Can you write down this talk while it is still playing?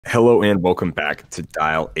Hello and welcome back to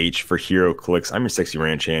Dial H for Heroclix. I'm your sexy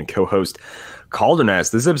ranch hand co-host Kalder and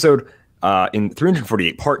Simeon. This episode, in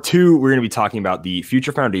 348 part 2, we're going to be talking about the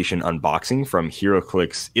Future Foundation unboxing from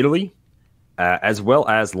Heroclix Italy, as well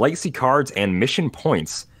as legacy cards and mission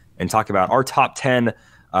points, and talk about our top 10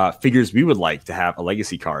 figures we would like to have a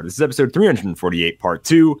legacy card. This is episode 348 part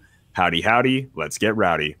 2. Howdy, howdy. Let's get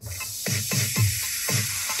rowdy.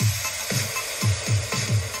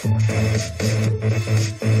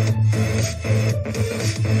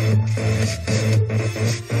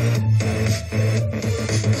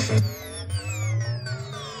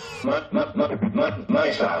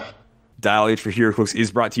 My stuff. Dial H for Heroclix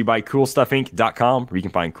is brought to you by CoolStuffInc.com, where you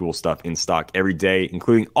can find cool stuff in stock every day,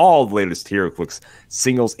 including all the latest Heroclix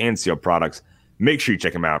singles and sealed products. Make sure you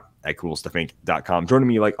check them out at CoolStuffInc.com. Joining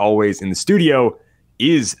me, like always, in the studio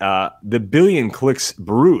is the Billion Clicks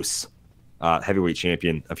Bruce, heavyweight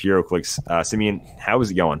champion of Heroclix. Simeon, how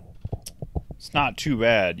is it going? It's not too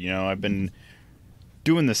bad. You know, I've been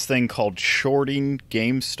doing this thing called shorting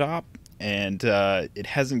GameStop, and it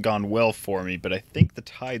hasn't gone well for me, but I think the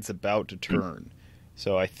tide's about to turn.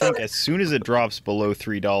 So I think as soon as it drops below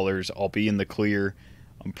 $3, I'll be in the clear.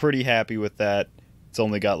 I'm pretty happy with that. It's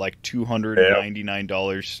only got like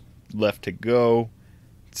 $299 left to go.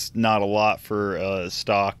 It's not a lot for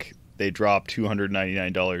stock. They drop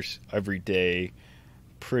 $299 every day.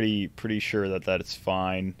 Pretty sure that is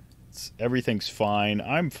fine. Everything's fine.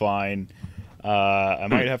 I'm fine. I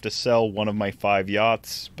might have to sell one of my 5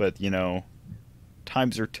 yachts, but, you know,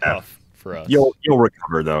 times are tough for us. You'll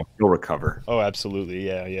recover, though. You'll recover. Oh, absolutely.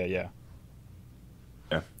 Yeah. Yeah.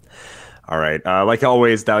 All right. Like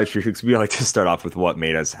always, Dial H for Heroclix, we like to start off with what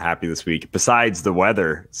made us happy this week. Besides the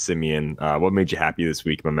weather, Simeon, what made you happy this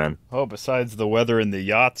week, my man? Oh, besides the weather and the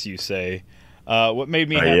yachts, you say. What made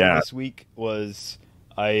me happy this week was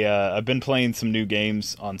I've been playing some new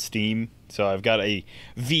games on Steam. So I've got a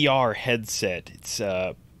VR headset. It's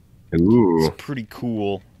pretty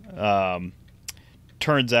cool.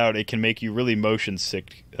 Turns out it can make you really motion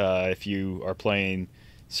sick if you are playing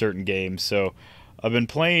certain games. So I've been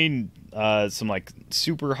playing some like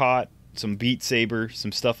Super Hot, some Beat Saber,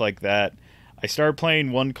 some stuff like that. I started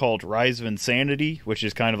playing one called Rise of Insanity, which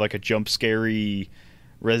is kind of like a jump scary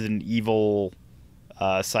Resident Evil,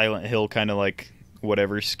 Silent Hill kind of like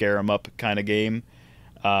whatever, scare 'em up kind of game.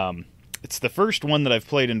 It's the first one that I've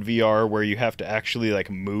played in VR where you have to actually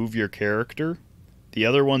like move your character. The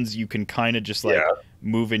other ones you can kind of just like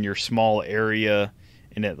move in your small area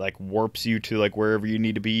and it like warps you to like wherever you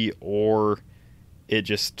need to be, or it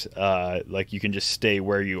just like you can just stay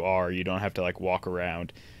where you are. You don't have to like walk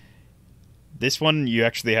around. This one you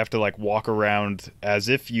actually have to like walk around as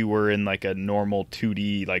if you were in like a normal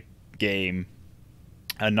 2D like game,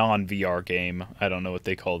 a non-VR game. I don't know what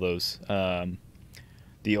they call those.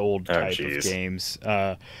 The old type of games,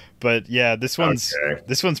 but yeah, this one's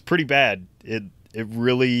pretty bad. It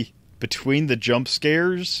really, between the jump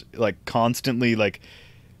scares, like constantly, like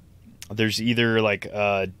there's either like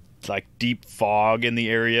deep fog in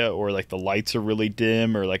the area, or like the lights are really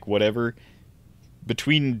dim, or like whatever.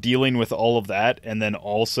 Between dealing with all of that and then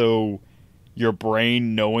also your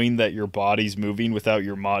brain knowing that your body's moving without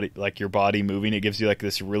your body moving, it gives you like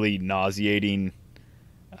this really nauseating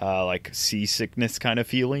like seasickness kind of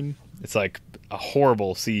feeling. It's like a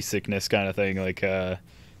horrible seasickness kind of thing. Like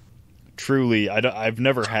truly, I've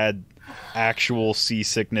never had actual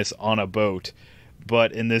seasickness on a boat,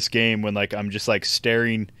 but in this game, when like I'm just like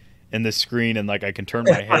staring in the screen and like I can turn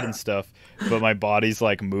my head and stuff, but my body's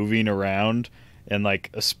like moving around, and like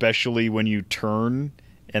especially when you turn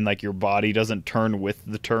and like your body doesn't turn with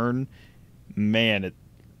the turn, man,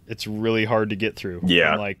 it's really hard to get through.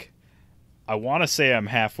 Yeah. And, like, I want to say I'm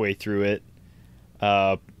halfway through it.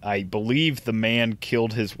 I believe the man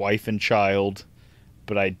killed his wife and child,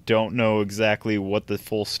 but I don't know exactly what the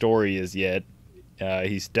full story is yet.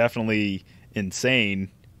 He's definitely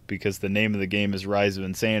insane, because the name of the game is Rise of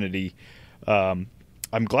Insanity. I'm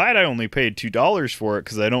glad I only paid $2 for it,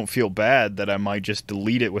 because I don't feel bad that I might just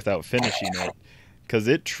delete it without finishing it, because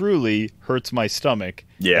it truly hurts my stomach.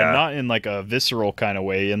 Yeah. And not in like a visceral kind of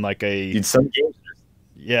way, in like a... In some games,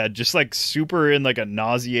 yeah, just like super in like a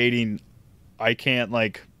nauseating, I can't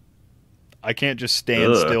just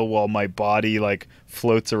stand still while my body like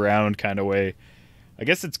floats around kind of way. I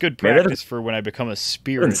guess it's good practice for when I become a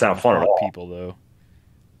spirit. Doesn't sound fun at all. People though.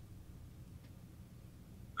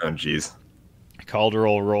 Oh jeez. Calder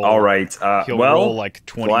will roll. All right. He'll roll like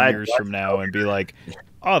 20 years from now and be like,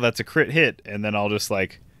 "Oh, that's a crit hit," and then I'll just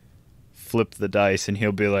like flip the dice, and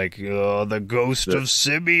he'll be like, "Oh, the ghost of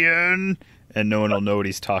Simeon," and no one will know what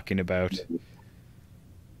he's talking about.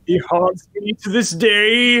 He haunts me to this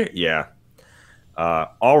day. Yeah.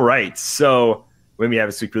 All right. So let me have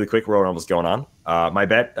this week really quick. We're almost going on.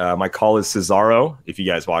 My call is Cesaro. If you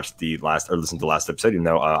guys watched the last or listened to the last episode, you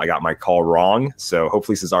know I got my call wrong. So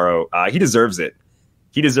hopefully Cesaro, he deserves it.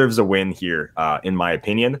 He deserves a win here, in my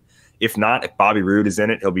opinion. If not, if Bobby Roode is in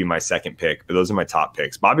it, he'll be my second pick. But those are my top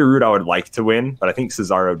picks. Bobby Roode, I would like to win, but I think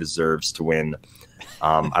Cesaro deserves to win.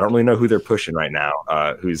 I don't really know who they're pushing right now,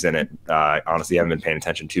 who's in it. Honestly, I haven't been paying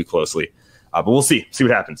attention too closely. But we'll see. See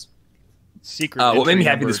what happens. Secret what made me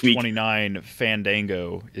happy this week? 29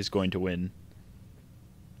 Fandango is going to win.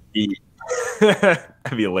 That'd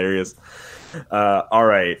be hilarious. All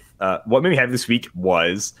right. What made me happy this week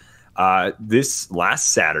was this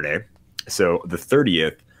last Saturday, so the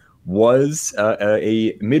 30th, was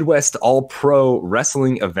a Midwest All-Pro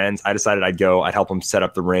wrestling event. I decided I'd go. I'd help them set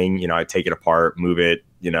up the ring. You know, I'd take it apart, move it,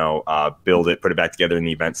 build it, put it back together in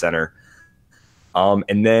the event center.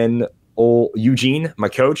 And then old Eugene, my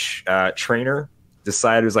coach, trainer,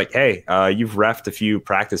 decided, was like, hey, you've reffed a few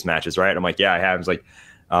practice matches, right? I'm like, yeah, I have. He's like,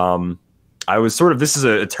 I was sort of, this is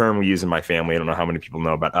a term we use in my family. I don't know how many people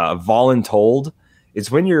know about voluntold.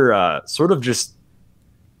 It's when you're sort of just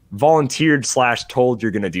volunteered / told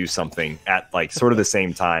you're going to do something at like sort of the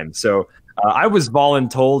same time. So I was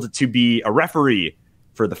voluntold to be a referee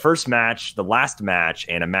for the first match, the last match,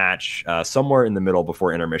 and a match somewhere in the middle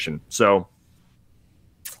before intermission. So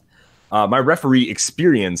my referee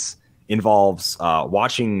experience involves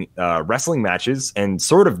watching wrestling matches and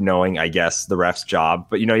sort of knowing, I guess, the ref's job.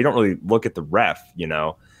 But, you don't really look at the ref,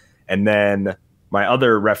 And then my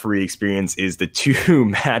other referee experience is the 2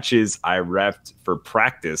 matches I reffed for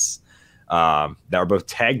practice that were both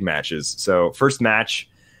tag matches. So first match,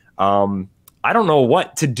 I don't know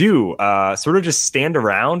what to do. Sort of just stand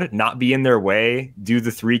around, not be in their way, do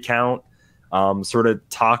the 3 count, sort of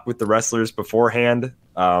talk with the wrestlers beforehand,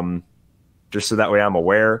 just so that way I'm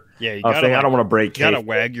aware. Yeah, you gotta, I don't want to break. You gotta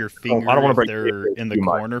wag your finger I don't want to break. They're in the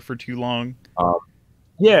corner for too long.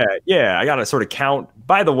 Yeah, I gotta sort of count.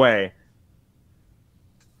 By the way,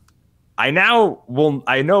 I know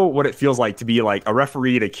what it feels like to be like a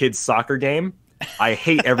referee at a kid's soccer game. I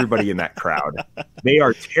hate everybody in that crowd. They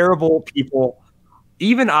are terrible people.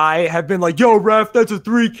 Even I have been like, yo, ref, that's a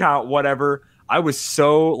 3 count, whatever. I was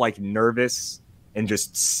so like nervous and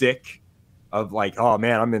just sick of like, oh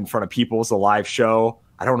man, I'm in front of people. It's a live show.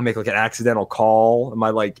 I don't want to make like an accidental call.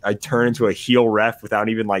 I turn into a heel ref without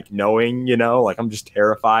even like knowing, like I'm just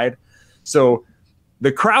terrified. So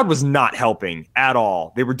the crowd was not helping at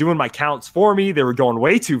all. They were doing my counts for me. They were going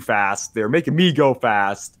way too fast. They were making me go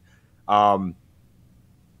fast.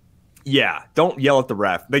 Yeah, don't yell at the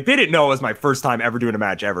ref. Like they didn't know it was my first time ever doing a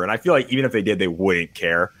match ever. And I feel like even if they did, they wouldn't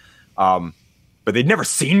care. But they'd never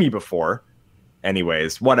seen me before.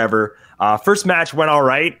 Anyways, whatever. First match went all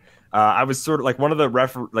right. I was sort of like one of the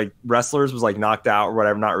wrestlers was like knocked out or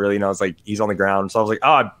whatever. Not really. It's like he's on the ground. So I was like,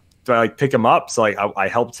 oh, do I like pick him up? So like I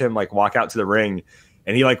helped him like walk out to the ring,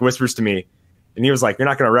 and he like whispers to me, and he was like, "You're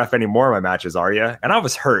not going to ref any more of my matches, are you?" And I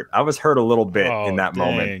was hurt. I was hurt a little bit in that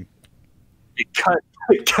moment. It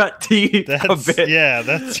cut teeth a bit. Yeah,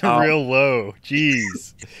 that's real low.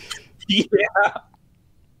 Jeez. Yeah.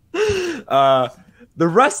 The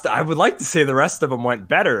rest, I would like to say the rest of them went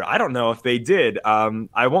better. I don't know if they did.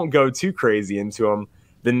 I won't go too crazy into them.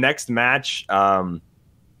 The next match, I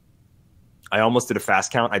almost did a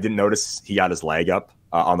fast count. I didn't notice he got his leg up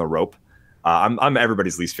on the rope. I'm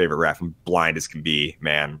everybody's least favorite ref. I'm blind as can be,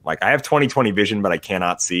 man. Like I have 20/20 vision, but I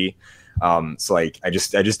cannot see. So like I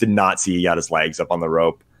just did not see he got his legs up on the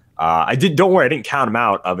rope. Don't worry, I didn't count him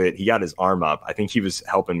out of it. He got his arm up. I think he was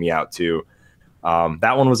helping me out too.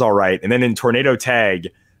 That one was all right. And then in Tornado Tag,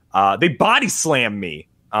 they body slammed me.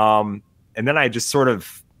 And then I just sort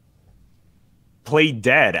of played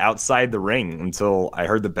dead outside the ring until I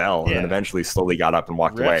heard the bell, and then eventually slowly got up and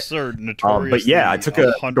walked away. Refs are notoriously but yeah, I took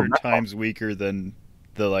 100 times weaker than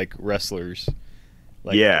the like wrestlers.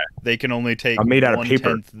 Like, they can only take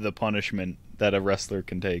 1/10 the punishment that a wrestler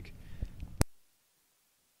can take.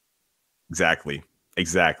 Exactly.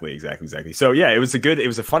 So yeah, it was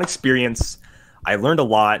a fun experience. I learned a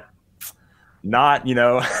lot. I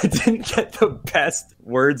didn't get the best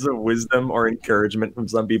words of wisdom or encouragement from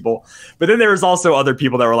some people. But then there was also other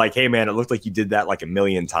people that were like, hey man, it looked like you did that like a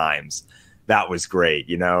million times. That was great,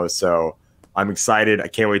 So I'm excited. I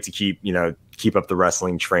can't wait to keep up the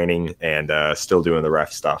wrestling training and still doing the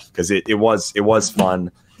ref stuff, because it was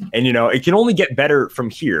fun. And it can only get better from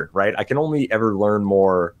here, right? I can only ever learn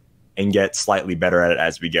more and get slightly better at it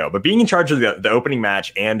as we go. But being in charge of the opening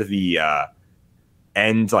match and the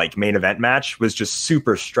end like main event match was just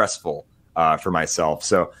super stressful for myself.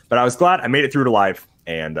 So, but I was glad I made it through to live.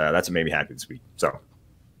 and that's what made me happy this week. So,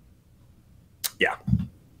 yeah.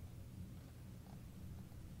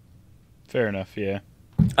 Fair enough. Yeah.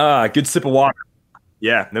 Good sip of water.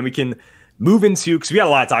 Yeah, then we can move into, because we got a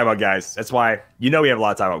lot to talk about, guys. That's why, we have a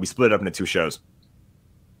lot to talk about. We split it up into 2 shows.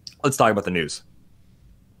 Let's talk about the news.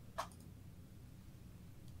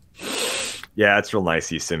 Yeah, it's real nice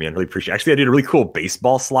of you, Simeon. Really appreciate it. Actually, I did a really cool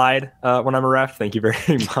baseball slide when I'm a ref. Thank you very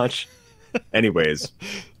much. Anyways.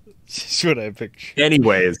 That's what I picture.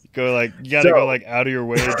 Anyways. Go like, you gotta go like out of your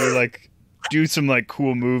way to do some like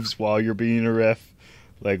cool moves while you're being a ref.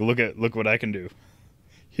 Like, look what I can do.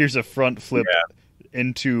 Here's a front flip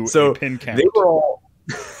into a pin count. They were all...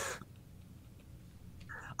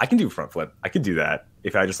 I can do front flip. I could do that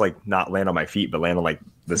if I just like not land on my feet, but land on like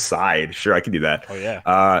the side. Sure, I could do that. Oh yeah,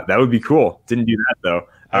 that would be cool. Didn't do that though.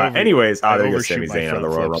 Anyways, there goes Sami Zayn on the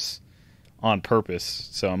Royal Rumble on purpose.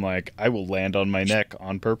 So I'm like, I will land on my neck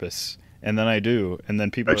on purpose, and then I do, and then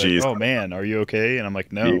people are like, "Oh man, are you okay?" And I'm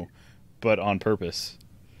like, "No, but on purpose."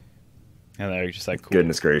 And they're just like, cool.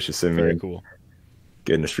 Goodness gracious, Simeon. Very cool.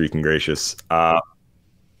 Goodness freaking gracious. But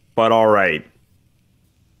all right.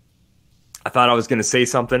 I thought I was going to say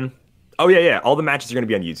something. Oh, yeah. All the matches are going to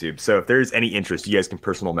be on YouTube. So if there's any interest, you guys can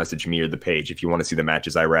personal message me or the page if you want to see the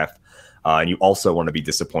matches I ref. And you also want to be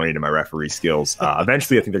disappointed in my referee skills.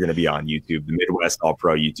 Eventually, I think they're going to be on YouTube, the Midwest All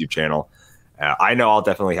Pro YouTube channel. I know I'll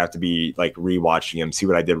definitely have to be like rewatching them, see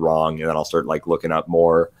what I did wrong, and then I'll start like looking up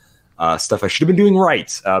more stuff I should have been doing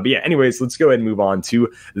right. But yeah, anyways, let's go ahead and move on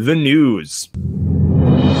to the news.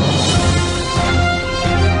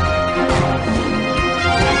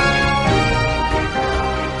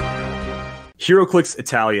 Heroclix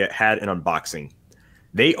Italia had an unboxing.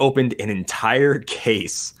 They opened an entire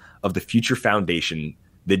case of the Future Foundation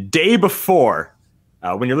the day before.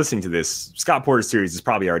 When you're listening to this, Scott Porter's series is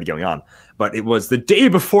probably already going on, but it was the day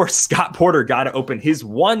before Scott Porter got to open his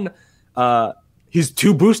 2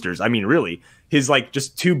 boosters. I mean, really, his like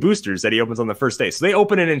just 2 boosters that he opens on the first day. So they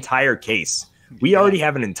open an entire case. We already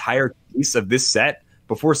have an entire case of this set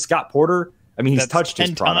before Scott Porter. I mean, he's touched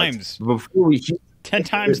his product before we. 10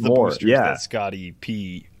 times the boosters that Scotty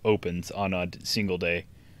P opens on a single day.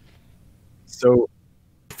 So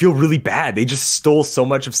I feel really bad. They just stole so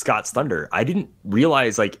much of Scott's thunder. I didn't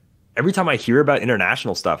realize, like, every time I hear about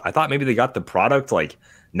international stuff, I thought maybe they got the product like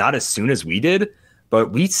not as soon as we did,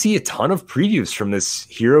 but we see a ton of previews from this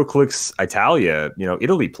Heroclix Italia,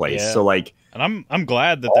 Italy place. So like, and I'm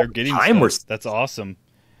glad that they're getting stuff. That's awesome.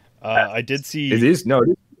 I did see it is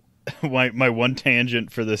my one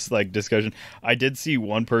tangent for this like discussion. I did see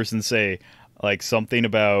one person say like something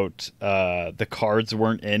about the cards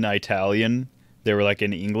weren't in Italian, they were like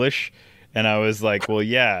in English, and I was like, well,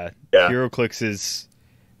 yeah. Heroclix is,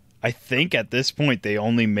 I think at this point they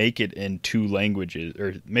only make it in 2 languages,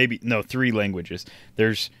 or maybe 3 languages.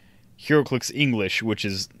 There's Heroclix English, which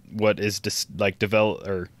is what is developed,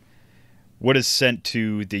 or what is sent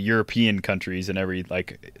to the European countries and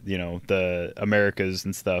the Americas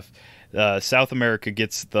and stuff. South America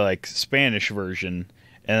gets the like Spanish version,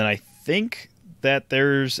 and then I think that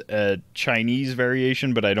there's a Chinese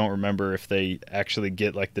variation, but I don't remember if they actually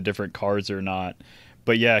get like the different cards or not.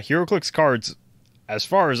 But yeah, Heroclix cards, as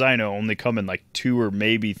far as I know, only come in like 2 or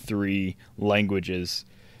maybe 3 languages.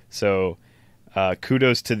 So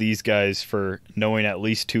kudos to these guys for knowing at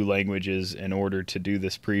least 2 languages in order to do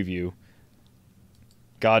this preview.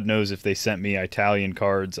 God knows if they sent me Italian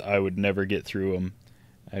cards, I would never get through them.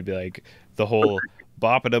 I'd be like, the whole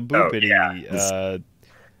boppity boopity,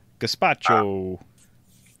 gazpacho.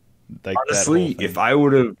 Like, honestly, if I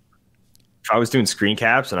was doing screen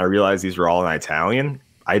caps and I realized these were all in Italian,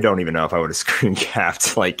 I don't even know if I would have screen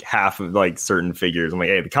capped like half of like certain figures. I'm like,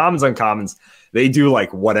 hey, the commons, uncommons, they do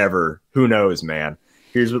like whatever. Who knows, man?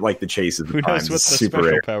 Here's what like the chase of the Who knows what the special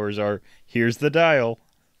rare powers are? Here's the dial.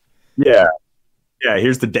 Yeah. Yeah,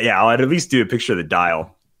 here's the dial. I'd at least do a picture of the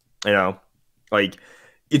dial. Like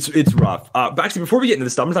it's rough. But actually, before we get into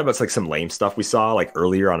this stuff, I'm gonna talk about like some lame stuff we saw like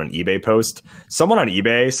earlier on an eBay post. Someone on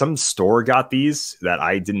eBay, some store got these that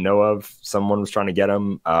I didn't know of. Someone was trying to get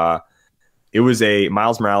them. It was a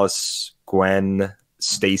Miles Morales, Gwen,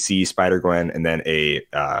 Stacy, Spider-Gwen, and then a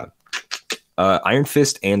Iron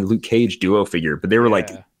Fist and Luke Cage duo figure. But they were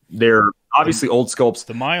they're obviously old sculpts.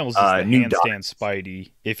 The Miles is the handstand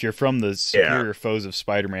Spidey. If you're from the Superior Foes of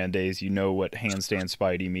Spider-Man days, you know what handstand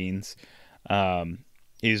Spidey means.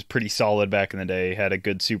 He was pretty solid back in the day. Had a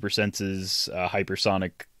good Super Senses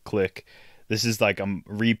hypersonic click. This is like a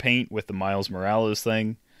repaint with the Miles Morales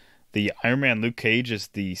thing. The Iron Man Luke Cage is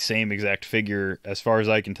the same exact figure, as far as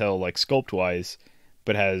I can tell, like sculpt-wise,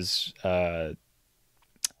 but has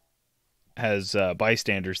has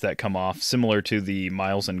bystanders that come off, similar to the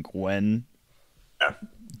Miles and Gwen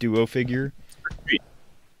duo figure.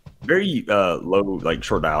 Very low, like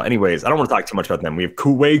short dial. Anyways, I don't want to talk too much about them. We have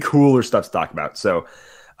way cooler stuff to talk about. So,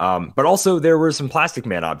 but also there were some Plastic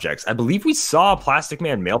Man objects. I believe we saw a Plastic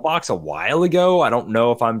Man mailbox a while ago. I don't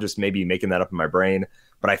know if I'm just maybe making that up in my brain,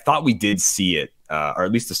 but I thought we did see it, or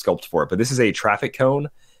at least a sculpt for it. But this is a traffic cone,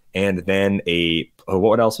 and then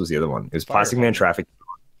what else was the other one? It was Plastic Man traffic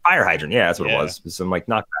fire hydrant. Yeah, that's what it was. Some like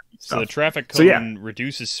knockback stuff. So the traffic cone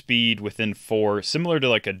reduces speed within 4, similar to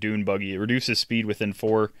like a dune buggy. It reduces speed within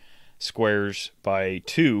 4 squares by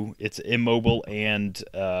 2. It's immobile and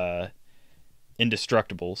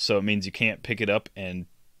indestructible, so it means you can't pick it up and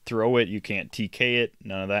throw it, you can't TK it,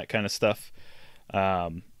 none of that kind of stuff. I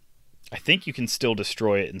think you can still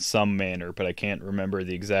destroy it in some manner, but I can't remember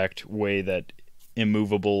the exact way that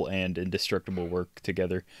immovable and indestructible work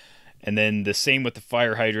together. And then the same with the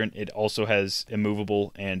fire hydrant. It also has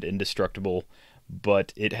immovable and indestructible,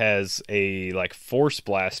 but it has a like force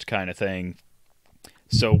blast kind of thing.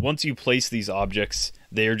 So once you place these objects,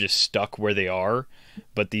 they're just stuck where they are,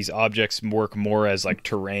 but these objects work more as like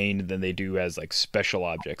terrain than they do as like special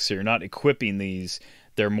objects. So you're not equipping these,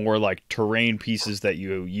 they're more like terrain pieces that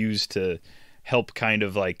you use to help kind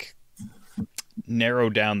of like narrow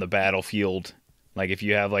down the battlefield. Like if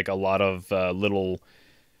you have like a lot of little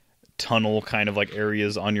tunnel kind of like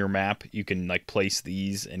areas on your map, you can like place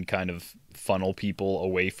these and kind of funnel people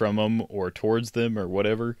away from them or towards them or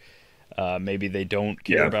whatever. Maybe they don't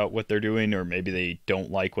care about what they're doing, or maybe they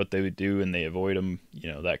don't like what they would do and they avoid them,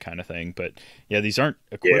 that kind of thing. But yeah, these aren't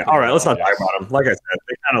equipped. Yeah, all right, let's not talk about them. Like I said,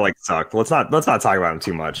 they kind of like suck. Let's not talk about them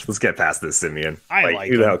too much. Let's get past this, Simeon.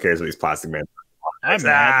 Who the hell cares what these Plastic Man? I'm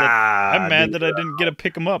mad that I didn't get to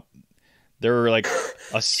pick them up. They're like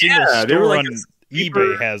a single store like on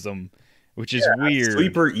eBay has them, which is weird.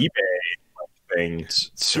 Sleeper eBay thing.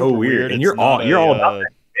 It's so weird. And you're all about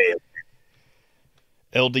that.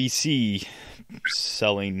 LDC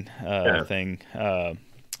selling thing.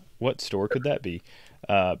 What store could that be?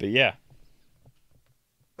 But yeah.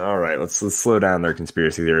 All right, let's slow down there,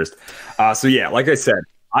 conspiracy theorist. So yeah, like I said,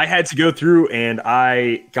 I had to go through and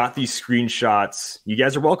I got these screenshots. You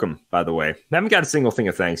guys are welcome, by the way. Haven't got a single thing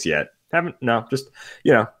of thanks yet. Just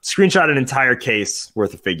screenshot an entire case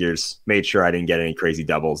worth of figures. Made sure I didn't get any crazy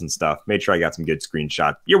doubles and stuff. Made sure I got some good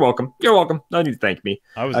screenshots. You're welcome. No need to thank me.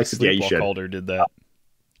 I was asleep while Calder did that.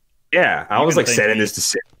 Yeah, I was like sending this to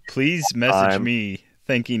Sid. Please message me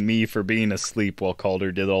thanking me for being asleep while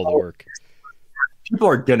Calder did all the work. People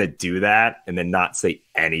are gonna do that and then not say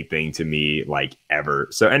anything to me like ever.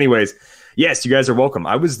 So anyways, yes, you guys are welcome.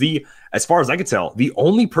 I was as far as I could tell, the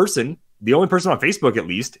only person on Facebook at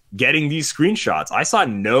least getting these screenshots. I saw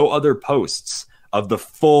no other posts of the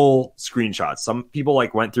full screenshots. Some people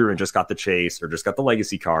like went through and just got the chase or just got the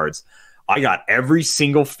legacy cards. I got every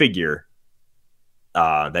single figure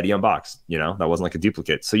that he unboxed, that wasn't like a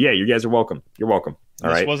duplicate. So yeah, you guys are welcome. You're welcome.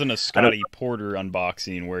 This wasn't a Scotty Porter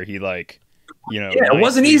unboxing where he it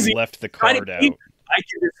wasn't easy. Left the card out.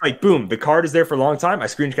 It's like boom, the card is there for a long time. I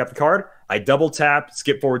screenshot the card. I double tap,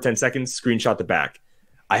 skip forward 10 seconds, screenshot the back.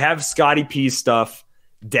 I have Scotty P's stuff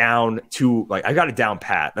down to I got it down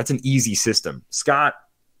pat. That's an easy system. Scott,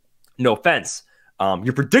 no offense,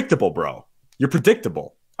 you're predictable, bro. You're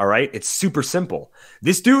predictable. All right, it's super simple.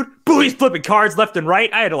 This dude, boom, he's flipping cards left and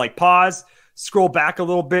right. I had to pause, scroll back a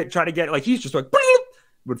little bit, try to get he's just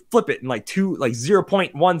would flip it in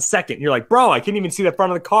 0.1 second. You're like, bro, I can't even see the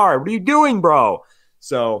front of the card. What are you doing, bro?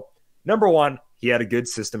 So number one, he had a good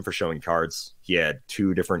system for showing cards. He had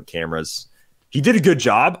 2 different cameras. He did a good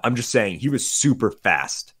job. I'm just saying he was super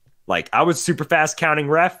fast. I was super fast counting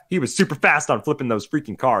ref. He was super fast on flipping those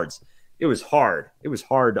freaking cards. It was hard. It was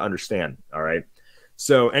hard to understand. All right.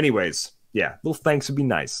 So anyways, yeah, little thanks would be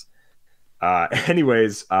nice.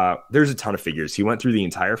 There's a ton of figures. He went through the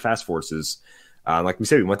entire Fast Forces. Like we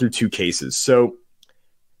said, we went through 2 cases. So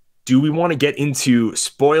do we want to get into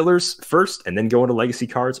spoilers first and then go into legacy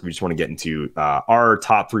cards? We just want to get into our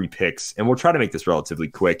top 3 picks, and we'll try to make this relatively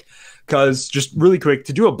quick because just really quick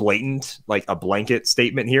to do a blatant, a blanket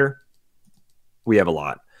statement here. We have a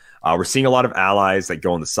lot. We're seeing a lot of allies that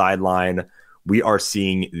go on the sideline. We are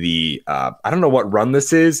seeing I don't know what run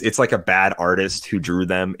this is. It's like a bad artist who drew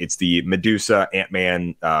them. It's the Medusa,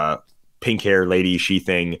 Ant-Man, pink hair lady, she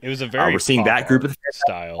thing. It was a very we're seeing that group of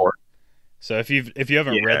style. So if you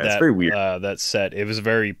haven't read that, very weird. That set, it was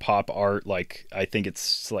very pop art. I think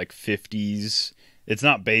it's 50s. It's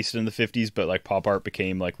not based in the 50s, but pop art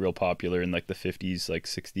became real popular in the 50s,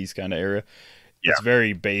 60s kind of era. Yeah. It's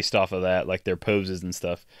very based off of that, their poses and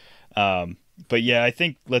stuff. But yeah, I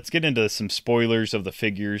think let's get into some spoilers of the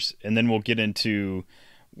figures, and then we'll get into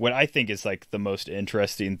what I think is like the most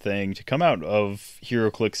interesting thing to come out of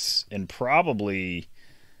Heroclix in probably,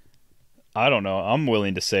 I don't know, I'm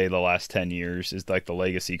willing to say the last 10 years is like the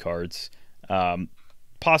legacy cards.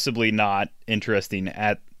 Possibly not interesting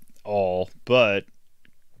at all, but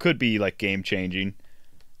could be like game changing.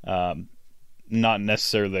 Not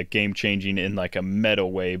necessarily like game changing in like a meta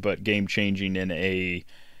way, but game changing in a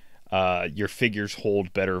your figures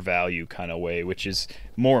hold better value kind of way, which is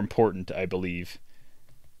more important, I believe.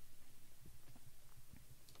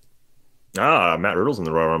 Matt Riddle's in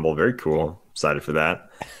the Royal Rumble. Very cool. Excited for that.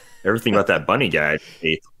 Everything about that bunny guy.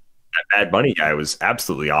 That bad bunny guy was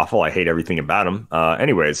absolutely awful. I hate everything about him.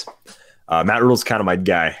 Anyways, Matt Riddle's kind of my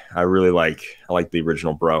guy. I like the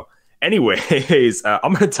original bro. Anyways,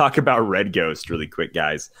 I'm going to talk about Red Ghost really quick,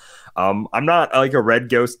 guys. I'm not like a Red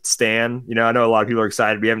Ghost stan. You know, I know a lot of people are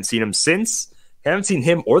excited. We haven't seen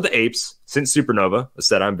him or the Apes since Supernova, a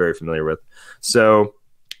set I'm very familiar with. So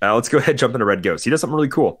let's go ahead and jump into Red Ghost. He does something really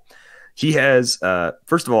cool. He has,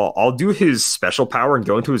 first of all, I'll do his special power and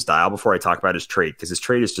go into his dial before I talk about his trait, because his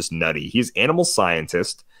trait is just nutty. He's Animal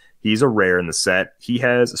Scientist. He's a rare in the set. He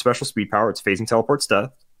has a special speed power. It's phasing teleport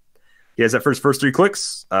stuff. He has that for his first 3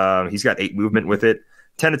 clicks. He's got 8 movement with it,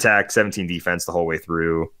 10 attack, 17 defense the whole way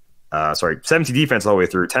through. 17 defense the whole way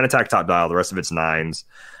through, 10 attack top dial, the rest of it's 9s.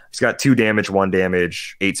 He's got 2 damage, 1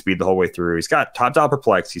 damage, 8 speed the whole way through. He's got top dial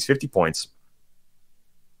perplex. He's 50 points.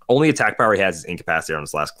 Only attack power he has is incapacity on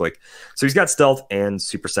his last click. So he's got stealth and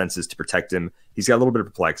super senses to protect him. He's got a little bit of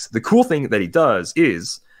perplex. The cool thing that he does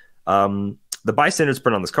is the bystanders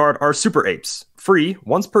print on this card are super apes. Free,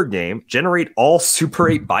 once per game, generate all super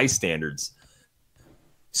ape bystanders.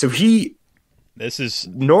 So This is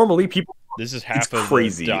half of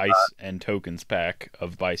crazy. The dice and tokens pack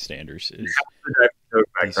of bystanders.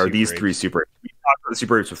 Are these 3 super apes. We talked about the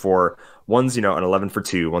super apes before. One's, an 11 for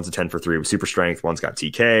 2, one's a 10 for 3 with super strength, one's got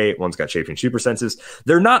TK, one's got shaping super senses.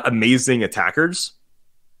 They're not amazing attackers,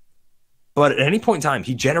 but at any point in time,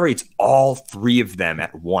 he generates all 3 of them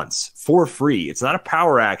at once for free. It's not a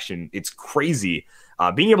power action. It's crazy.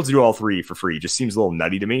 Being able to do all 3 for free just seems a little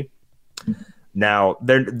nutty to me. Now,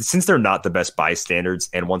 since they're not the best bystanders,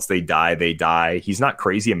 and once they die, they die, he's not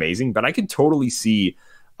crazy amazing, but I could totally see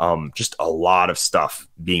just a lot of stuff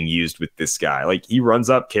being used with this guy. Like, he runs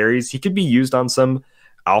up, carries. He could be used on some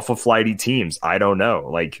alpha flighty teams. I don't know.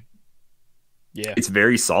 Like, yeah, it's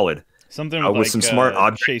very solid. Something with like some smart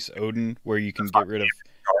object. Chase Odin, where you can get rid of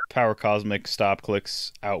power cosmic, stop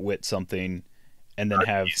clicks, outwit something, and then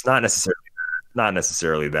have. It's not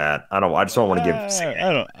necessarily that. I just don't want to give.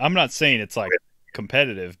 I'm not saying it's like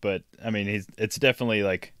competitive, but I mean, it's definitely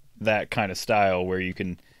like that kind of style where you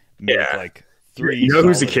can make like 3. You know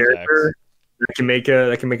who's a character that can make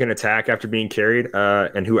an attack after being carried,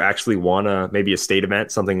 and who actually won maybe a state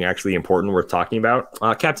event, something actually important worth talking about?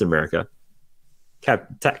 Captain America.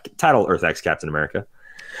 Title Earth X Captain America.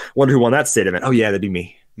 Wonder who won that state event. Oh yeah, that'd be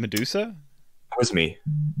me. Medusa? That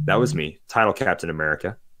was me. Title Captain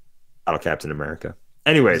America.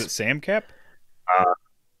 Anyways. Is it Sam Cap?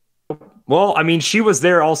 Well, I mean, she was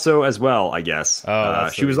there also as well, I guess. Oh,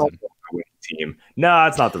 she was also on the winning team. No,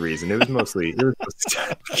 that's not the reason. It was mostly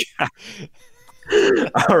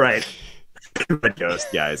all right. Red Ghost,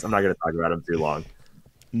 guys. I'm not going to talk about him too long.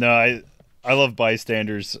 No, I love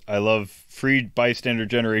bystanders. I love free bystander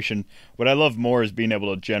generation. What I love more is being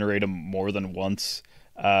able to generate them more than once.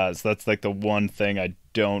 So that's like the one thing I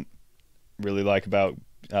don't really like about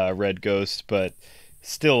Red Ghost, but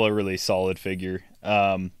still a really solid figure.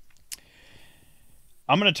 I'm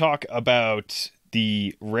going to talk about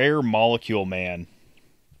the rare Molecule Man.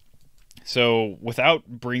 So without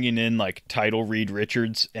bringing in like Title Reed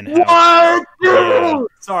Richards and how,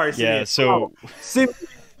 sorry, yeah, so.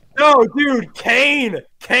 No, dude, Kane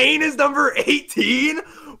is number 18.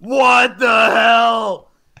 What the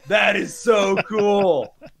hell? That is so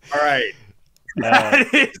cool. All right,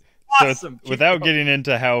 that is awesome. So without getting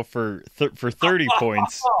into how for 30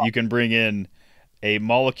 points you can bring in a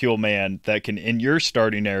Molecule Man that can in your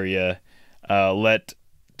starting area let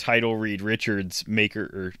Title Reed Richards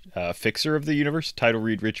maker or fixer of the universe, Title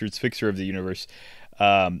Reed Richards fixer of the universe.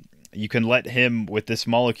 You can let him with this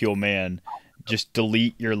Molecule Man just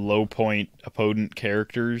delete your low point opposing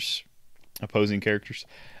characters,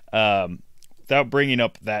 without bringing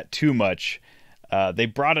up that too much. They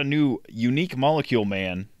brought a new unique Molecule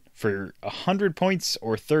Man for 100 points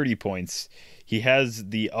or 30 points. He has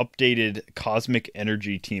the updated Cosmic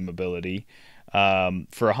Energy team ability.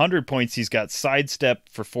 For 100 points, he's got Sidestep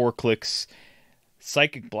for 4 clicks,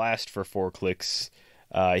 Psychic Blast for 4 clicks,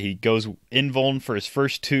 He goes invuln for his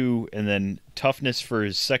first 2, and then toughness for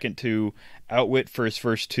his second 2, outwit for his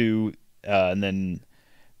first 2, and then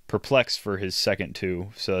perplex for his second 2.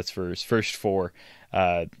 So that's for his first 4.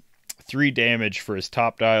 3 damage for his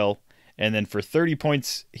top dial, and then for 30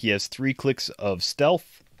 points, he has 3 clicks of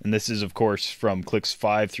stealth, and this is, of course, from clicks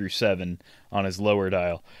 5 through 7 on his lower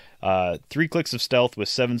dial. 3 clicks of stealth with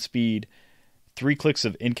 7 speed, 3 clicks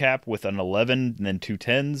of incap with an 11 and then 2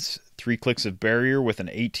 10s, 3 clicks of barrier with an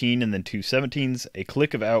 18 and then 2 17s, a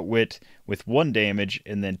click of outwit with 1 damage,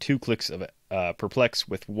 and then 2 clicks of perplex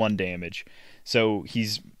with 1 damage. So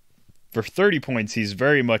for 30 points, he's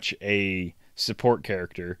very much a support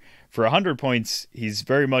character. For 100 points, he's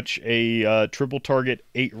very much a triple target,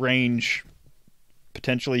 8 range,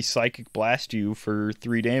 potentially psychic blast you for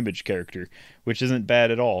 3 damage character, which isn't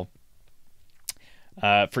bad at all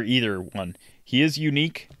for either one. He is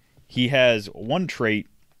unique. He has 1 trait,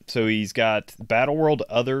 so he's got Battle World,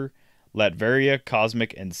 Other, Latveria,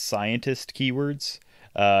 Cosmic, and Scientist keywords.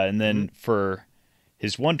 And then for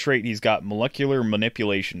his 1 trait, he's got Molecular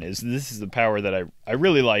Manipulation. This is the power that I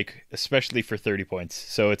really like, especially for 30 points.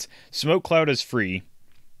 So it's Smoke Cloud is free,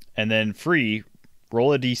 and then free,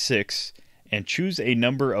 roll a d6, and choose a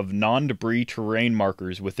number of non-debris terrain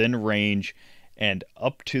markers within range and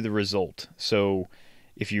up to the result. So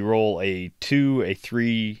if you roll a 2, a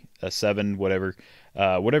 3, a 7, whatever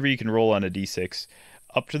you can roll on a d6,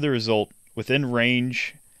 up to the result, within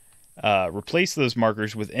range, replace those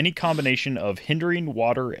markers with any combination of hindering,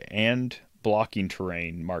 water, and blocking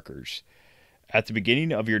terrain markers. At the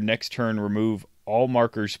beginning of your next turn, remove all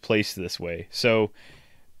markers placed this way. So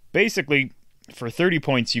basically, for 30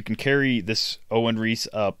 points, you can carry this Owen Reese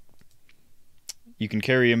up. You can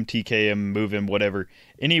carry him, TK him, move him, whatever.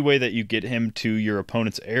 Any way that you get him to your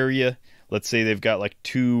opponent's area. Let's say they've got like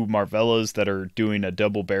 2 Marvellas that are doing a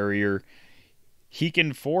double barrier. He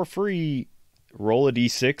can, for free, roll a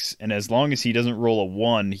d6, and as long as he doesn't roll a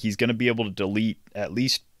 1, he's going to be able to delete at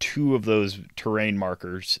least 2 of those terrain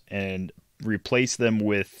markers and replace them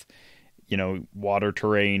with, water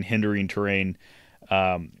terrain, hindering terrain.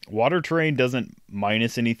 Water terrain doesn't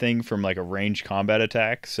minus anything from like a ranged combat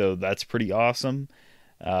attack, so that's pretty awesome.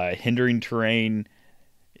 Hindering terrain,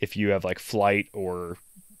 if you have like flight or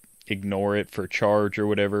ignore it for charge or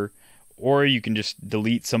whatever, or you can just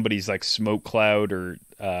delete somebody's like smoke cloud or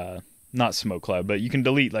not smoke cloud, but you can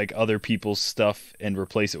delete like other people's stuff and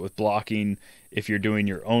replace it with blocking if you're doing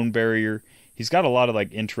your own barrier. He's got a lot of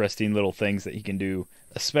like interesting little things that he can do,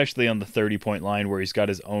 especially on the 30-point line where he's got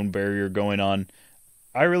his own barrier going on.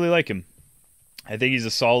 I really like him. I think he's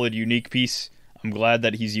a solid, unique piece. I'm glad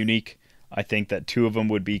that he's unique. I think that 2 of them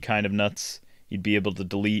would be kind of nuts. You'd be able to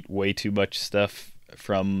delete way too much stuff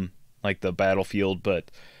from like the battlefield,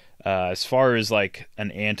 but as far as like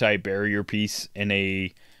an anti-barrier piece in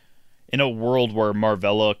a world where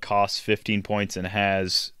Marvella costs 15 points and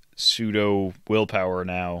has pseudo willpower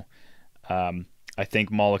now, I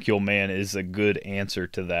think Molecule Man is a good answer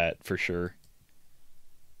to that for sure.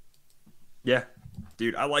 Yeah,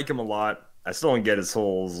 dude, I like him a lot. I still don't get his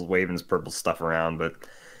whole waving his purple stuff around, but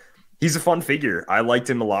he's a fun figure. I liked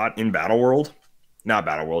him a lot in Battle World. Not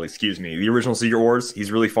Battle World, excuse me. The original Secret Wars.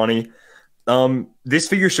 He's really funny. This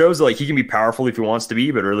figure shows that, like, he can be powerful if he wants to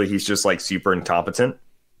be, but really he's just like super incompetent.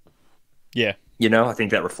 Yeah. I think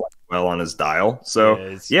that reflects well on his dial.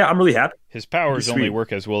 So, yeah, I'm really happy. His powers only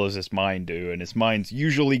work as well as his mind do, and his mind's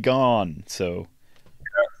usually gone, so.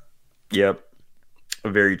 Yep.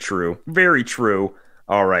 Very true. Very true.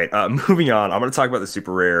 All right. Moving on. I'm going to talk about the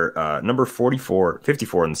super rare number 54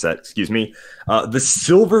 in the set. Excuse me. The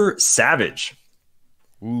Silver Savage.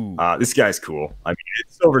 Ooh. This guy's cool. I mean,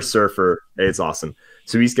 it's Silver Surfer. It's awesome.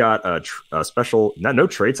 So he's got a special, no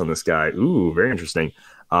traits on this guy. Ooh, very interesting.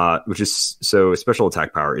 Which is, so his special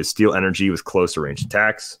attack power is Steal Energy with close to range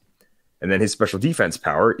attacks. And then his special defense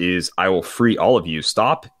power is I will free all of you.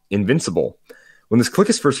 Stop Invincible. When this click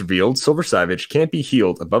is first revealed, Silver Savage can't be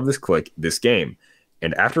healed above this click this game.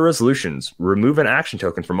 And after resolutions, remove an action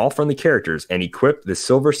token from all friendly characters and equip the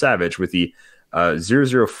Silver Savage with the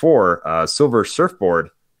 004 Silver Surfboard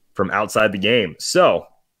from outside the game. So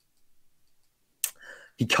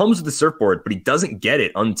he comes with the surfboard, but he doesn't get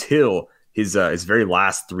it until his very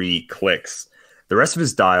last 3 clicks. The rest of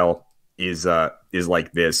his dial is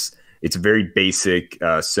like this. It's very basic,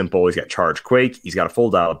 simple. He's got Charge Quake. He's got a full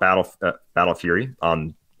dial of Battle Fury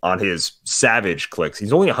on his Savage clicks.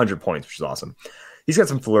 He's only 100 points, which is awesome. He's got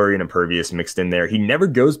some Flurry and Impervious mixed in there. He never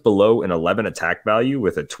goes below an 11 attack value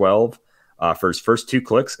with a 12 for his first 2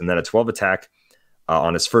 clicks, and then a 12 attack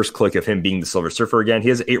on his first click of him being the Silver Surfer again. He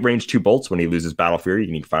has 8 range 2 bolts when he loses Battle Fury,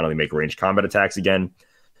 and he can finally make ranged combat attacks again.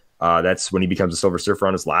 That's when he becomes a Silver Surfer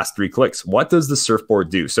on his last 3 clicks. What does the surfboard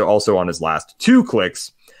do? So also on his last 2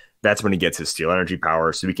 clicks, that's when he gets his Steel Energy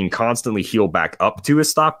power. So he can constantly heal back up to his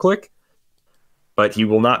stop click, but he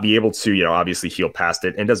will not be able to, obviously heal past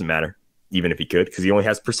it. And it doesn't matter, even if he could, because he only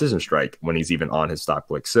has Precision Strike when he's even on his stop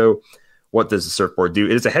click. So what does the surfboard do?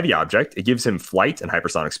 It is a heavy object. It gives him flight and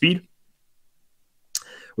hypersonic speed.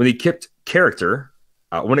 When the equipped character,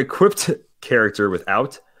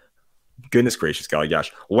 without, goodness gracious, golly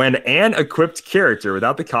gosh, when an equipped character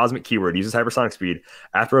without the cosmic keyword uses hypersonic speed,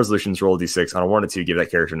 after resolutions, roll a d6 on a 1 to 2, give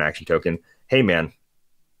that character an action token. Hey man,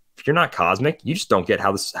 if you're not cosmic, you just don't get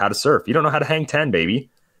how to surf. You don't know how to hang 10, baby.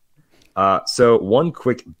 So one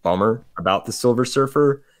quick bummer about the Silver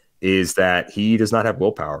Surfer is that he does not have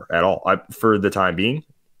willpower at all. For the time being,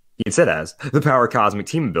 he instead has the power cosmic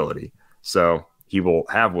team ability. So he will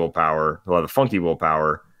have willpower. He'll have a funky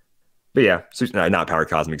willpower. But yeah, not power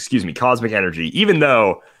cosmic, excuse me, cosmic energy. Even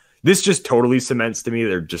though this just totally cements to me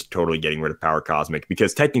they're just totally getting rid of power cosmic,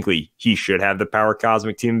 because technically he should have the power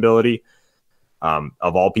cosmic team ability of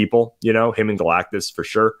all people, him and Galactus for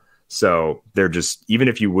sure. So they're just, even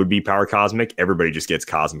if you would be power cosmic, everybody just gets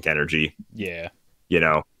cosmic energy. Yeah.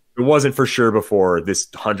 It wasn't for sure before. This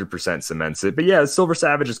 100% cements it. But yeah, Silver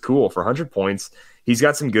Savage is cool for 100 points. He's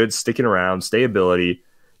got some good sticking around, stay ability.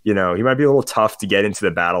 He might be a little tough to get into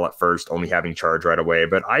the battle at first, only having charge right away,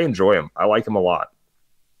 but I enjoy him. I like him a lot.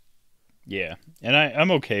 Yeah, and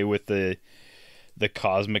I'm okay with the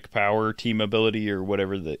cosmic power team ability or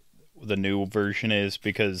whatever the new version is,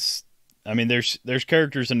 because I mean there's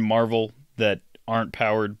characters in Marvel that aren't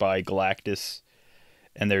powered by Galactus,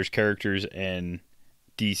 and there's characters in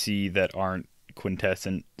DC that aren't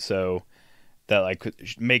quintessent, so that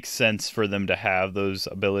makes sense for them to have those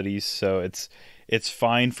abilities. So it's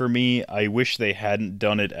fine for me. I wish they hadn't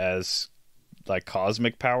done it as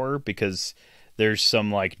cosmic power, because there's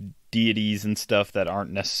some deities and stuff that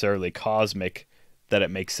aren't necessarily cosmic that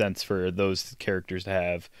it makes sense for those characters to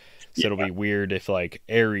have. So It'll be weird if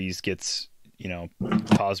Ares gets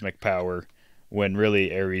cosmic power, when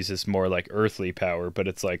really Ares is more earthly power, but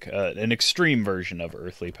it's an extreme version of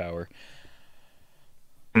earthly power.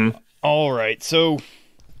 All right, so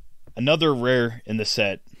another rare in the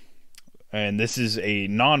set, and this is a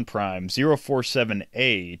non-prime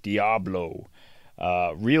 047A Diablo.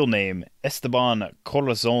 Real name Esteban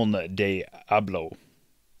Corazon de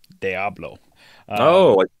Diablo.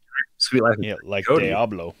 Sweet Life. Yeah,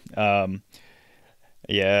 Diablo.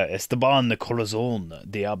 Esteban the Corazon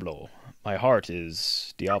Diablo. My heart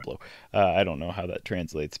is Diablo. I don't know how that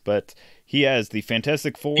translates, but he has the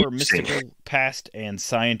Fantastic Four, Mystical, Past, and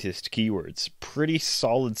Scientist keywords. Pretty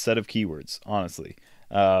solid set of keywords, honestly.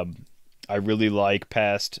 I really like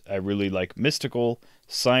Past. I really like Mystical.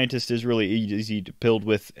 Scientist is really easy to build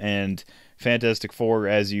with, and Fantastic Four,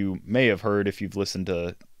 as you may have heard if you've listened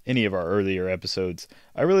to any of our earlier episodes,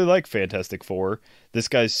 I really like Fantastic Four. This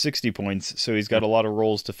guy's 60 points, so he's got a lot of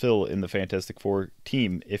roles to fill in the Fantastic Four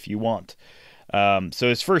team if you want. So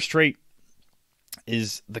his first trait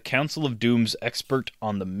is the Council of Doom's expert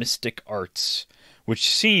on the mystic arts, which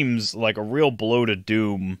seems like a real blow to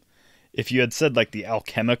Doom. If you had said the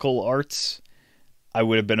alchemical arts, I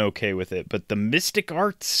would have been okay with it. But the mystic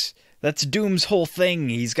arts, that's Doom's whole thing.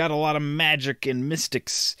 He's got a lot of magic and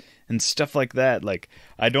mystics and stuff like that.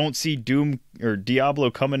 I don't see Doom or Diablo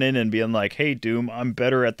coming in and being hey, Doom, I'm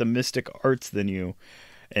better at the mystic arts than you.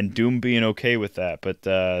 And Doom being okay with that.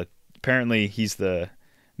 But apparently he's the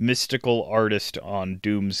mystical artist on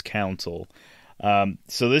Doom's council.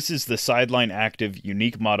 So this is the sideline active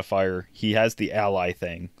unique modifier. He has the ally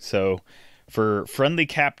thing. So for friendly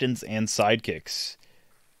captains and sidekicks,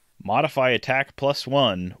 modify attack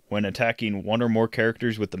 +1 when attacking one or more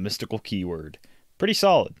characters with the mystical keyword. Pretty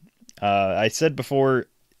solid. I said before,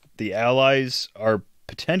 the allies are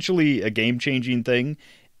potentially a game-changing thing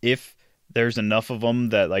if there's enough of them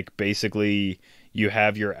that basically you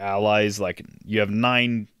have your allies, you have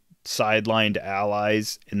 9 sidelined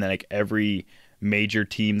allies, and then every major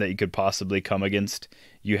team that you could possibly come against,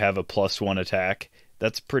 you have a +1 attack.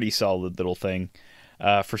 That's a pretty solid little thing.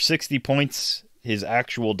 For 60 points, his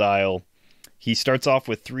actual dial, he starts off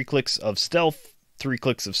with 3 clicks of stealth, 3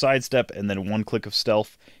 clicks of sidestep, and then 1 click of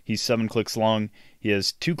stealth. He's 7 clicks long. He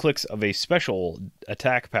has 2 clicks of a special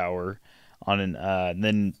attack power on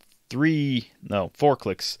then 4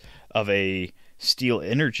 clicks of a steel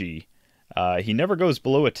energy. He never goes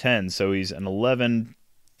below a 10, so he's an 11,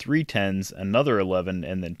 3 10s, another 11,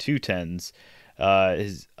 and then 2 10s.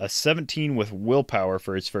 A 17 with willpower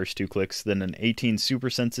for his first 2 clicks, then an 18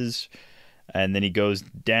 super senses, and then he goes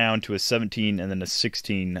down to a 17 and then a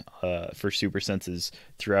 16 for super senses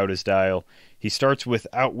throughout his dial. He starts with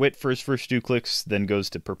Outwit for his first 2 clicks, then goes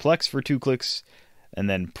to Perplex for 2 clicks, and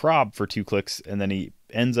then Prob for 2 clicks, and then he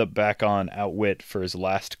ends up back on Outwit for his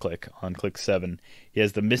last click on click 7. He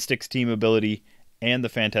has the Mystics team ability and the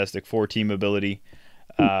Fantastic Four team ability.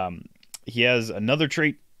 He has another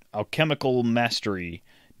trait, Alchemical Mastery.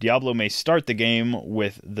 Diablo may start the game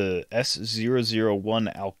with the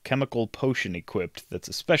S001 Alchemical Potion equipped. That's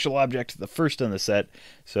a special object, the first in the set,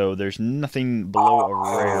 so there's nothing below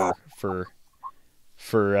a rare for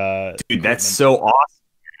dude, that's so awesome.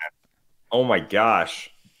 Oh my gosh.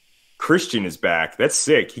 Christian is back. That's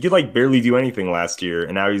sick. He could like barely do anything last year,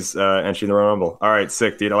 and now he's entering the Royal Rumble. All right,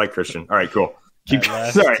 sick, dude. I like Christian. All right, cool. Keep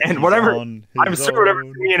sorry, and whatever I'm sure whatever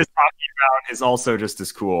Simeon is talking about is also just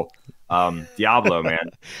as cool. Diablo, man.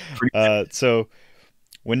 So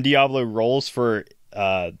when Diablo rolls for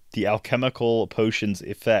the alchemical potion's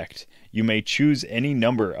effect, you may choose any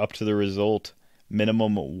number up to the result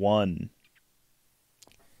minimum 1.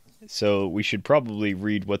 So we should probably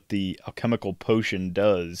read what the alchemical potion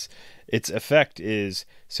does. Its effect is,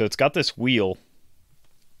 so it's got this wheel,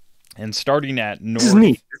 and starting at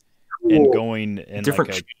north and going in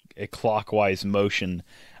like a clockwise motion.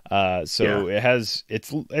 It has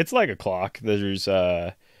it's like a clock. There's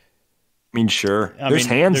I mean, sure. There's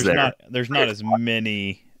hands there. There's not as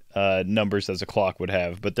many numbers as a clock would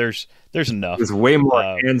have, but there's enough. There's way more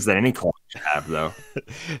hands than any clock should have, though.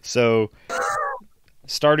 So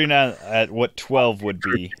starting at what 12 would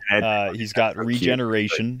be, he's got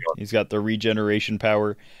regeneration. He's got the regeneration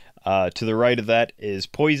power. To the right of that is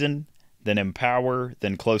poison, then empower,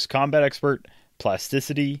 then close combat expert,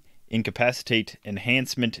 plasticity, incapacitate,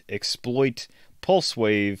 enhancement, exploit, pulse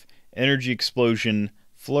wave, energy explosion,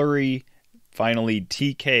 flurry, finally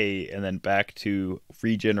TK, and then back to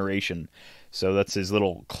regeneration. So that's his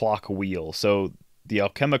little clock wheel. So the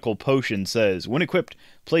alchemical potion says, when equipped,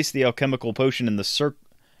 place the alchemical potion in the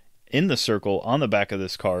circle on the back of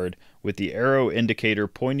this card with the arrow indicator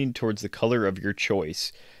pointing towards the color of your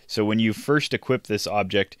choice. So when you first equip this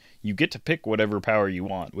object, you get to pick whatever power you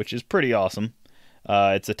want, which is pretty awesome.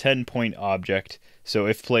 It's a 10-point object, so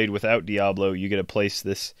if played without Diablo, you get to place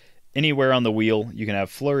this anywhere on the wheel. You can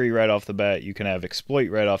have Flurry right off the bat, you can have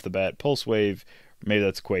Exploit right off the bat, Pulse Wave, maybe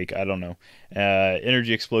that's Quake, I don't know.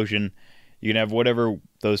 Energy Explosion, you can have whatever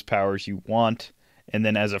those powers you want. And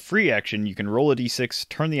then as a free action, you can roll a d6,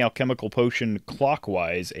 turn the alchemical potion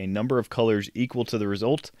clockwise, a number of colors equal to the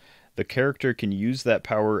result. The character can use that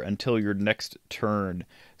power until your next turn.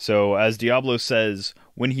 So, as Diablo says,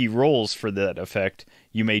 when he rolls for that effect,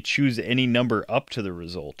 you may choose any number up to the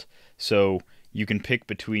result. So, you can pick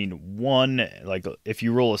between 1, like if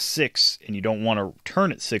you roll a 6 and you don't want to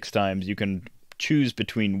turn it 6 times, you can choose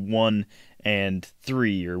between 1 and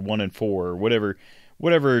 3 or 1 and 4 or whatever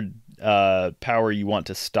power you want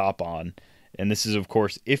to stop on. And this is, of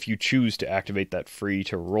course, if you choose to activate that free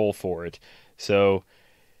to roll for it. So,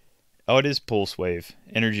 oh, it is Pulse Wave.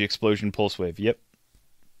 Energy Explosion Pulse Wave. Yep.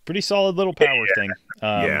 Pretty solid little power thing.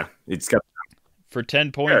 It's got... For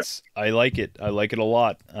 10 points, I like it. I like it a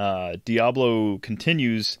lot. Diablo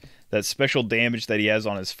continues that special damage that he has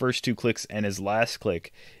on his first 2 clicks and his last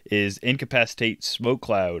click is Incapacitate Smoke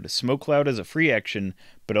Cloud. Smoke Cloud is a free action,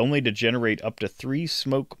 but only to generate up to 3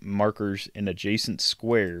 smoke markers in adjacent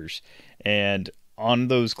squares. And on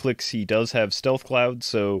those clicks, he does have Stealth Cloud,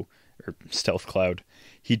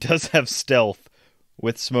 He does have Stealth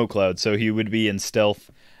with Smoke Cloud, so he would be in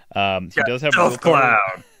Stealth. He does have Stealth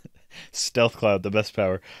Cloud. Stealth Cloud, the best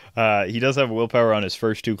power. He does have willpower on his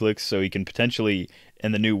first 2 clicks, so he can potentially,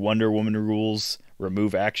 in the new Wonder Woman rules,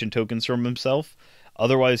 remove action tokens from himself.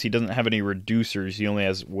 Otherwise, he doesn't have any reducers. He only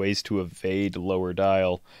has ways to evade lower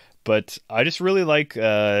dial. But I just really like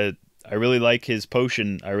his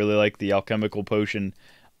potion. I really like the alchemical potion.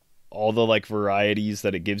 All the like varieties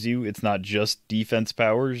that it gives you. It's not just defense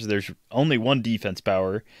powers. There's only one defense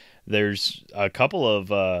power. There's a couple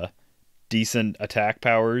of decent attack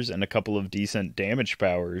powers and a couple of decent damage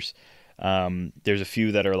powers. There's a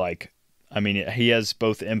few that are like, I mean, he has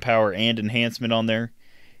both Empower and Enhancement on there.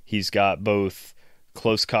 He's got both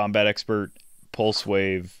Close Combat Expert, Pulse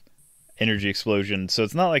Wave, Energy Explosion. So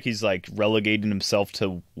it's not like he's like relegating himself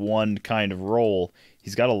to one kind of role.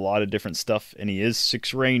 He's got a lot of different stuff, and he is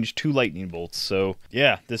 6 range, 2 lightning bolts. So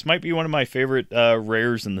yeah, this might be one of my favorite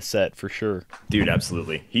rares in the set for sure. Dude,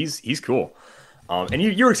 absolutely. He's cool. And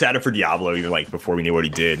you were excited for Diablo even like before we knew what he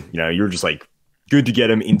did. You know, you were just like good to get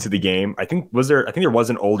him into the game. I think there was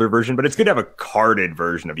an older version, but it's good to have a carded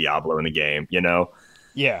version of Diablo in the game, you know?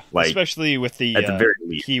 Yeah, like, especially with the at the very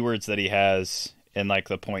least. keywords that he has and like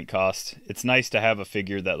the point cost. It's nice to have a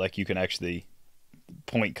figure that like you can actually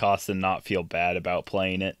point cost and not feel bad about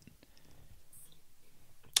playing it.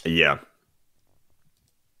 Yeah.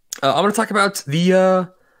 I'm going to talk about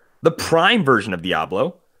the Prime version of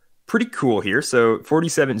Diablo. Pretty cool here. So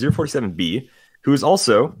 047B, who is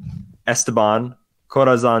also Esteban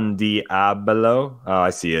Corazon Diablo. Oh, I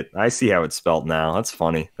see it. I see how it's spelled now. That's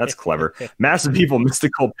funny. That's clever. Master People,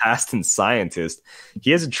 Mystical Past, and Scientist.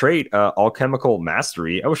 He has a trait, Alchemical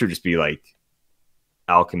Mastery. I wish it would just be like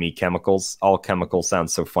Alchemy Chemicals. All chemical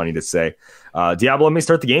sounds so funny to say. Diablo may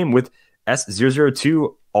start the game with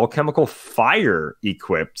S002 Alchemical Fire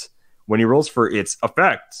equipped. When he rolls for its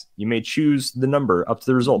effect, you may choose the number up to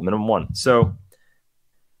the result, minimum 1. So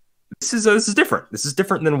this is different. This is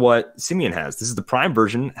different than what Simeon has. This is the Prime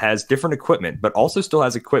version, has different equipment, but also still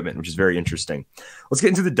has equipment, which is very interesting. Let's get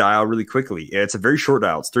into the dial really quickly. It's a very short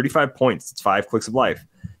dial. It's 35 points. It's 5 clicks of life.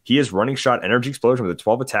 He has Running Shot, Energy Explosion with a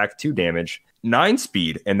 12 attack, 2 damage, 9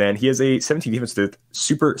 speed, and then he has a 17 defense with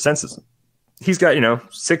super senses. He's got,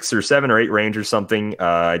 6 or 7 or 8 range or something.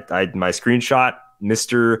 My screenshot,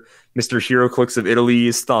 Mr. Heroclix of Italy,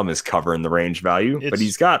 his thumb is covering the range value, but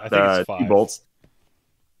he's got 2 bolts.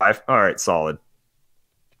 5. All right, solid.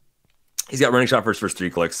 He's got Running Shot for his first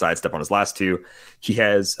 3 clicks, Sidestep on his last 2. He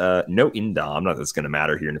has no Indom, not that's going to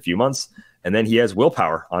matter here in a few months. And then he has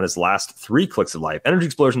Willpower on his last 3 clicks of life. Energy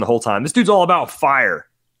Explosion the whole time. This dude's all about fire.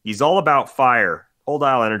 He's all about fire. Whole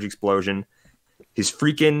dial Energy Explosion. His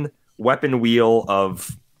freaking weapon wheel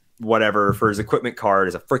of whatever for his equipment card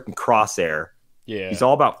is a freaking crosshair. Yeah. He's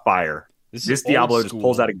all about fire. This Diablo just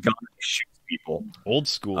pulls out a gun and shoots people. Old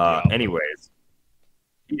school anyways.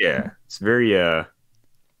 Yeah. It's very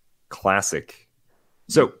classic.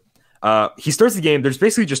 So he starts the game. There's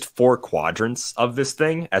basically just 4 quadrants of this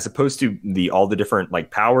thing, as opposed to all the different like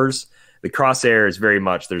powers. The crosshair is very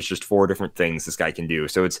much, there's just 4 different things this guy can do.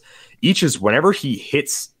 So each is whenever he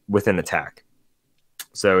hits with an attack.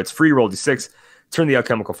 So it's free roll d6, turn the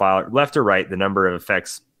alchemical file left or right, the number of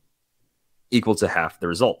effects equal to half the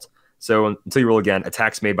result. So until you roll again,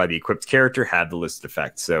 attacks made by the equipped character have the listed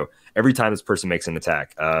effects. So every time this person makes an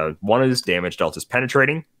attack, one is damage dealt is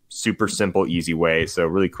penetrating. Super simple, easy way. So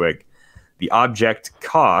really quick. The object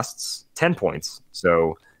costs 10 points.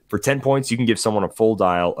 So for 10 points, you can give someone a full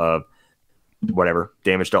dial of whatever,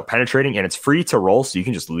 damage dealt penetrating, and it's free to roll, so you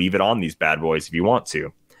can just leave it on these bad boys if you want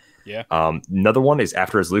to. Yeah. Another one is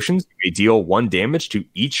after resolutions, you may deal 1 damage to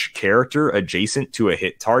each character adjacent to a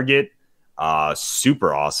hit target.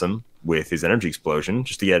 Super awesome with his Energy Explosion,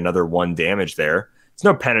 just to get another 1 damage there. It's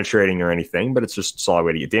no penetrating or anything, but it's just a solid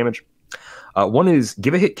way to get damage. One is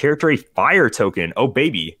give a hit character a fire token. Oh,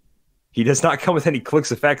 baby. He does not come with any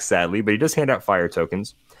clicks effects, sadly, but he does hand out fire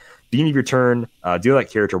tokens. Beginning of your turn, deal that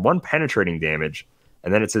character 1 penetrating damage,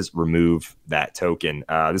 and then it says remove that token.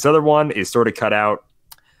 This other one is sort of cut out.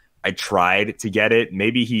 I tried to get it.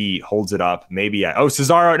 Maybe he holds it up.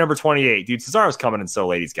 Cesaro at number 28. Dude, Cesaro's coming in so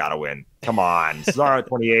late, he's got to win. Come on. Cesaro at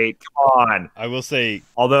 28. Come on. I will say,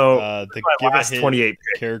 although the give a hit 28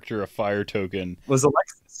 character a fire token. Was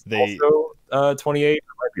Alexis also 28?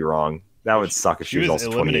 I might be wrong. That would suck if she was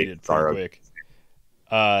also 28. Pretty quick.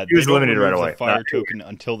 He was eliminated right away. Fire token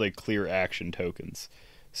until they clear action tokens.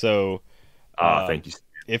 So, thank you.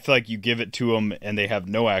 If like you give it to them and they have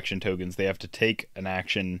no action tokens, they have to take an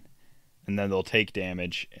action, and then they'll take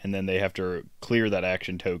damage, and then they have to clear that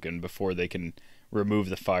action token before they can remove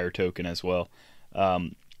the fire token as well.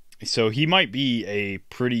 So he might be a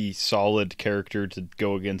pretty solid character to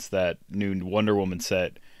go against that new Wonder Woman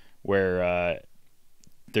set, where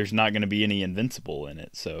there's not going to be any invincible in it.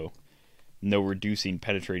 So. No reducing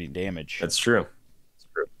penetrating damage. That's true.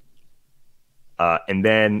 And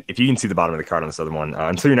then, if you can see the bottom of the card on this other one,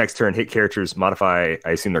 until your next turn, hit characters modify, I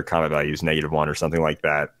assume their combat values, -1 or something like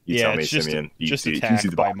that. You tell me, just, Simeon. Just attack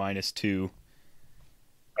by -2.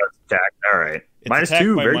 Attack, all right. It's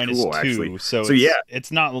 -2, very -2, cool, actually. So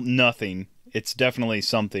it's not nothing. It's definitely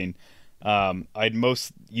something. I'd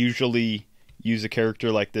most usually use a character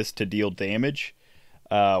like this to deal damage.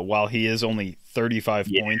 While he is only 35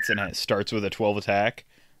 points and it starts with a 12 attack,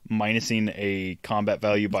 minusing a combat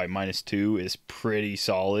value by -2 is pretty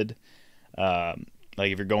solid. Like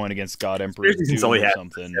if you're going against God Emperor Doom or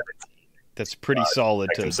something, that's pretty solid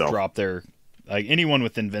to drop their... Like anyone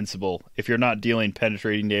with Invincible, if you're not dealing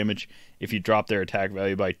penetrating damage, if you drop their attack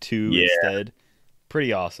value by 2 instead,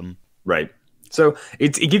 pretty awesome. Right. So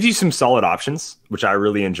it gives you some solid options, which I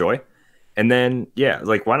really enjoy. And then,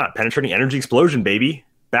 like, why not? Penetrating Energy Explosion, baby.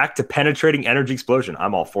 Back to Penetrating Energy Explosion.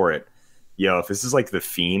 I'm all for it. If this is like the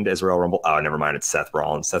Fiend as Royal Rumble. Oh, never mind. It's Seth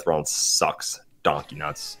Rollins. Seth Rollins sucks. Donkey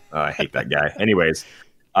nuts. I hate that guy. Anyways,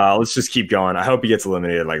 Let's just keep going. I hope he gets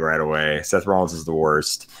eliminated like right away. Seth Rollins is the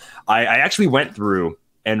worst. I actually went through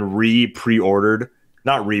and pre-ordered,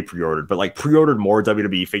 not pre-ordered, but like pre-ordered more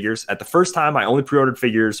WWE figures. At the first time, I only pre-ordered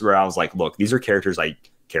figures where I was like, look, these are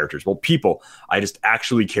people I just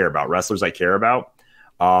actually care about, wrestlers I care about.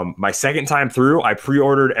 My second time through, I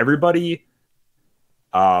pre-ordered everybody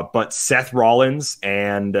but Seth Rollins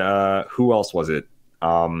and who else was it?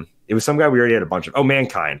 It was some guy we already had a bunch of. Oh,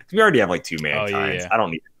 Mankind. We already have like 2 Mankinds. Oh, yeah. I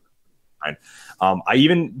don't need Mankind. I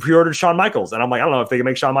even pre-ordered Shawn Michaels, and I'm like, I don't know if they can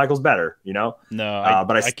make Shawn Michaels better, you know? No,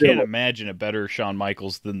 but I can't imagine a better Shawn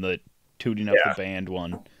Michaels than the Tooting Up the Band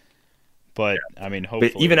one. But, I mean,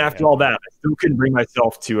 hopefully. But even after all that, I still couldn't bring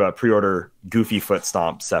myself to pre-order Goofy Foot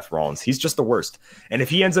Stomp Seth Rollins. He's just the worst. And if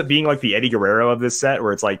he ends up being like the Eddie Guerrero of this set,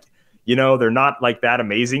 where it's like, you know, they're not like that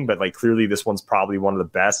amazing, but like clearly this one's probably one of the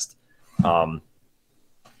best.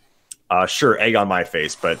 Sure, egg on my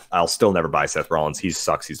face, but I'll still never buy Seth Rollins. He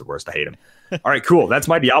sucks. He's the worst. I hate him. All right, cool. That's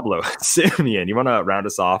my Diablo. Simeon, you want to round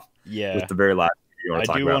us off? Yeah. With the very last you want to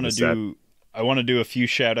talk about this set? I want to do a few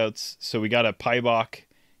shout-outs. So we got a Pybok.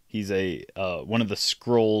 He's a one of the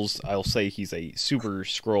scrolls. I'll say he's a super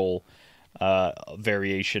scroll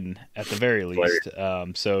variation at the very least.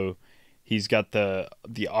 So he's got the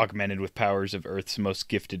augmented with powers of Earth's most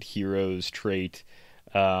gifted heroes trait.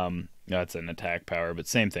 That's an attack power, but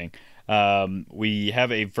same thing. We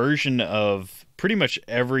have a version of pretty much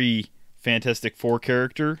every Fantastic Four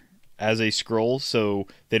character as a scroll, so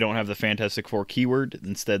they don't have the Fantastic Four keyword.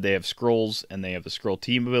 Instead, they have scrolls, and they have the scroll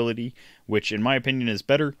team ability, which in my opinion is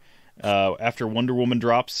better. After Wonder Woman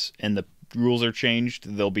drops and the rules are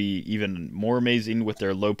changed, they'll be even more amazing with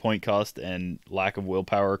their low point cost and lack of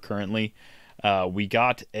willpower currently. We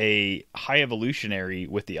got a high evolutionary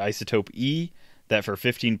with the Isotope E that for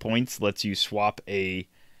 15 points lets you swap a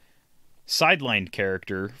sidelined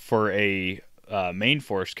character for a main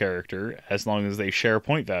force character as long as they share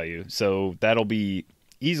point value. So that'll be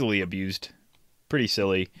easily abused. Pretty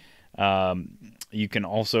silly. You can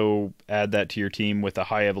also add that to your team with a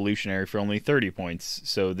high evolutionary for only 30 points.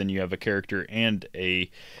 So then you have a character and a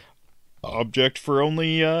object for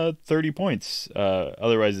only 30 points.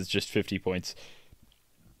 Otherwise, it's just 50 points.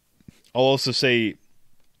 I'll also say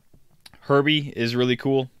Herbie is really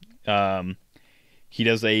cool. He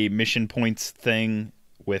does a mission points thing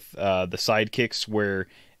with the sidekicks where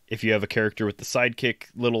if you have a character with the sidekick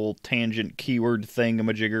little tangent keyword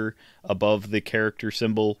thingamajigger above the character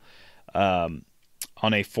symbol,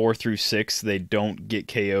 on a 4 through 6, they don't get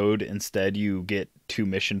KO'd. Instead, you get 2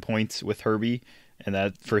 mission points with Herbie, and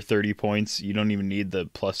that for 30 points. You don't even need the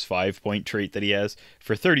plus 5 point trait that he has.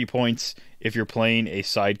 For 30 points, if you're playing a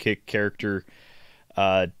sidekick character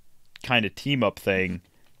kind of team-up thing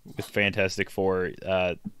with Fantastic Four,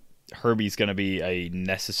 Herbie's going to be a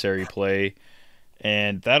necessary play.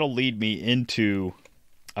 And that'll lead me into...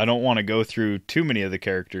 I don't want to go through too many of the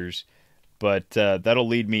characters, but that'll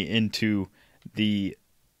lead me into the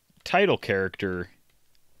title character,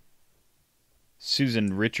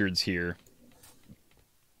 Susan Richards here.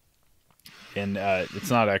 And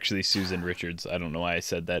it's not actually Susan Richards. I don't know why I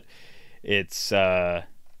said that. It's...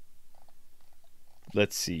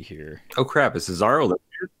 let's see here. Oh, crap. Is Cesaro not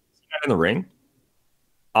in the ring?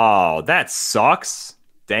 Oh, that sucks.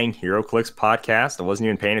 Dang, Heroclix podcast. I wasn't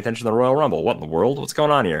even paying attention to the Royal Rumble. What in the world? What's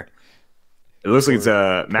going on here? It looks like it's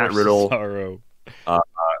Matt Riddle,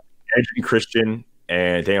 Edge and Christian,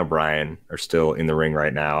 and Daniel Bryan are still in the ring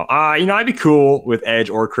right now. I'd be cool with Edge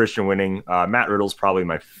or Christian winning. Matt Riddle's probably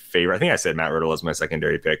my favorite. I think I said Matt Riddle as my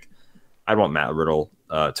secondary pick. I'd want Matt Riddle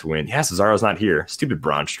to win. Yeah, Cesaro's not here. Stupid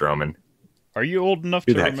Braun Strowman. Are you old enough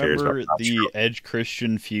to remember the Edge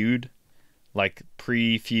Christian feud? Like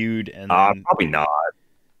pre-feud and then... Probably not.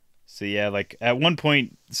 So yeah, like at one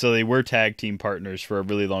point, so they were tag team partners for a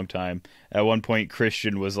really long time. At one point,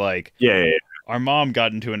 Christian was like, yeah. Our mom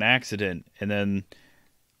got into an accident, and then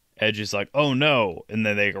Edge is like, oh no, and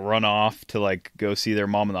then they run off to like go see their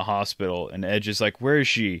mom in the hospital, and Edge is like, where is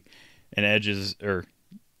she? And Edge is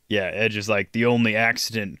like, the only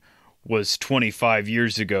accident was 25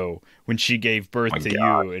 years ago when she gave birth to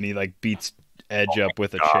you, and he like beats Edge up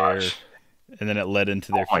with a chair, and then it led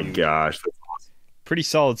into their feud. My gosh. Pretty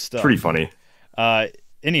solid stuff. Pretty funny.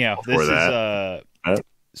 Anyhow, this is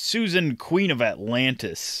Susan, Queen of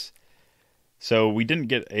Atlantis. So we didn't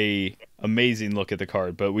get a amazing look at the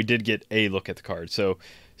card, but we did get a look at the card. So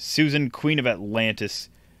Susan, Queen of Atlantis,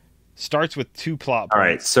 starts with 2 plot points. All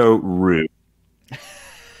right, so rude.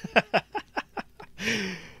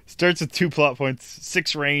 Starts with 2 plot points,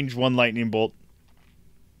 6 range, 1 lightning bolt.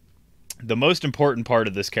 The most important part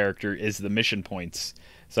of this character is the mission points.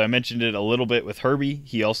 So I mentioned it a little bit with Herbie.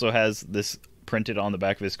 He also has this printed on the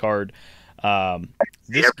back of his card.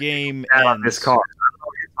 This game on this card. I don't know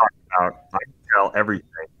what you're talking about. I can tell everything.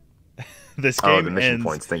 This game the mission ends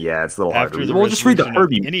points thing. Yeah, it's a little hard to after read. the We'll just read the resolution of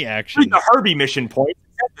Herbie. any action. Read the Herbie mission points.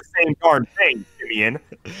 It's the same darn thing, Simeon.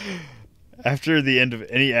 After the end of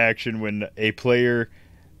any action, when a player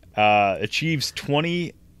achieves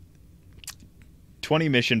 20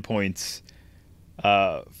 mission points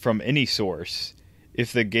from any source,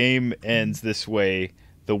 if the game ends this way,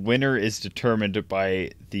 the winner is determined by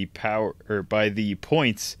the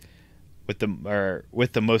points with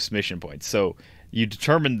the most mission points. So you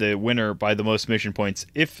determine the winner by the most mission points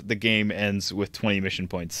if the game ends with 20 mission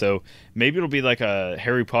points. So maybe it'll be like a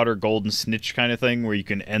Harry Potter Golden Snitch kind of thing where you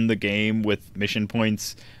can end the game with mission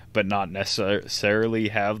points but not necessarily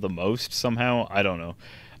have the most somehow. I don't know.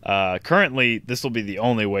 Currently, this will be the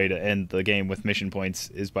only way to end the game with mission points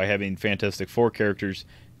is by having Fantastic Four characters.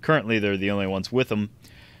 Currently, they're the only ones with them.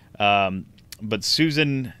 But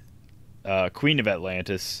Susan, Queen of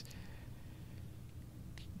Atlantis,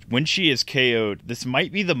 when she is KO'd, this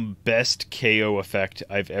might be the best KO effect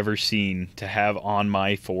I've ever seen to have on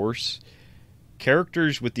my force.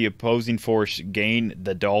 Characters with the opposing force gain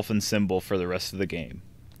the dolphin symbol for the rest of the game.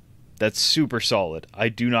 That's super solid. I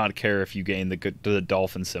do not care if you gain the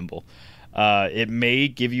dolphin symbol. It may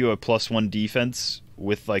give you a +1 defense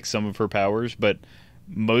with like some of her powers, but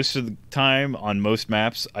most of the time on most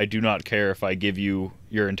maps, I do not care if I give you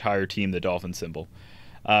your entire team the dolphin symbol.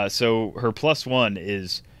 So her +1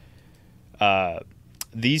 is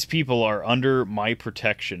these people are under my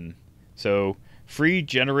protection. So free,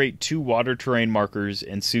 generate 2 water terrain markers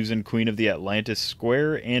in Susan, Queen of the Atlantis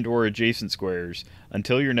square and or adjacent squares.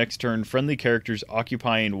 Until your next turn, friendly characters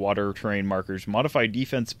occupying water terrain markers modify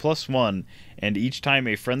defense +1, and each time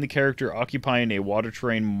a friendly character occupying a water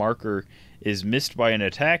terrain marker is missed by an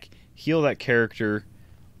attack, heal that character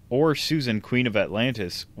or Susan, Queen of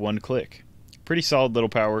Atlantis, 1 click. Pretty solid little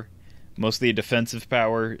power. Mostly a defensive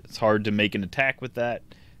power. It's hard to make an attack with that,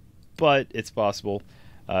 but it's possible.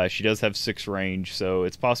 She does have 6 range, so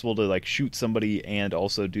it's possible to like shoot somebody and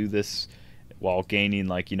also do this while gaining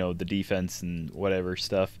like, you know, the defense and whatever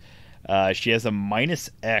stuff. She has a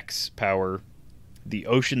 -X power, the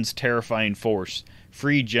ocean's terrifying force.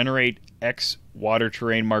 Free, generate X water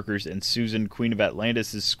terrain markers in Susan, Queen of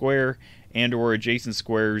Atlantis' square and or adjacent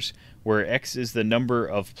squares where X is the number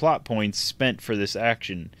of plot points spent for this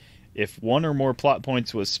action. If 1 or more plot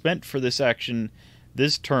points was spent for this action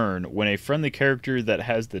this turn, when a friendly character that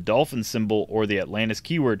has the dolphin symbol or the Atlantis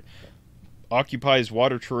keyword occupies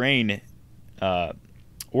water terrain,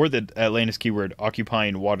 or the Atlantis keyword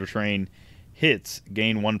occupying water terrain hits,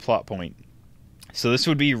 gain 1 plot point. So this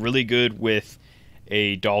would be really good with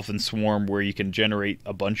a dolphin swarm where you can generate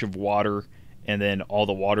a bunch of water, and then all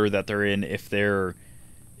the water that they're in, if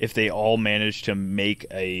they all manage to make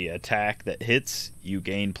a attack that hits, you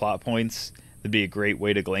gain plot points. That'd be a great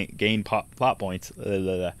way to gain plot points.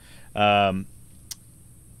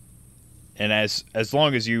 And as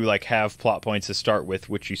long as you like have plot points to start with,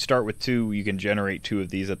 which you start with 2, you can generate 2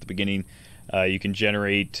 of these at the beginning. You can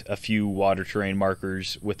generate a few water terrain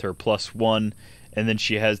markers with her +1, and then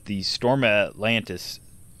she has the Storm Atlantis,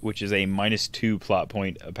 which is a -2 plot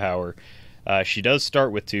point of power. She does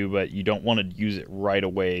start with 2, but you don't want to use it right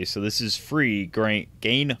away. So this is free.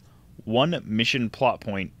 Gain 1 mission plot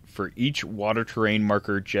point for each water terrain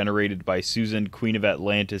marker generated by Susan, Queen of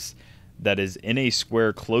Atlantis, that is in a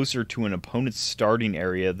square closer to an opponent's starting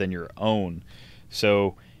area than your own.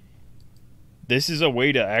 So this is a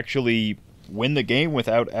way to actually win the game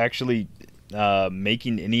without actually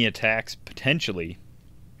making any attacks, potentially.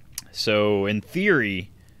 So in theory,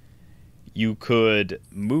 you could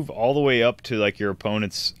move all the way up to like your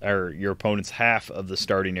opponent's half of the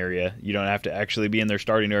starting area. You don't have to actually be in their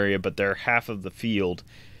starting area, but they're half of the field.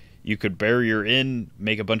 You could barrier in,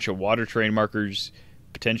 make a bunch of water terrain markers,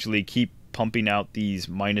 potentially keep pumping out these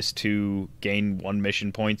 -2, gain 1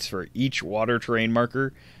 mission points for each water terrain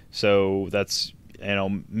marker. So that's, you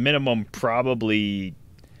know, minimum probably,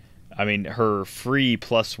 I mean, her free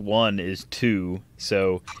 +1 is 2.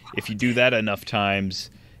 So if you do that enough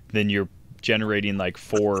times, then you're generating like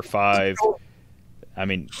 4 or 5. I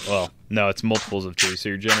mean, well, no, it's multiples of 2. So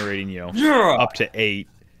you're generating, you know, up to 8.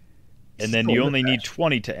 And then you only need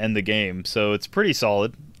 20 to end the game. So it's pretty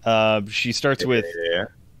solid. She starts with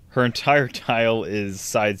her entire tile is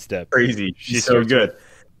sidestep. Crazy. She's so good.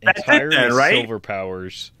 Entirely then, right? silver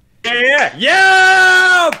powers.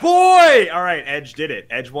 Yeah, boy! All right, Edge did it.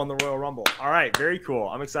 Edge won the Royal Rumble. All right, very cool.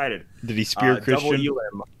 I'm excited. Did he spear Christian? He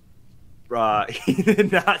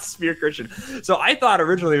did not spear Christian. So I thought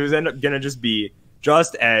originally it was going to just be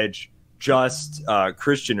just Edge, just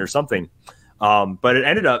Christian or something. But it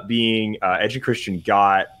ended up being Edge and Christian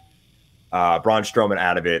got Braun Strowman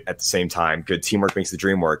out of it at the same time. Good teamwork makes the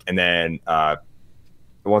dream work. And then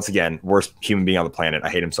once again, worst human being on the planet. I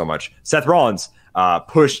hate him so much. Seth Rollins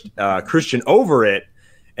pushed Christian over it,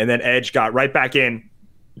 and then Edge got right back in,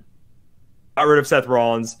 got rid of Seth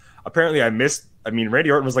Rollins. Apparently,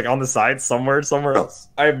 Randy Orton was like on the side somewhere else.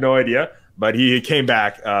 I have no idea. But he came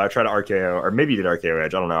back, tried to RKO, or maybe he did RKO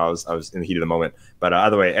Edge. I don't know. I was in the heat of the moment. But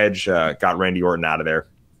either way, Edge got Randy Orton out of there.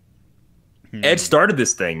 Edge started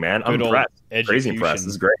this thing, man. I'm impressed. Crazy impressed.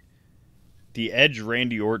 This is great. The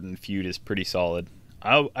Edge-Randy Orton feud is pretty solid.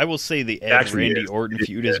 I will say the Edge-Randy Orton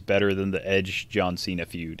feud is better than the Edge-John Cena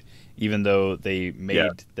feud, even though they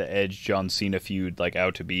made the Edge-John Cena feud like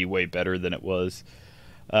out to be way better than it was.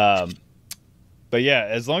 But yeah,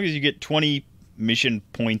 as long as you get 20 mission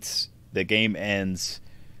points, the game ends.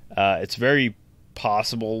 It's very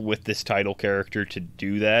possible with this title character to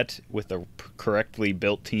do that with a correctly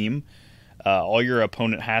built team. All your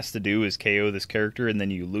opponent has to do is KO this character, and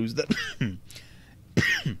then you lose that.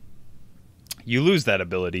 You lose that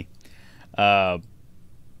ability. But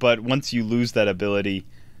once you lose that ability,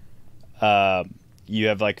 you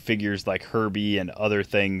have like figures like Herbie and other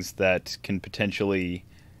things that can potentially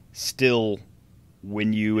still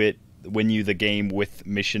win you the game with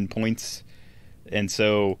mission points. And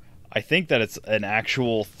so I think that it's an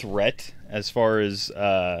actual threat as far as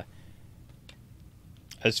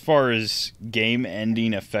game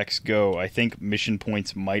ending effects go. I think mission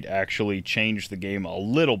points might actually change the game a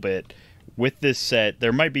little bit with this set.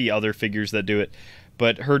 There might be other figures that do it,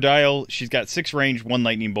 but her dial, she's got 6 range, 1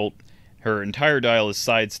 lightning bolt. Her entire dial is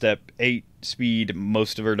sidestep, 8 speed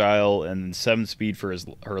most of her dial, and 7 speed for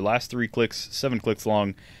her last 3 clicks, 7 clicks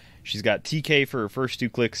long. She's got TK for her first 2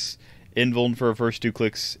 clicks, Invuln for her first 2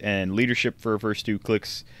 clicks, and Leadership for her first 2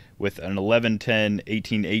 clicks, with an 11-10,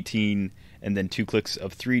 18-18, and then 2 clicks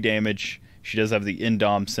of 3 damage. She does have the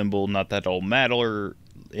Indom symbol, not that it'll matter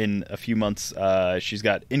in a few months. She's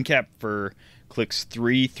got Incap for clicks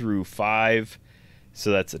 3 through 5,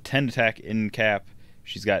 so that's a 10 attack Incap.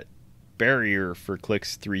 She's got Barrier for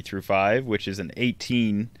clicks 3 through 5, which is an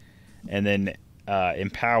 18, and then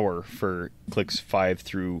Empower for clicks 3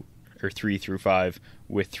 through 5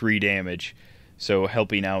 with 3 damage, so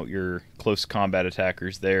helping out your close combat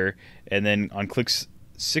attackers there. And then on clicks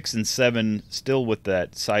 6 and 7, still with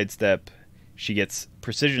that sidestep, she gets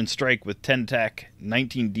Precision Strike with 10 attack,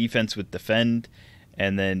 19 defense with Defend,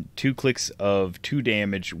 and then 2 clicks of 2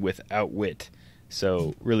 damage with Outwit.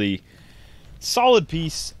 So really solid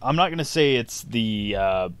piece. I'm not going to say it's the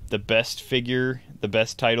best figure, the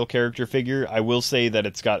best title character figure. I will say that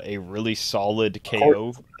it's got a really solid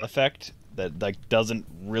KO effect that like doesn't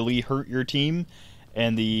really hurt your team.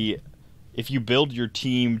 And if you build your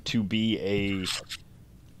team to be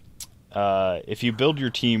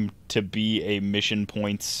a mission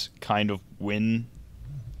points kind of win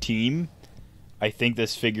team, I think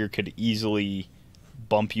this figure could easily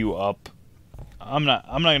bump you up. I'm not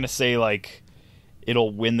going to say like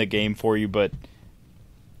it'll win the game for you, but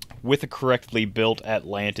with a correctly built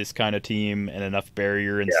Atlantis kind of team and enough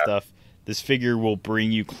barrier and stuff, this figure will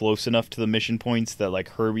bring you close enough to the mission points that like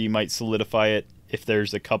Herbie might solidify it if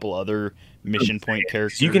there's a couple other mission point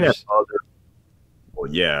characters. You can have other.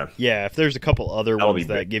 Well, yeah, if there's a couple other ones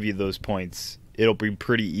that give you those points, it'll be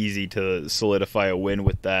pretty easy to solidify a win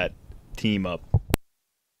with that team up.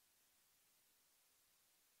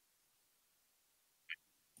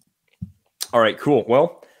 All right, cool.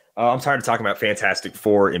 Well, I'm tired of talking about Fantastic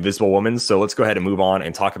Four Invisible Woman, so let's go ahead and move on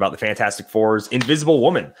and talk about the Fantastic Four's Invisible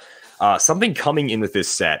Woman. Something coming in with this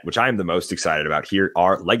set, which I am the most excited about here,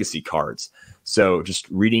 are legacy cards. So just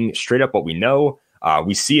reading straight up what we know,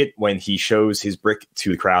 we see it when he shows his brick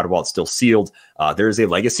to the crowd while it's still sealed. There is a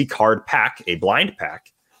legacy card pack, a blind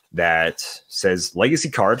pack, that says legacy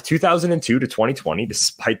card 2002 to 2020,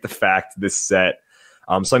 despite the fact this set.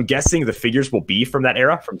 So I'm guessing the figures will be from that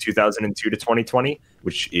era, from 2002 to 2020,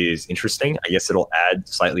 which is interesting. I guess it'll add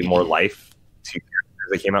slightly more life to characters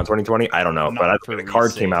that came out in 2020. I don't know, but the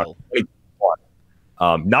card came out.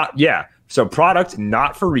 So product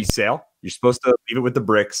not for resale. You're supposed to leave it with the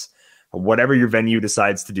bricks. Whatever your venue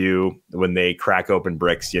decides to do when they crack open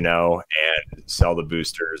bricks, and sell the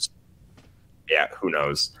boosters. Yeah, who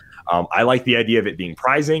knows? I like the idea of it being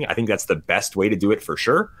prizing. I think that's the best way to do it for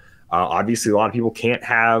sure. Obviously, a lot of people can't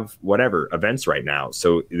have events right now.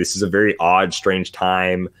 So this is a very odd, strange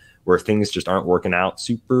time where things just aren't working out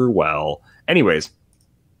super well. Anyways,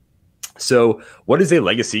 So, what is a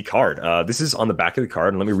legacy card? This is on the back of the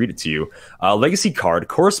card, and let me read it to you. A legacy card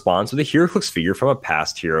corresponds with a Heroclix figure from a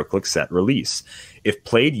past Heroclix set release. If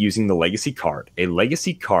played using the legacy card, a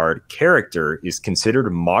legacy card character is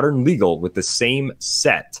considered modern legal with the same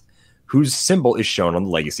set, whose symbol is shown on the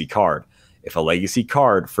legacy card. If a legacy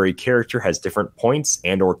card for a character has different points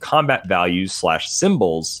and/or combat values /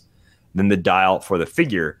 symbols than the dial for the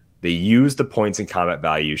figure, they use the points and combat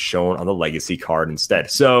values shown on the legacy card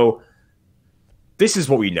instead. So, this is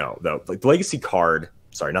what we know, though. Like the legacy card,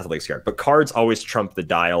 sorry, not the legacy card, but cards always trump the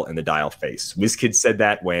dial and the dial face. WizKids said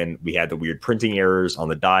that when we had the weird printing errors on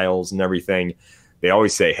the dials and everything. They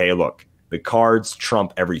always say, hey, look, the cards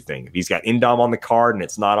trump everything. If he's got Indom on the card and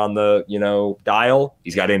it's not on the, dial,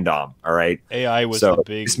 he's got Indom, all right? AI was so the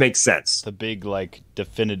big... This makes sense. The big,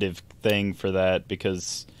 definitive thing for that,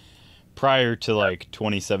 because prior to,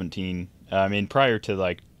 2017, prior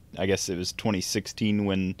to, I guess it was 2016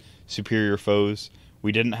 when Superior Foes,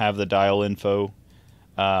 we didn't have the dial info,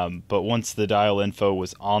 but once the dial info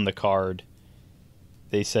was on the card,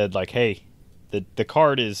 they said hey, the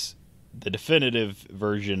card is the definitive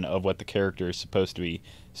version of what the character is supposed to be.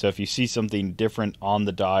 So if you see something different on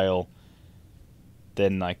the dial,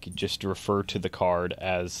 then just refer to the card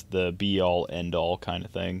as the be all end all kind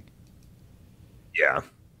of thing. Yeah.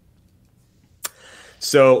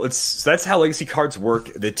 So that's how legacy cards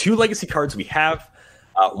work. The two legacy cards we have.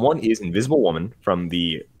 One is Invisible Woman from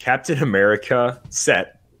the Captain America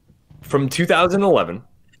set from 2011.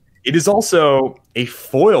 It is also a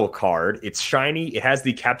foil card. It's shiny. It has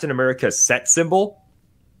the Captain America set symbol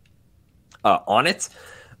on it,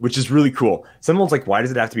 which is really cool. Someone's like, why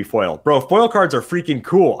does it have to be foil? Bro, foil cards are freaking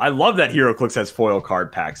cool. I love that Heroclix has foil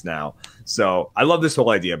card packs now. So I love this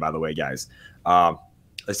whole idea, by the way, guys.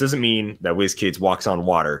 This doesn't mean that WizKids walks on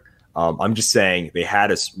water. I'm just saying they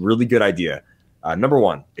had a really good idea. Number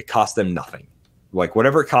one, it cost them nothing.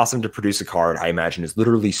 Whatever it cost them to produce a card, I imagine is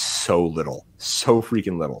literally so little, so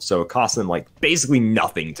freaking little. So it cost them basically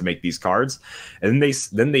nothing to make these cards. And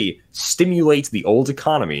then they stimulate the old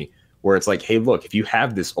economy where it's hey, look, if you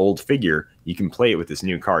have this old figure, you can play it with this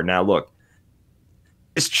new card. Now, look,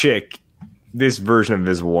 this chick, this version of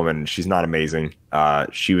Invisible Woman, she's not amazing.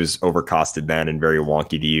 She was overcosted then and very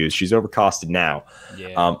wonky to use. She's overcosted now.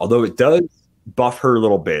 Yeah. Although it does buff her a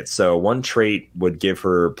little bit. So one trait would give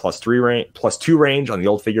her +2 range on the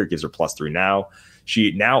old figure. It gives her +3 now.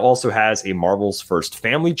 She now also has a Marvel's First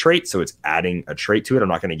Family trait, so it's adding a trait to it. I'm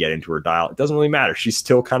not going to get into her dial. It doesn't really matter. She's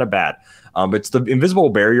still kind of bad. But it's the Invisible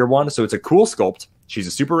Barrier one, so it's a cool sculpt. She's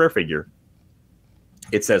a super rare figure.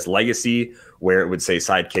 It says Legacy, where it would say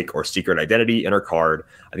Sidekick or Secret Identity in her card.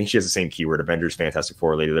 I think she has the same keyword: Avengers, Fantastic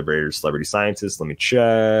Four, Lady Liberator, Celebrity Scientist. Let me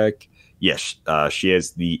check. Yes, she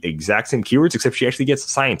has the exact same keywords, except she actually gets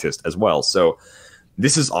Scientist as well. So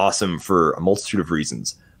this is awesome for a multitude of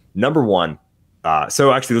reasons. Number one,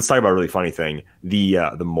 so actually, let's talk about a really funny thing. The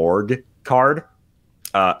Morgue card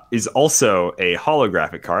is also a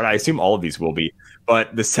holographic card. I assume all of these will be.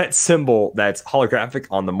 But the set symbol that's holographic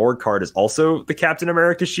on the Morgue card is also the Captain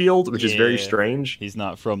America shield, which is very strange. He's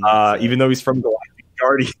not from even though he's from Galactic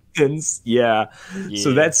Guardians. Yeah.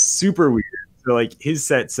 So that's super weird. So his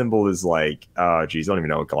set symbol is oh geez, I don't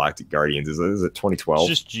even know what Galactic Guardians is. Is it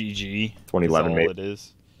 2012? It's just GG. 2011 maybe. It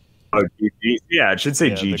is. Oh, GG. Yeah, it should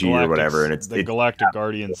say GG or whatever. And it's the Galactic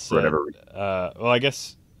Guardians set, whatever. Well, I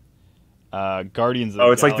guess Guardians of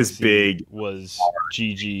the it's Galaxy this big was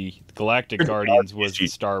GG. Galactic Guardians was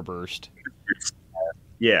Starburst.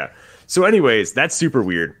 Yeah. So anyways, that's super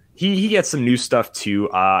weird. He gets some new stuff too.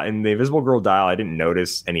 In the Invisible Girl dial, I didn't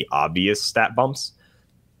notice any obvious stat bumps.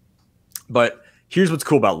 But here's what's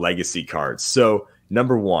cool about legacy cards. So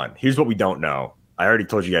number one, here's what we don't know. I already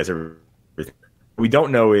told you guys everything. What we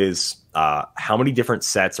don't know is how many different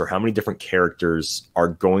sets or how many different characters are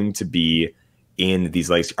going to be in these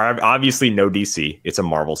legacy. Obviously, no DC. It's a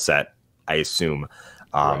Marvel set, I assume.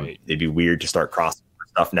 Right. It'd be weird to start crossing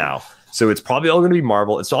stuff now. So it's probably all going to be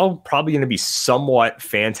Marvel. It's all probably going to be somewhat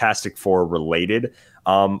Fantastic Four related.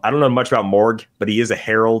 I don't know much about Morgue, but he is a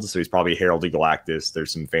Herald, so he's probably a Herald of Galactus.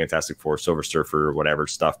 There's some Fantastic Four, Silver Surfer, whatever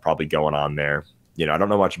stuff probably going on there. I don't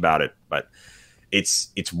know much about it, but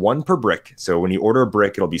it's one per brick. So when you order a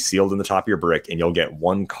brick, it'll be sealed in the top of your brick, and you'll get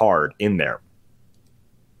one card in there.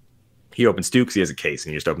 He opens two because he has a case,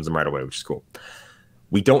 and he just opens them right away, which is cool.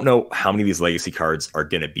 We don't know how many of these legacy cards are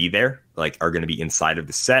going to be there, are going to be inside of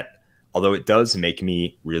the set. Although it does make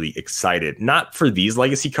me really excited, not for these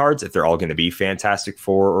legacy cards, if they're all going to be Fantastic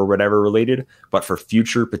Four or whatever related, but for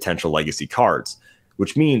future potential legacy cards,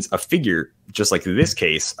 which means a figure, just like in this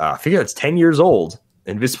case, a figure that's 10 years old,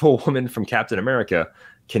 Invisible Woman from Captain America,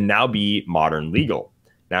 can now be modern legal.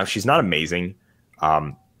 Now, she's not amazing,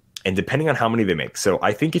 and depending on how many they make. So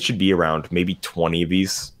I think it should be around maybe 20 of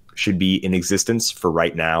these should be in existence for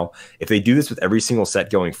right now. If they do this with every single set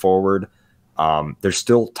going forward, there's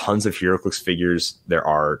still tons of Heroclix figures there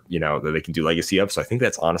are, that they can do legacy of. So I think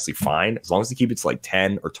that's honestly fine. As long as they keep it to like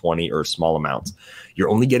 10 or 20 or small amounts. You're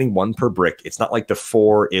only getting one per brick. It's not like the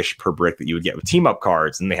 4-ish per brick that you would get with team up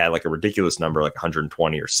cards. And they had like a ridiculous number, like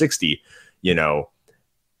 120 or 60,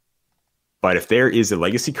 But if there is a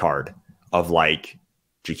legacy card of like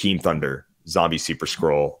Jakeem Thunder, Zombie Super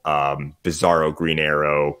Scroll, Bizarro Green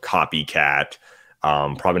Arrow, Copycat,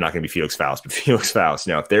 probably not going to be Felix Faust, but Felix Faust.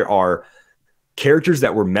 If there are characters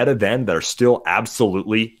that were meta then that are still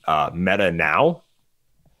absolutely meta now,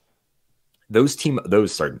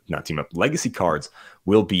 legacy cards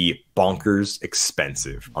will be bonkers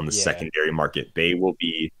expensive on the secondary market. They will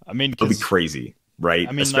be, they'll be crazy, right?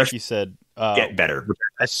 Especially, like you said, get better.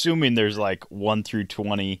 Assuming there's like 1 through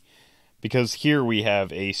 20, because here we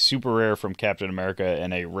have a super rare from Captain America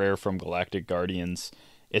and a rare from Galactic Guardians.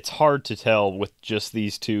 It's hard to tell with just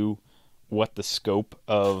these two what the scope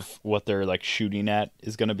of what they're like shooting at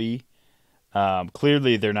is going to be.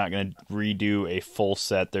 Clearly, they're not going to redo a full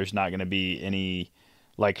set. There's not going to be any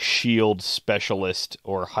like Shield Specialist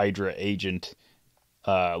or Hydra Agent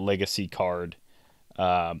legacy card.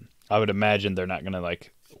 I would imagine they're not going to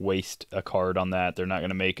like waste a card on that. They're not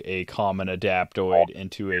going to make a common Adaptoid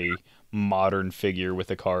into a modern figure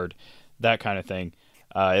with a card, that kind of thing.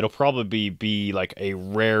 It'll probably be like a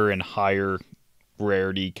rare and higher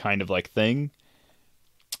rarity kind of like thing.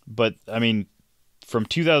 But from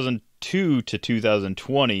 2002 to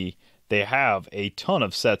 2020, they have a ton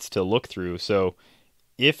of sets to look through. So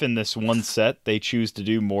if in this one set they choose to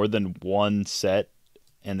do more than one set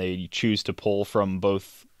and they choose to pull from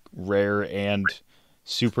both rare and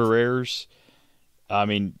super rares,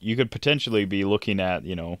 you could potentially be looking at,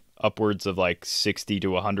 upwards of like 60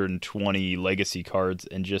 to 120 legacy cards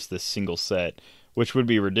in just this single set, which would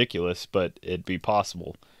be ridiculous, but it'd be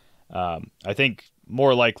possible. I think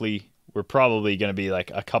more likely we're probably going to be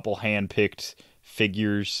like a couple hand-picked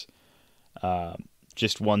figures,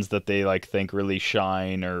 just ones that they like think really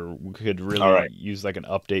shine or could really use like an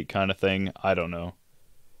update kind of thing. I don't know.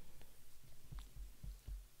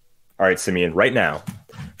 All right, Simeon, right now,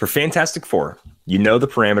 for Fantastic Four, you know the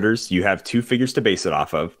parameters. You have two figures to base it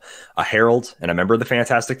off of, a Herald and a member of the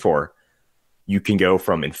Fantastic Four. You can go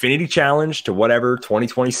from Infinity Challenge to whatever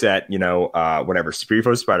 2020 set, whatever, Superior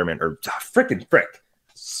Foes Spider-Man, or frick.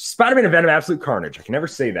 Spider-Man and Venom Absolute Carnage. I can never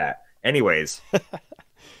say that. Anyways,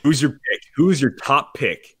 who's your pick? Who's your top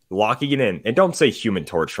pick? Locking it in. And don't say Human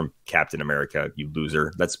Torch from Captain America, you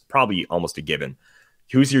loser. That's probably almost a given.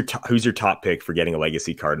 Who's your top pick for getting a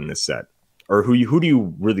legacy card in this set? Or who do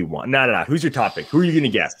you really want? No. Who's your top pick? Who are you going to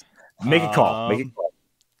guess? Make a call.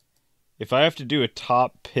 If I have to do a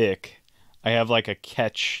top pick, I have like a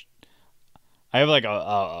catch. I have like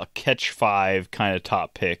a catch 5 kind of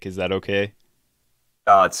top pick. Is that okay?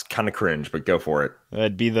 It's kind of cringe, but go for it.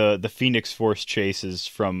 That'd be the Phoenix Force chases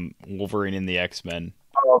from Wolverine and the X-Men.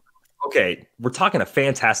 Oh, okay, we're talking a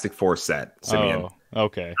Fantastic Four set, Simeon. Oh,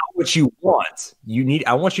 okay. Not what you want.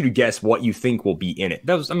 I want you to guess what you think will be in it.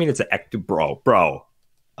 It's an active bro.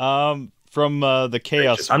 From the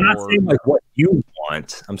Chaos War. I'm not saying like what you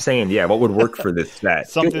want. I'm saying what would work for this set.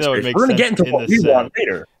 Something that would make sense. We're gonna get into what we want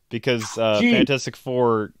later because Fantastic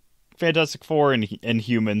Four and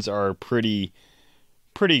humans are pretty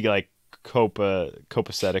like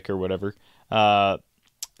copacetic or whatever.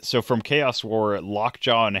 So from Chaos War,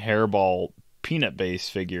 Lockjaw and Hairball peanut base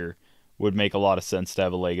figure would make a lot of sense to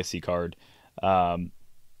have a legacy card. They've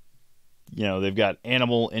got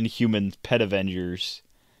Animal, Inhuman, Pet Avengers.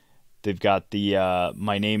 They've got the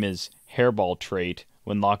My Name is Hairball trait.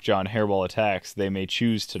 When Lockjaw and Hairball attacks, they may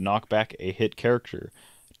choose to knock back a hit character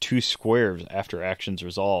 2 squares after actions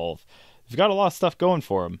resolve. They've got a lot of stuff going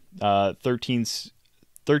for them. 13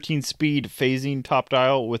 speed phasing top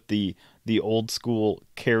dial with the old school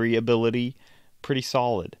carry ability. Pretty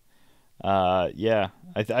solid.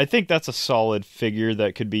 I think that's a solid figure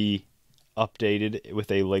that could be updated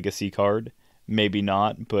with a legacy card. Maybe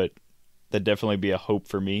not, but that'd definitely be a hope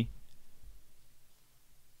for me.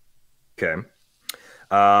 Okay.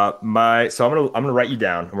 So I'm gonna write you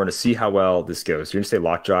down. I'm gonna see how well this goes. You're gonna say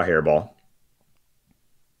Lockjaw Hairball.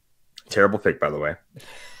 Terrible pick, by the way.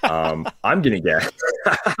 I'm gonna guess.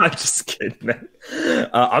 I'm just kidding, man.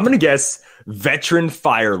 I'm gonna guess Veteran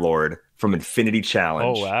Firelord from Infinity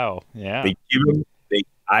Challenge. Oh wow, yeah.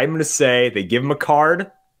 I'm gonna say they give him a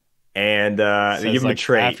card, and they give him a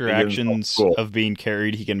trait. After actions of being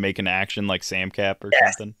carried, he can make an action like Sam Cap or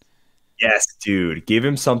something. Yes, dude. Give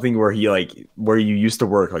him something where he like where you used to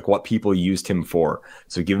work, like what people used him for.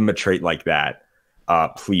 So give him a trait like that.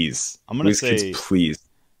 Please. I'm gonna WizKids, say please.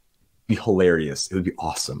 Be hilarious. It would be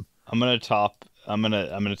awesome. I'm gonna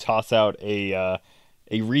toss out a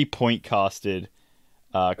repoint costed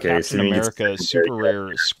Okay, Captain Simeon gets America secondary. Super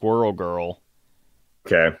Rare Squirrel Girl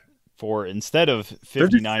Okay. for instead of They're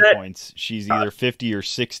just 59 set. points, she's either 50 or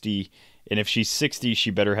 60. And if she's 60,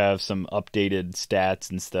 she better have some updated stats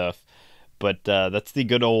and stuff. But that's the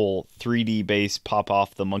good old 3D base pop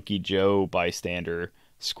off the Monkey Joe bystander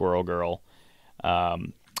Squirrel Girl All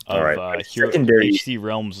of right. Hero Secondary. HC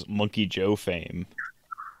Realms Monkey Joe fame.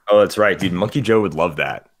 Oh, that's right, dude. Monkey Joe would love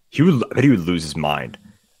that. I bet he would lose his mind.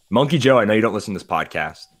 Monkey Joe, I know you don't listen to this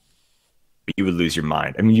podcast, but you would lose your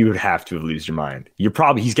mind. I mean, you would have to lose your mind.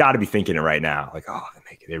 He's got to be thinking it right now. Like, oh,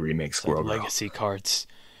 they remake It's like Squirrel Girl. legacy cards.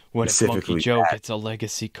 What if Monkey Specifically Joe that. gets a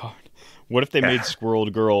legacy card? What if they made Squirrel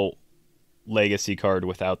Girl legacy card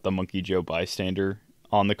without the Monkey Joe bystander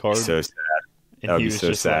on the card? So sad. That And would he be was so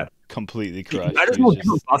just sad. like completely crushed. I just He was want to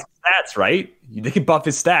give him buff his stats, right? They could buff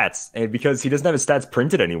his stats, and because he doesn't have his stats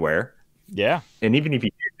printed anywhere, yeah. and even if he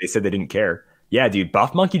did, they said they didn't care. Yeah, dude,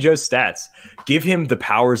 buff Monkey Joe's stats. Give him the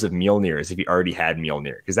powers of Mjolnir as if he already had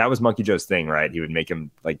Mjolnir, because that was Monkey Joe's thing, right? He would make him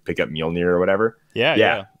like pick up Mjolnir or whatever.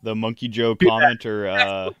 Yeah. The Monkey Joe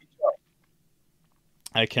commenter,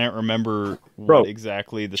 I can't remember Bro, what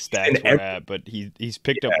exactly the stats were at, but he's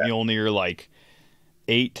picked up Mjolnir like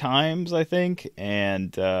 8 times, I think,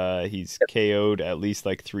 and he's KO'd at least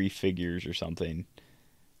like 3 figures or something.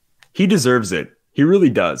 He deserves it. He really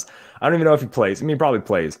does. I don't even know if he plays. I mean, he probably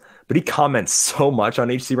plays, but he comments so much on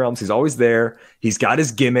HC Realms. He's always there. He's got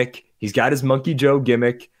his gimmick. He's got his Monkey Joe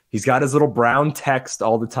gimmick. He's got his little brown text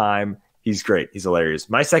all the time. He's great. He's hilarious.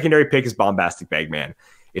 My secondary pick is Bombastic Bagman.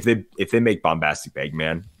 If they make Bombastic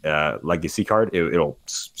Bagman legacy card, it'll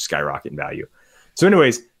skyrocket in value. So,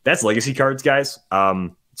 anyways, that's legacy cards, guys.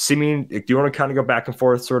 Simeon, do you want to kind of go back and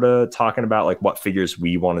forth, sort of talking about like what figures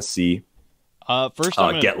we want to see? First,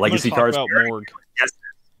 I'm Get legacy cards. about Morg.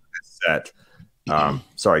 Set.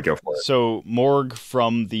 Sorry, go for it. So Morg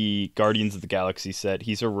from the Guardians of the Galaxy set,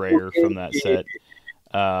 he's a rare from that set.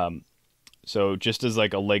 So just as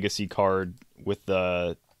like a legacy card with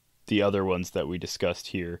the other ones that we discussed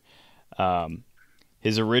here,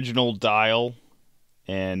 his original dial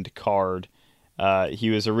and card, he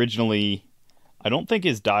was originally, I don't think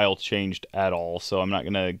his dial changed at all, so I'm not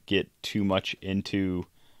gonna get too much into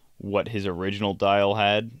what his original dial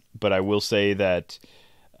had, but I will say that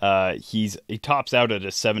he tops out at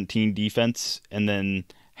a 17 defense, and then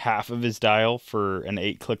half of his dial for an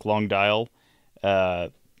 8-click long dial,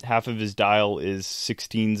 half of his dial is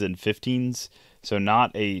 16s and 15s, so not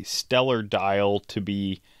a stellar dial to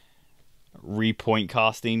be repoint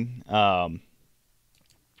costing.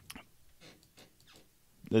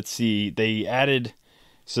 Let's see, they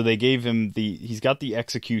gave him he's got the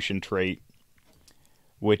execution trait,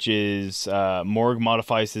 which is Morg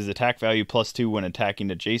modifies his attack value +2 when attacking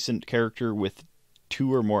adjacent character with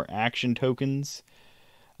 2 or more action tokens.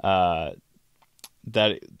 That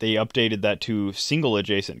they updated that to single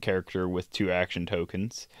adjacent character with 2 action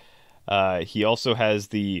tokens. He also has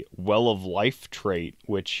the Well of Life trait,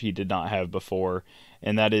 which he did not have before,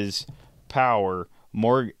 and that is power.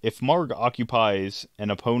 If Morg occupies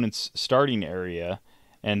an opponent's starting area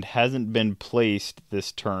and hasn't been placed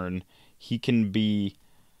this turn, he can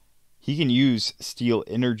use Steel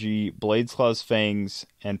Energy, Blades Claw's Fangs,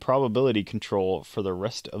 and Probability Control for the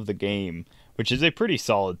rest of the game, which is a pretty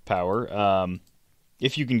solid power,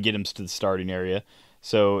 if you can get him to the starting area.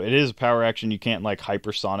 So it is a power action. You can't like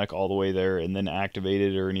hypersonic all the way there and then activate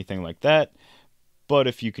it or anything like that. But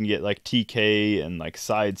if you can get like TK and like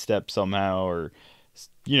sidestep somehow, or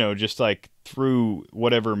just like through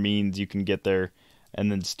whatever means you can get there,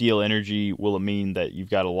 and then Steel Energy will mean that you've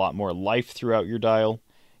got a lot more life throughout your dial.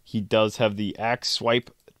 He does have the Axe Swipe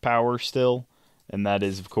power still, and that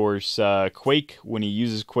is, of course, Quake. When he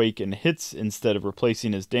uses Quake and hits, instead of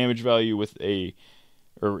replacing his damage value, roll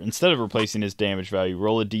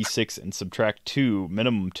a d6 and subtract 2,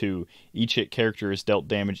 minimum 2. Each hit character is dealt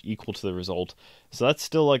damage equal to the result. So that's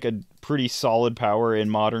still like a pretty solid power in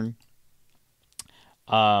Modern.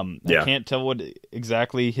 I can't tell what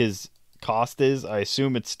exactly his cost is. I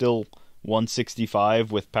assume it's still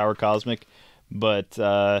 165 with Power Cosmic,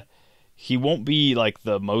 but he won't be like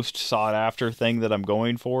the most sought after thing that I'm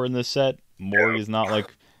going for in this set. Morg is not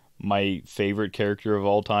like my favorite character of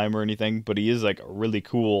all time or anything, but he is like a really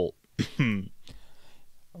cool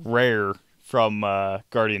rare from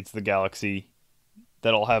Guardians of the Galaxy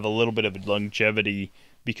that'll have a little bit of longevity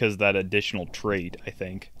because of that additional trait, I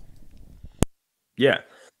think. Yeah.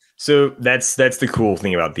 So that's the cool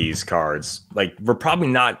thing about these cards. Like we're probably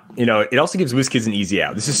not, it also gives WizKids an easy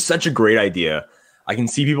out. This is such a great idea. I can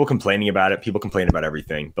see people complaining about it. People complain about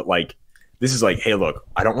everything, but like this is like, hey, look,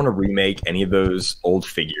 I don't want to remake any of those old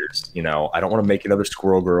figures. I don't want to make another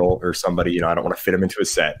Squirrel Girl or somebody. I don't want to fit them into a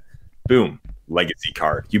set. Boom, legacy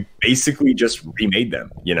card. You basically just remade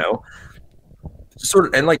them.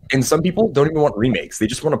 Sort of, and some people don't even want remakes. They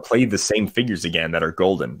just want to play the same figures again that are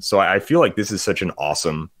golden. So I feel like this is such an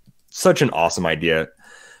awesome idea.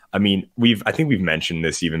 I mean, I think we've mentioned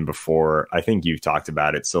this even before. I think you've talked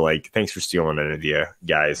about it. So like, thanks for stealing an idea,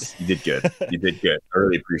 guys. You did good. You did good. I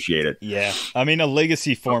really appreciate it. Yeah. I mean, a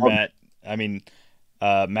legacy format.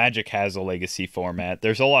 Magic has a legacy format.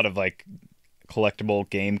 There's a lot of like collectible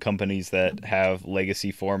game companies that have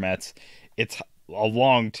legacy formats. It's a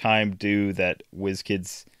long time due that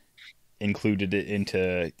WizKids included it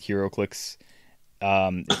into HeroClix.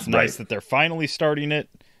 It's nice that they're finally starting it.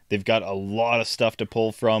 They've got a lot of stuff to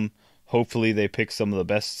pull from. Hopefully they pick some of the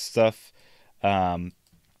best stuff. I'd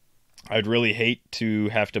really hate to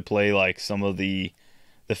have to play like some of the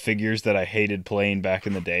figures that I hated playing back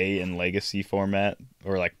in the day in legacy format,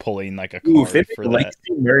 or like pulling like a card for that.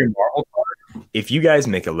 Legacy Mary Marvel card. If you guys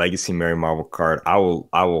make a legacy Mary Marvel card, I will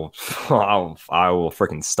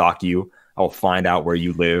freaking stalk you. I will find out where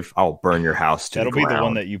you live. I will burn your house to the ground. That'll be the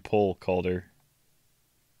one that you pull, Calder.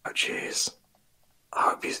 Oh jeez.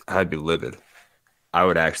 I'd be livid. I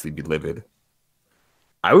would actually be livid.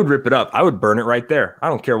 I would rip it up. I would burn it right there. I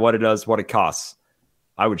don't care what it does, what it costs.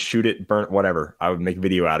 I would shoot it, burn it, whatever. I would make a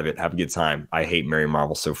video out of it, have a good time. I hate Mary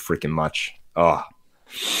Marvel so freaking much. Oh,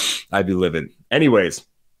 I'd be livid. Anyways,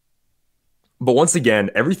 but once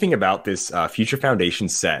again, everything about this Future Foundation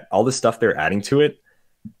set, all the stuff they're adding to it,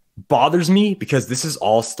 bothers me because this is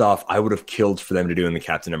all stuff I would have killed for them to do in the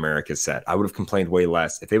Captain America set. I would have complained way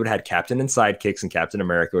less. If they would have had Captain and Sidekicks and Captain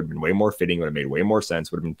America, would have been way more fitting, would have made way more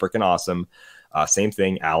sense, would have been freaking awesome. Same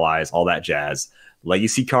thing, allies, all that jazz.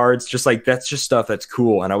 Legacy cards, just like that's just stuff that's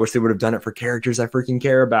cool. And I wish they would have done it for characters I freaking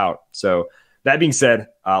care about. So that being said,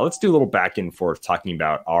 let's do a little back and forth talking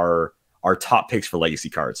about our top picks for legacy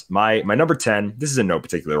cards. My number 10, this is in no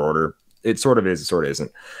particular order. It sort of is, it sort of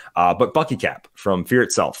isn't. But Bucky Cap from Fear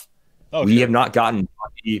Itself. We have not gotten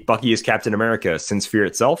Bucky as Captain America since Fear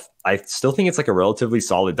Itself. I still think it's like a relatively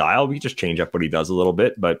solid dial. We just change up what he does a little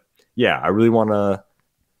bit. But yeah, I really want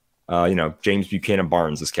to, James Buchanan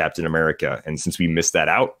Barnes as Captain America. And since we missed that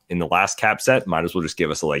out in the last Cap set, might as well just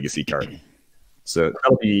give us a legacy card. So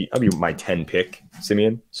that'll be my 10 pick,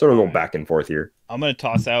 Simeon. Sort of a little back and forth here. I'm going to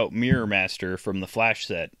toss out Mirror Master from the Flash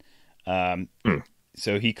set.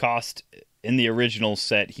 So he cost, in the original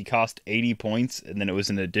set, he cost 80 points, and then it was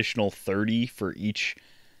an additional 30 for each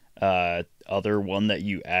other one that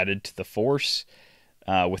you added to the Force.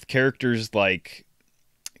 With characters like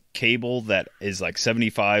Cable, that is like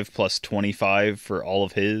 75 plus 25 for all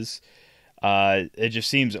of his. It just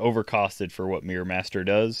seems overcosted for what Mirror Master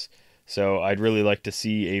does. So I'd really like to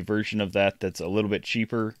see a version of that that's a little bit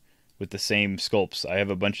cheaper with the same sculpts. I have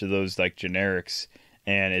a bunch of those like generics,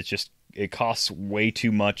 and it costs way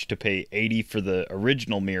too much to pay 80 for the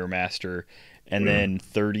original Mirror Master and then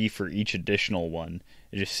 30 for each additional one.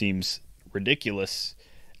 It just seems ridiculous.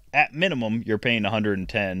 At minimum, you're paying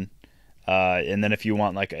 110. And then if you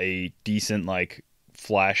want like a decent like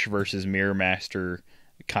Flash versus Mirror Master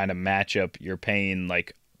kind of matchup, you're paying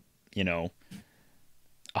like,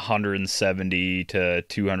 170 to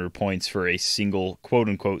 200 points for a single, quote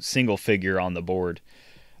unquote, single figure on the board.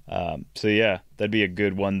 So yeah, that'd be a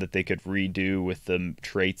good one that they could redo with the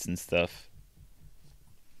traits and stuff.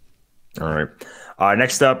 All right.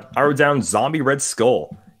 Next up, I wrote down Zombie Red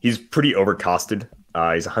Skull. He's pretty overcosted.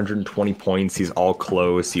 He's 120 points. He's all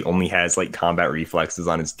close. He only has like combat reflexes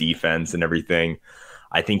on his defense and everything.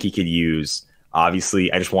 I think he could use,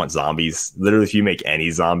 obviously, I just want zombies. Literally, if you make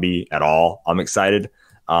any zombie at all, I'm excited.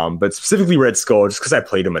 But specifically Red Skull, just because I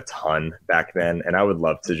played him a ton back then, and I would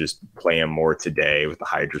love to just play him more today with the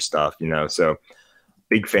Hydra stuff, So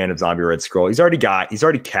big fan of Zombie Red Skull. He's already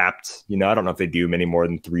capped. I don't know if they do many more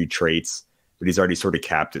than 3 traits, but he's already sort of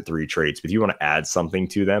capped at 3 traits. But if you want to add something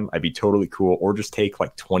to them, I'd be totally cool. Or just take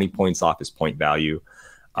like 20 points off his point value.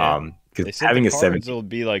 Because having a 7 will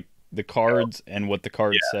be like the cards, and what the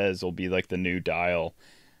card says will be like the new dial.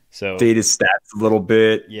 So update his stats a little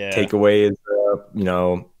bit. Yeah. Take away his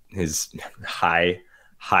his high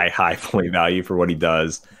point value for what he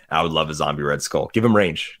does. I would love a Zombie Red Skull. Give him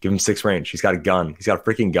range. Give him 6 range. He's got a gun. He's got a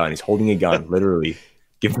freaking gun. He's holding a gun, literally.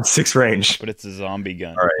 Give him 6 range. But it's a zombie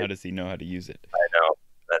gun. Right. How does he know how to use it? I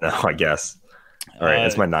know, I guess. All right,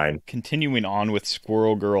 that's my 9. Continuing on with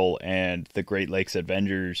Squirrel Girl and the Great Lakes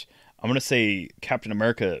Avengers, I'm going to say Captain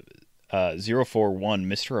America 041,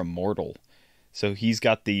 Mr. Immortal. So he's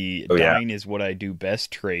got the Oh yeah. dying is what I do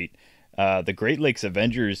best trait. The Great Lakes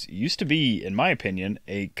Avengers used to be, in my opinion,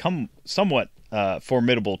 a somewhat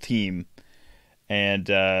formidable team, and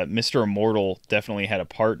Mr. Immortal definitely had a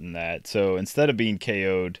part in that. So instead of being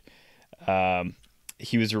KO'd,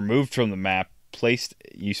 he was removed from the map.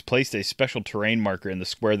 You placed a special terrain marker in the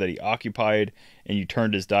square that he occupied, and you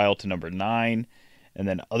turned his dial to number 9. And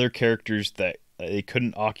then other characters that they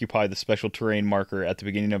couldn't occupy the special terrain marker at the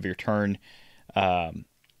beginning of your turn,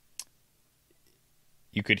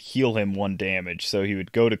 you could heal him 1 damage. So he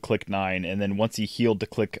would go to click 9, and then once he healed to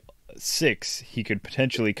click 6, he could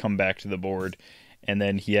potentially come back to the board. And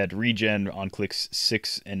then he had regen on clicks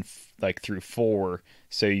 6 and like through 4,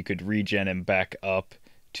 so you could regen him back up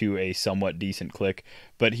to a somewhat decent click.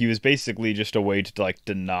 But he was basically just a way to like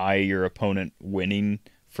deny your opponent winning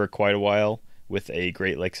for quite a while with a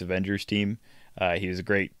Great Lakes Avengers team. He was a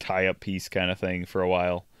great tie-up piece kind of thing for a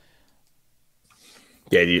while.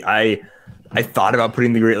 Yeah, dude, I thought about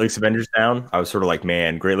putting the Great Lakes Avengers down. I was sort of like,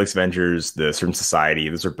 man, Great Lakes Avengers, the Certain Society,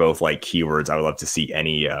 those are both like keywords I would love to see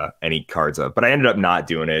any cards of. But I ended up not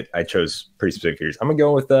doing it. I chose pretty specific figures. I'm gonna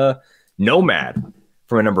go with Nomad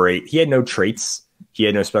from a number 8. He had no traits. He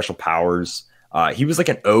had no special powers. He was like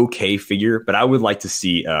an okay figure, but I would like to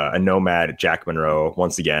see a Nomad Jack Monroe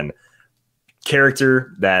once again.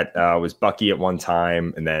 Character that was Bucky at one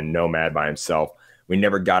time and then Nomad by himself. We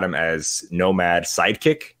never got him as Nomad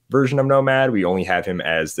sidekick version of Nomad. We only have him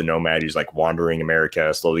as the Nomad who's like wandering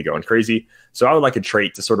America, slowly going crazy. So I would like a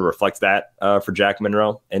trait to sort of reflect that for Jack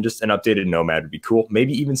Monroe, and just an updated Nomad would be cool.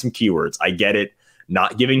 Maybe even some keywords. I get it.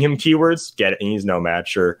 Not giving him keywords. Get it. He's Nomad.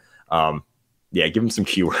 Sure. Yeah, give him some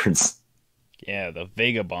keywords. Yeah, the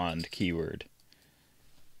Vagabond keyword.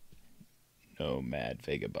 Nomad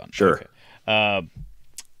Vagabond. Sure. Okay.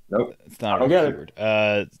 Nope. It's not a keyword.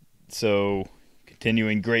 So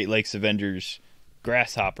continuing, Great Lakes Avengers,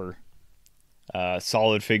 Grasshopper,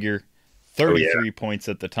 solid figure, 33 points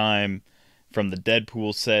at the time from the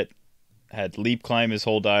Deadpool set. Had Leap Climb his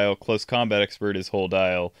whole dial, Close Combat Expert his whole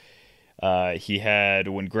dial. He had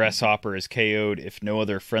when Grasshopper is KO'd, if no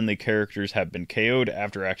other friendly characters have been KO'd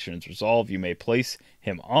after action is resolved, you may place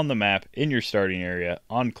him on the map in your starting area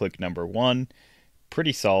on click number 1.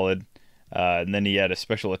 Pretty solid. And then he had a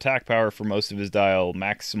special attack power for most of his dial,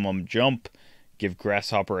 maximum jump, give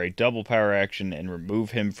Grasshopper a double power action, and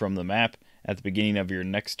remove him from the map. At the beginning of your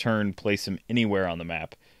next turn, place him anywhere on the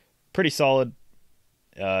map. Pretty solid,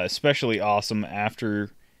 especially awesome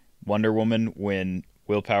after Wonder Woman when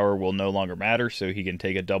willpower will no longer matter, so he can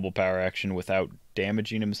take a double power action without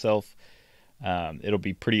damaging himself. It'll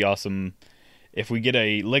be pretty awesome if we get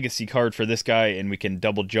a legacy card for this guy and we can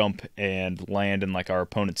double jump and land in like our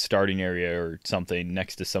opponent's starting area or something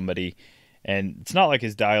next to somebody. And it's not like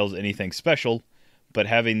his dial's anything special, but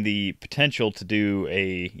having the potential to do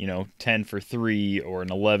a 10 for 3 or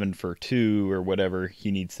an 11 for 2 or whatever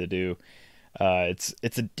he needs to do,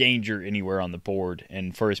 it's a danger anywhere on the board.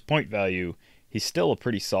 And for his point value, he's still a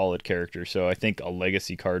pretty solid character, so I think a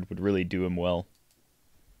legacy card would really do him well.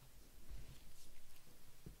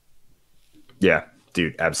 Yeah,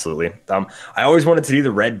 dude, absolutely. I always wanted to do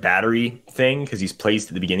the red battery thing because he's placed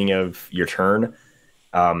at the beginning of your turn.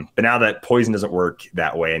 But now that poison doesn't work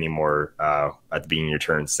that way anymore at the beginning of your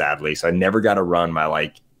turn, sadly. So I never got to run my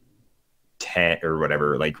like 10 or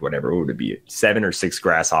whatever, what would it be? 7 or 6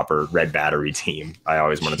 Grasshopper red battery team. I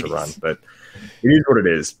always wanted to run, but it is what it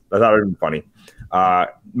is. I thought it would be funny.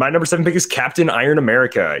 My number 7 pick is Captain Iron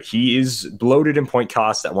America. He is bloated in point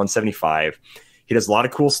cost at 175. He does a lot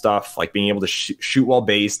of cool stuff, like being able to shoot while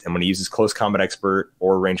based, and when he uses Close Combat Expert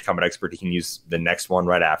or Range Combat Expert, he can use the next one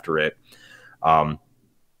right after it.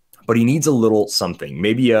 But he needs a little something.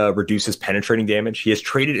 Maybe reduces penetrating damage. He has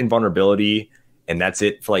traded invulnerability, and that's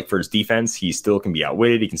it for his defense. He still can be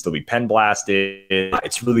outwitted. He can still be pen blasted.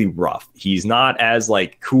 It's really rough. He's not as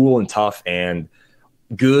cool and tough and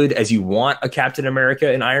good as you want a Captain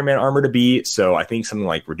America and Iron Man armor to be. So I think something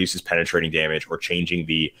like reduces penetrating damage or changing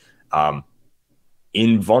the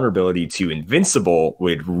invulnerability to invincible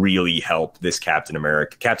would really help this Captain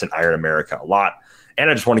Iron America a lot. And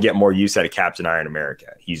I just want to get more use out of Captain Iron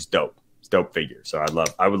America. He's dope. It's a dope figure. So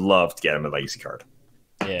I would love to get him a legacy card.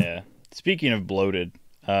 Yeah. Speaking of bloated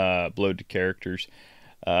characters,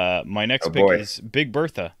 my next pick is Big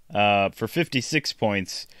Bertha for 56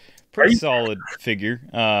 points. Pretty solid figure.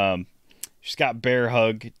 She's got Bear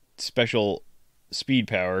Hug, special speed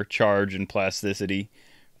power, charge, and plasticity.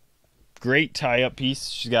 great tie-up piece.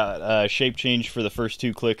 She's got shape change for the first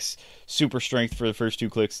 2 clicks, super strength for the first 2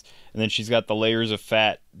 clicks, and then she's got the layers of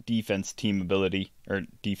fat defense team ability, or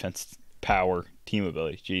defense power team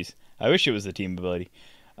ability. Jeez, I wish it was the team ability.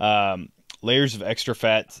 Layers of extra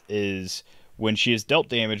fat is when she is dealt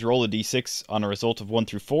damage, roll a d6 on a result of 1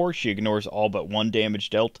 through 4. She ignores all but 1 damage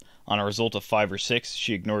dealt. On a result of 5 or 6,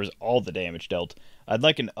 she ignores all the damage dealt. I'd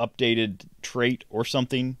like an updated trait or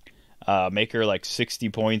something. Make her like 60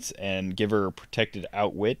 points and give her protected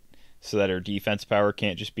outwit so that her defense power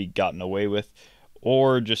can't just be gotten away with.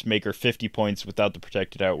 Or just make her 50 points without the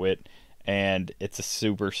protected outwit, and it's a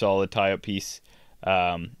super solid tie-up piece.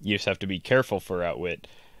 You just have to be careful for outwit.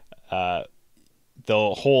 The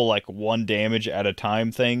whole like 1 damage at a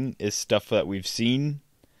time thing is stuff that we've seen.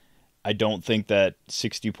 I don't think that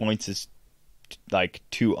 60 points is like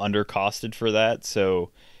too undercosted for that.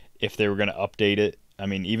 So if they were going to update it, I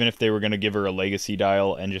mean, even if they were going to give her a legacy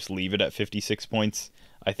dial and just leave it at 56 points,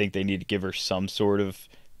 I think they need to give her some sort of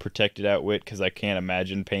protected outwit, because I can't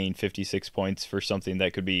imagine paying 56 points for something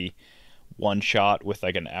that could be one shot with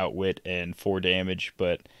like an outwit and 4 damage.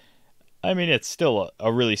 But I mean, it's still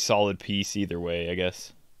a really solid piece either way, I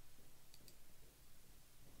guess.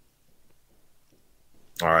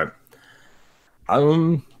 All right.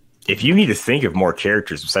 If you need to think of more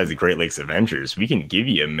characters besides the Great Lakes Avengers, we can give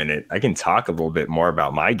you a minute. I can talk a little bit more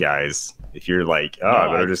about my guys. If you're like, oh,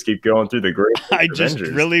 I better just keep going through the Great Lakes I just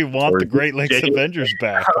Avengers. really want the Great Lakes Avengers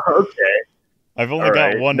back. Okay. I've only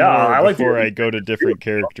got one more before I go to different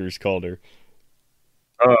characters, Calder.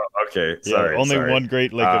 Oh, okay. Sorry. Only one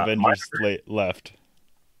Great Lake Avengers left.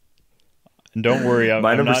 And don't worry, I'm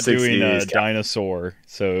not doing a dinosaur.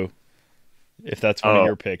 So if that's one of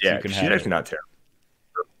your picks, you can have it. She's actually not terrible.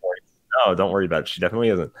 No, don't worry about it. She definitely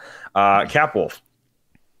isn't. Capwolf.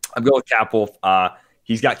 I'm going with Capwolf.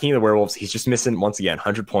 He's got King of the Werewolves. He's just missing, once again,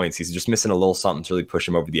 100 points. He's just missing a little something to really push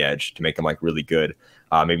him over the edge, to make him like really good.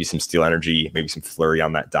 Maybe some Steel Energy, maybe some Flurry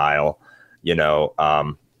on that dial. You know,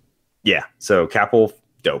 yeah. So Capwolf,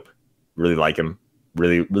 dope. Really like him.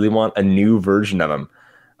 Really, really want a new version of him.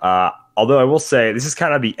 Although I will say this is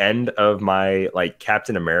kind of the end of my like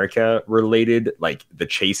Captain America related, like the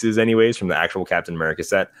chases anyways, from the actual Captain America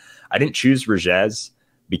set. I didn't choose Regez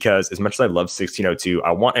because as much as I love 1602,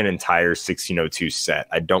 I want an entire 1602 set.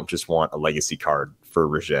 I don't just want a legacy card for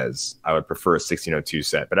Regez. I would prefer a 1602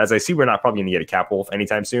 set. But as I see, we're not probably going to get a Capwolf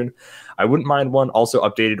anytime soon. I wouldn't mind one also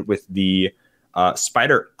updated with the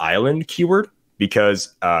Spider Island keyword,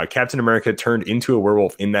 because Captain America turned into a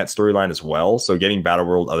werewolf in that storyline as well. So getting Battle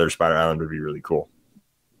World Other Spider Island would be really cool.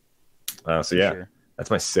 So yeah, sure. That's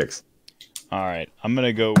my 6. All right. I'm going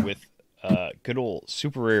to go with good old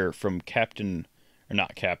super rare from Chaos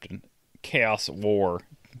War.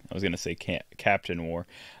 I was going to say Captain War.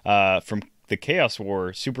 From the Chaos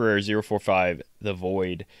War, super rare 045, The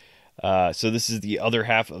Void. So this is the other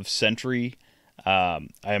half of Sentry. I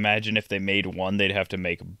imagine if they made one, they'd have to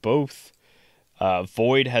make both.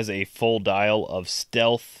 Void has a full dial of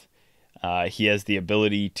stealth. He has the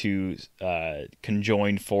ability to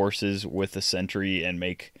conjoin forces with the Sentry and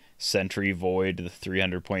make Sentry Void the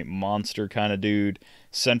 300-point monster kind of dude.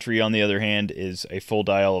 Sentry, on the other hand, is a full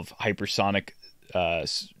dial of hypersonic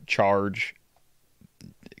charge.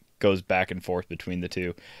 Goes back and forth between the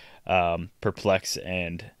two. Perplex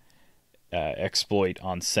and Exploit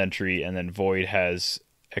on Sentry, and then Void has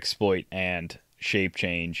Exploit and Shape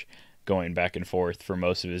Change going back and forth for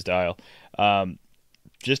most of his dial.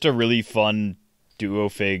 Just a really fun duo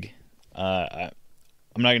fig.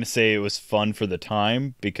 I'm not going to say it was fun for the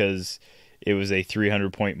time because it was a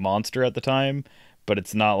 300-point monster at the time, but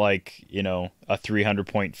it's not like, you know, a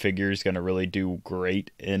 300-point figure is going to really do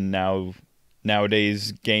great in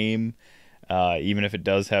nowadays game, even if it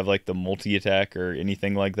does have like the multi-attack or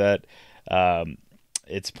anything like that.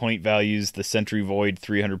 Its point values, the Sentry Void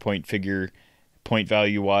 300-point figure, point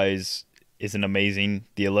value-wise, isn't amazing.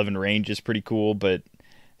 The 11 range is pretty cool, but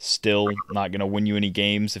still not going to win you any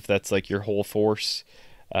games if that's like your whole force.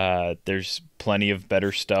 There's plenty of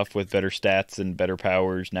better stuff with better stats and better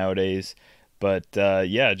powers nowadays. But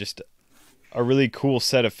yeah, just a really cool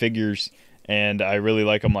set of figures, and I really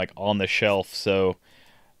like them like on the shelf. So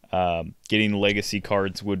getting legacy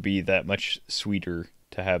cards would be that much sweeter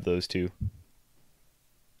to have those two.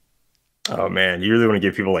 Oh man, you really want to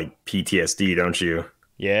give people like PTSD, don't you?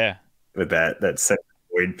 Yeah. With that Sentry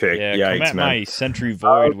Void pick. Yeah, yikes, come at man. my Sentry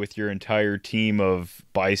Void with your entire team of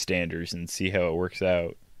bystanders and see how it works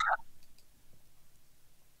out.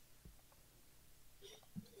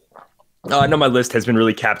 I know my list has been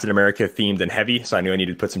really Captain America themed and heavy, so I knew I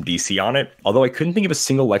needed to put some DC on it. Although I couldn't think of a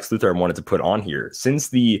single Lex Luthor I wanted to put on here. Since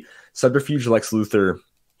the Subterfuge Lex Luthor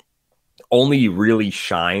only really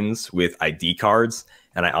shines with ID cards.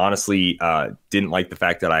 And I honestly didn't like the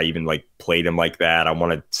fact that I even like played him like that. I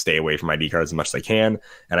want to stay away from ID cards as much as I can,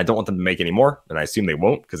 and I don't want them to make any more. And I assume they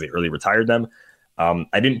won't because they early retired them.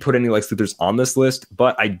 I didn't put any Lex Luthors on this list,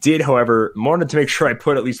 but I did, however, wanted to make sure I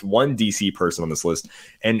put at least one DC person on this list.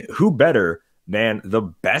 And who better than the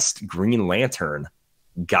best Green Lantern,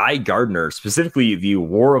 Guy Gardner, specifically the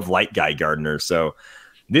War of Light Guy Gardner. So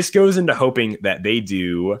this goes into hoping that they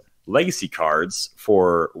do legacy cards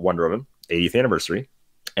for Wonder Woman 80th anniversary,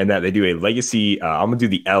 and that they do a legacy. I'm going to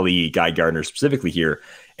do the LE Guy Gardner specifically here,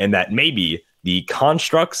 and that maybe the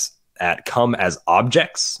constructs that come as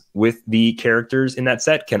objects with the characters in that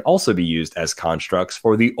set can also be used as constructs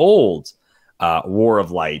for the old War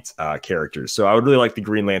of Light characters. So I would really like the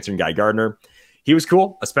Green Lantern Guy Gardner. He was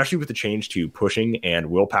cool, especially with the change to pushing and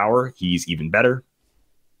willpower. He's even better.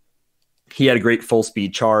 He had a great full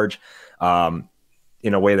speed charge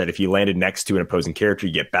in a way that if he landed next to an opposing character,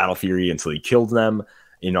 you get Battle Fury until he killed them.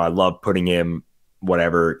 You know, I love putting him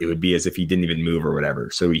whatever. It would be as if he didn't even move or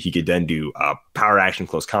whatever. So he could then do power action,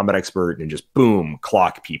 close combat expert, and just boom,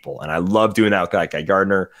 clock people. And I love doing that with that Guy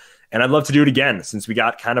Gardner. And I'd love to do it again since we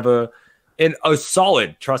got kind of a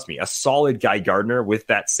solid, trust me, a solid Guy Gardner with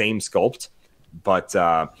that same sculpt. But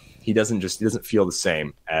he doesn't feel the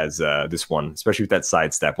same as this one, especially with that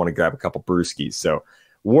sidestep. Want to grab a couple brewskis. So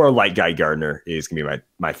War of Light Guy Gardner is going to be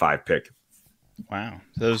my 5 pick. Wow.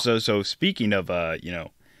 So speaking of,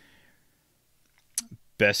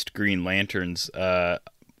 best Green Lanterns,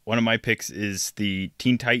 one of my picks is the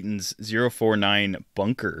Teen Titans 049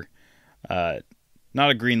 Bunker. Not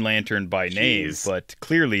a Green Lantern by name, but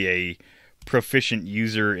clearly a proficient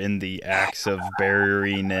user in the acts of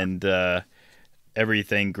barriering and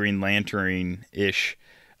everything Green Lantern-ish.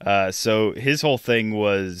 So his whole thing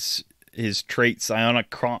was, his trait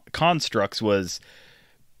psionic constructs was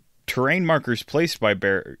terrain markers placed by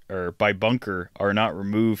Bunker are not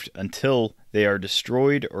removed until they are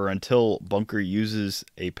destroyed or until Bunker uses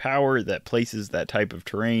a power that places that type of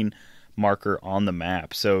terrain marker on the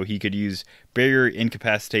map. So he could use Barrier,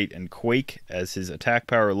 Incapacitate, and Quake as his attack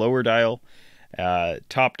power lower dial.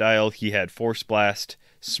 Top dial, he had Force Blast,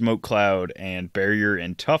 Smoke Cloud, and Barrier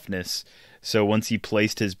and Toughness. So once he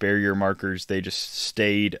placed his barrier markers, they just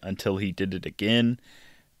stayed until he did it again.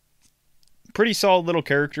 Pretty solid little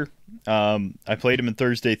character. I played him in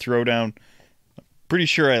Thursday Throwdown. Pretty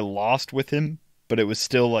sure I lost with him, but it was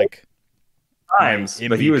still like times MVP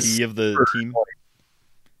but he was of the team.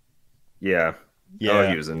 Yeah. Oh,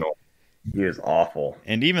 he was annoying. He was awful.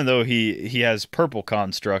 And even though he has purple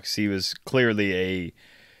constructs, he was clearly a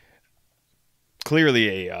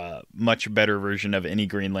much better version of any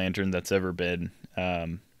Green Lantern that's ever been. I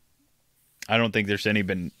don't think there's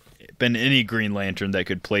been any Green Lantern that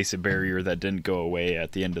could place a barrier that didn't go away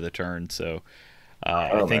at the end of the turn. So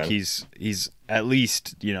I think he's at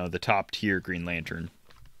least, the top tier Green Lantern.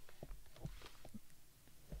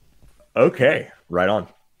 Okay, right on.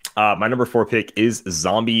 My number 4 pick is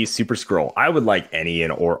Zombie Super Skrull. I would like any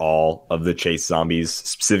and or all of the Chase zombies,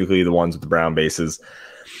 specifically the ones with the brown bases,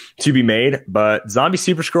 to be made. But Zombie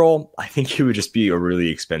Super Skrull, I think he would just be a really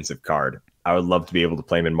expensive card. I would love to be able to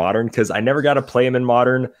play him in Modern because I never got to play him in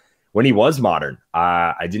Modern when he was Modern.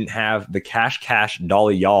 I didn't have the cash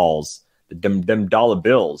dollar y'alls, them dollar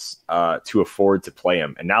bills to afford to play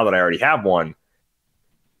him. And now that I already have one,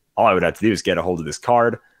 all I would have to do is get a hold of this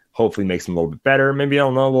card. Hopefully makes them a little bit better. Maybe, I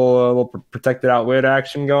don't know, a little protected outwit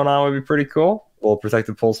action going on would be pretty cool. A little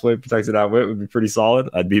protected pulse wave, protected outwit would be pretty solid.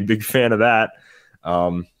 I'd be a big fan of that.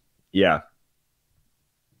 Yeah.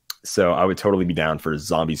 So I would totally be down for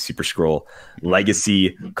Zombie Super Skrull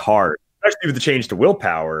Legacy card, especially with the change to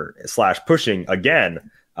willpower / pushing again,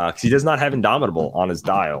 because he does not have Indomitable on his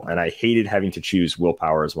dial. And I hated having to choose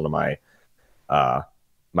willpower as one of my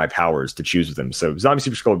my powers to choose with him. So Zombie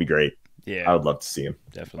Super Skrull would be great. Yeah, I would love to see him.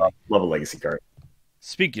 Definitely. Love a legacy card.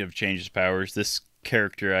 Speaking of changes powers, this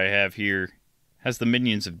character I have here has the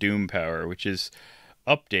Minions of Doom power, which is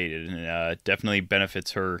updated and definitely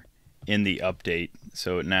benefits her in the update.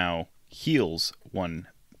 So it now heals one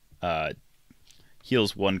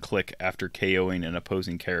click after KOing an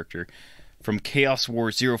opposing character. From Chaos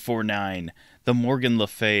War 049, the Morgan Le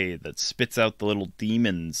Fay that spits out the little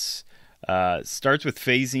demons. Starts with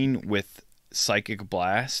phasing with Psychic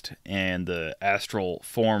Blast and the Astral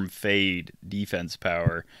Form Fade defense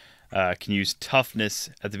power. Can use Toughness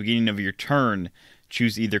at the beginning of your turn.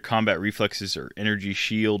 Choose either Combat Reflexes or Energy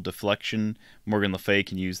Shield Deflection. Morgan Le Fay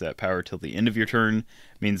can use that power till the end of your turn.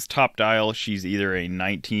 Means top dial, she's either a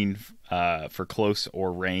 19 for close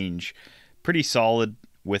or range. Pretty solid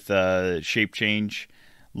with shape change.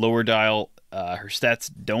 Lower dial, Her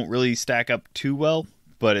stats don't really stack up too well,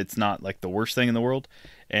 but it's not like the worst thing in the world.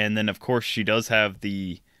 And then, of course, she does have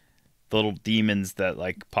the little demons that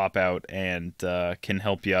like pop out and can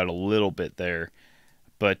help you out a little bit there.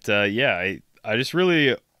 But yeah, I just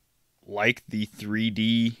really like the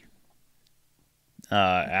 3D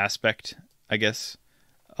aspect, I guess,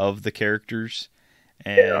 of the characters.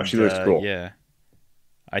 And Yeah, she looks cool. yeah,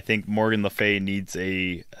 I think Morgan Le Fay needs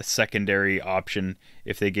a secondary option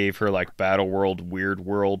if they gave her like Battle World, Weird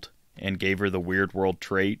World, and gave her the Weird World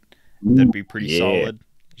trait. That'd be pretty solid.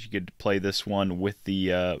 She could play this one with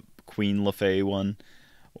the Queen Le Fay one,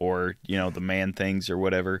 or the Man Things or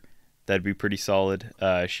whatever. That'd be pretty solid.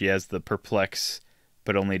 She has the Perplex,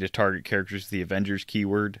 but only to target characters with the Avengers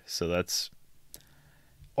keyword, so that's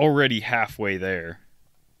already halfway there.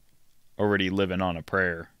 Already living on a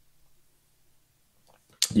prayer.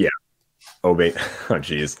 Yeah. Oh, wait. Oh,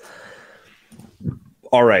 jeez.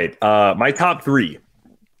 All right. My top 3.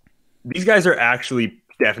 These guys are actually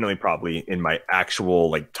definitely probably in my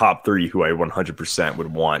actual like top 3 who I 100%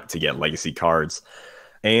 would want to get legacy cards.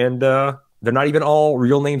 And they're not even all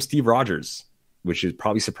real name Steve Rogers, which is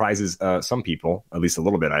probably surprises some people, at least a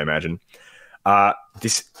little bit, I imagine.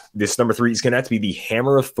 This number 3 is going to have to be the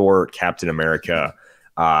Hammer of Thor Captain America.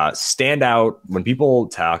 Stand out when people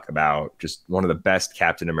talk about just one of the best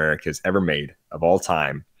Captain Americas ever made of all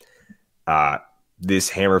time. This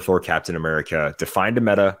Hammer of Thor Captain America defined a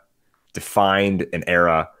meta, defined an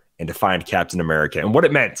era, and defined Captain America and what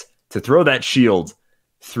it meant to throw that shield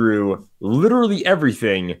through literally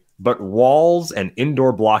everything but walls and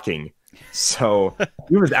indoor blocking. So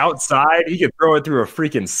he was outside, he could throw it through a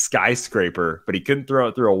freaking skyscraper, but he couldn't throw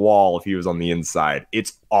it through a wall if he was on the inside.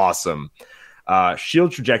 It's awesome.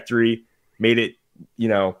 Shield trajectory made it,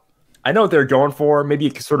 I know what they're going for. Maybe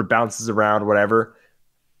it sort of bounces around, whatever.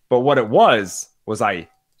 But what it was I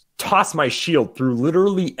toss my shield through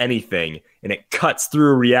literally anything, and it cuts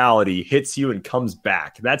through reality, hits you, and comes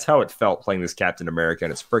back. That's how it felt playing this Captain America,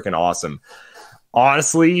 and it's freaking awesome.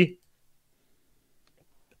 Honestly,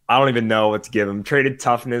 I don't even know what to give him. Traded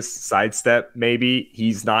toughness, sidestep, maybe.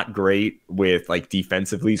 He's not great with like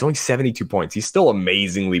defensively. He's only 72 points. He's still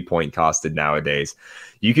amazingly point costed nowadays.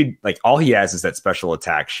 You could like all he has is that special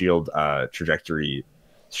attack shield trajectory,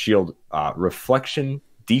 shield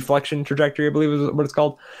deflection trajectory, I believe is what it's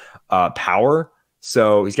called. Power.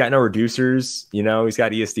 So he's got no reducers, he's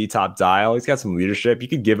got ESD top dial, he's got some leadership. You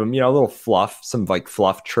could give him, a little fluff, some like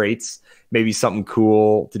fluff traits, maybe something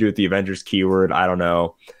cool to do with the Avengers keyword. I don't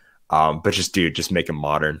know. But just make him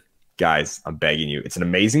modern. Guys, I'm begging you. It's an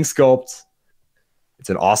amazing sculpt. It's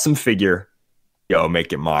an awesome figure. Yo,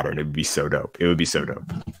 make it modern. It would be so dope. It would be so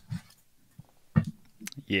dope.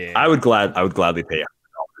 Yeah. I would gladly pay $100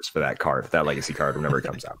 for that card, that legacy card, whenever it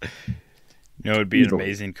comes out. It would be an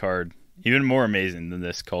amazing card. Even more amazing than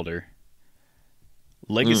this, Kalder.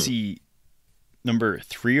 Legacy number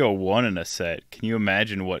 301 in a set. Can you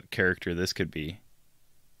imagine what character this could be?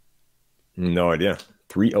 No idea.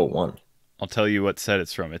 301. I'll tell you what set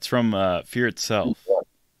it's from. It's from Fear Itself.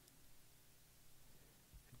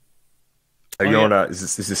 Are you going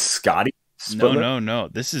is this Scotty? No.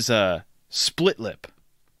 This is Split Lip.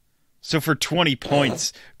 So for 20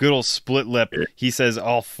 points, good old Split Lip, he says,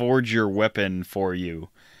 I'll forge your weapon for you.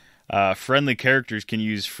 Friendly characters can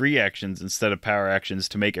use free actions instead of power actions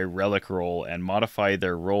to make a relic roll and modify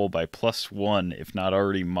their roll by +1 if not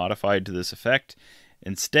already modified to this effect.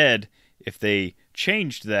 Instead, if they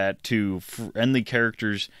changed that to friendly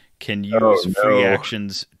characters can use free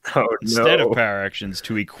actions instead of power actions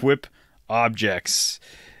to equip objects.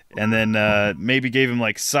 And then maybe gave him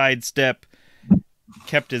like sidestep,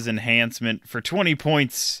 kept his enhancement. For 20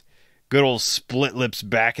 points, good old Split Lip's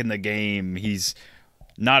back in the game. He's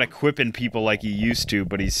not equipping people like he used to,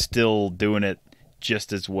 but he's still doing it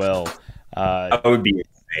just as well. That would be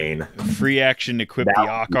insane. Free action, equip the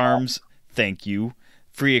Arc Arms. Thank you.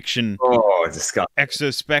 Free action,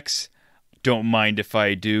 Exospecs. Don't mind if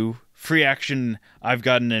I do. Free action, I've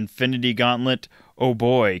got an Infinity Gauntlet. Oh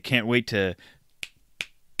boy, can't wait to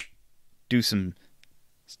do some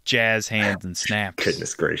jazz hands and snaps.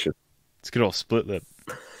 Goodness gracious. It's good old Split Lip.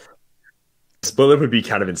 Split Lip would be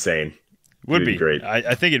kind of insane. Would be great.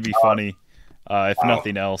 I think it'd be funny, if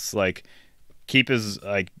nothing else. Like, keep his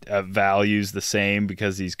values the same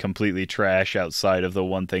because he's completely trash outside of the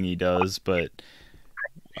one thing he does. But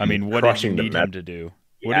I mean, what did you need him to do?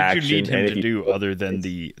 What did you need him to do other than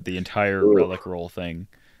the entire relic roll thing?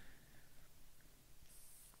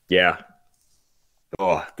 Yeah.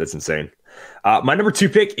 Oh, that's insane. My number two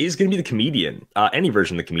pick is going to be the comedian. Any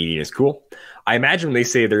version of the comedian is cool. I imagine when they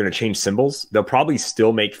say they're going to change symbols, they'll probably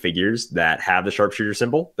still make figures that have the sharpshooter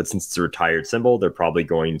symbol, but since it's a retired symbol, they're probably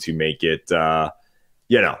going to make it,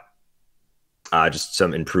 just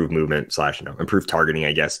some improved movement slash, improved targeting,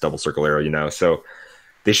 I guess, double circle arrow, So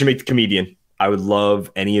they should make the comedian. I would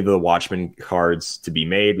love any of the Watchmen cards to be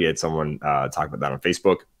made. We had someone talk about that on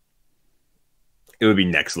Facebook. It would be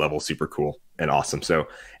next level, super cool and awesome. So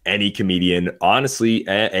any comedian, honestly,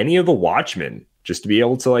 any of the Watchmen, just to be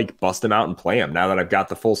able to like bust them out and play them now that I've got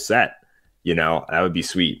the full set, that would be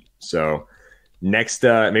sweet. So next,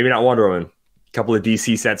 maybe not Wonder Woman, a couple of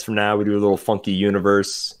DC sets from now, we do a little funky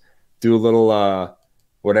universe, do a little,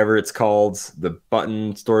 whatever it's called, the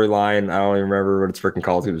button storyline. I don't even remember what it's freaking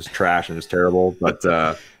called. It was trash and it was terrible. But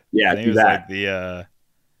yeah, do that. Like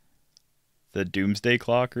the Doomsday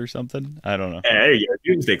Clock or something. I don't know. Yeah, there you go.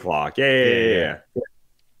 Doomsday Clock. Yeah.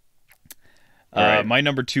 Right. My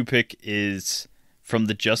number two pick is from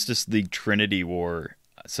the Justice League Trinity War.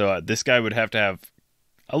 So this guy would have to have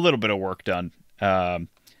a little bit of work done.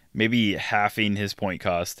 Maybe halving his point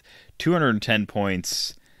cost. 210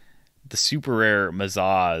 points. The super rare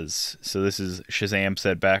Mazaz. So this is Shazam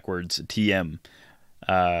said backwards. TM.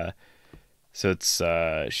 So it's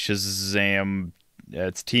Shazam.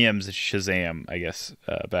 It's TM's Shazam, I guess,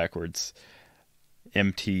 backwards.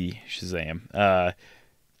 MT Shazam.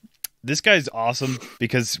 This guy's awesome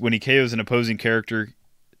because when he KOs an opposing character,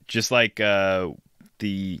 just like there's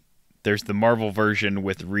the Marvel version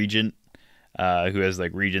with Regent, who has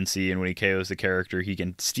like Regency, and when he KOs the character, he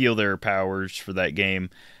can steal their powers for that game.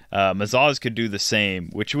 Mazaz could do the same,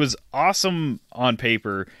 which was awesome on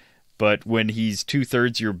paper, but when he's over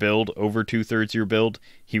 2/3 your build,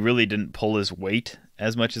 he really didn't pull his weight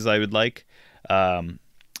as much as I would like.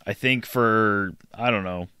 I think I don't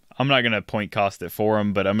know, I'm not going to point cost it for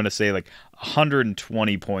him, but I'm going to say like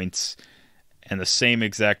 120 points and the same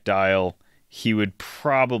exact dial, he would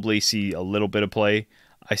probably see a little bit of play.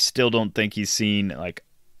 I still don't think he's seen like,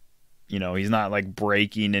 he's not like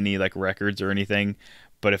breaking any like records or anything,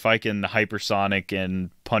 but if I can hypersonic and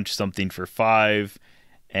punch something for 5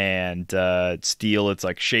 and steal its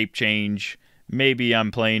like shape change, maybe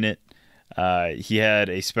I'm playing it. He had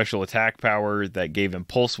a special attack power that gave him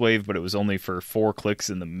Pulse Wave, but it was only for 4 clicks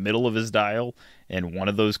in the middle of his dial, and one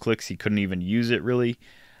of those clicks he couldn't even use it really.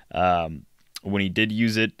 When he did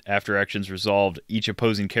use it, after actions resolved, each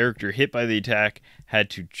opposing character hit by the attack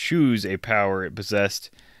had to choose a power it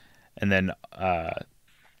possessed, and then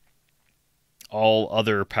all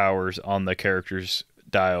other powers on the character's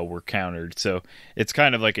dial were countered. So it's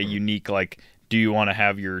kind of like a unique, like, do you want to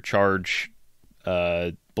have your charge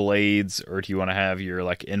blades, or do you want to have your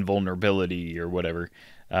like invulnerability or whatever?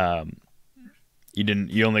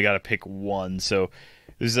 You only got to pick one. So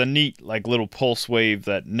there's a neat like little pulse wave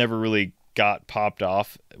that never really got popped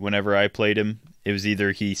off whenever I played him. It was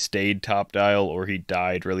either he stayed top dial or he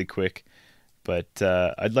died really quick. But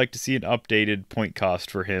I'd like to see an updated point cost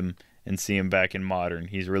for him and see him back in Modern.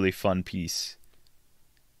 He's a really fun piece.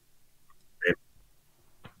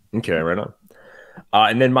 Okay, right on.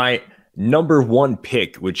 And then my number one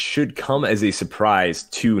pick, which should come as a surprise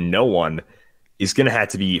to no one, is going to have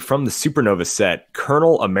to be from the Supernova set,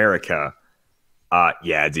 Colonel America.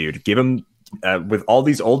 Yeah, dude, give him, with all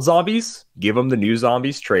these old zombies, give him the new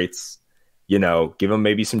zombies traits. Give them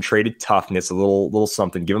maybe some traded toughness, a little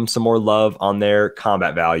something. Give them some more love on their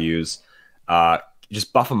combat values.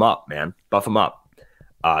 Just buff them up, man. Buff them up.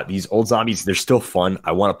 These old zombies, they're still fun.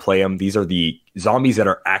 I want to play them. These are the zombies that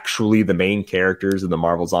are actually the main characters in the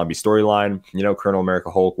Marvel zombie storyline. Colonel America,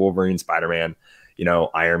 Hulk, Wolverine, Spider-Man,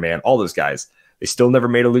 Iron Man, all those guys. They still never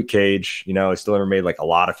made a Luke Cage. They still never made like a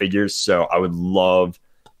lot of figures. So I would love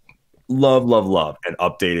an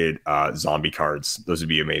updated zombie cards. Those would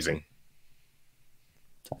be amazing.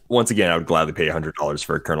 Once again, I would gladly pay $100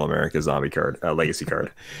 for a Colonel America zombie card, legacy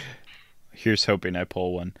card. Here's hoping I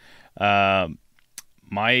pull one.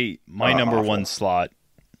 My number one slot.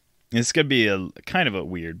 It's gonna be a kind of a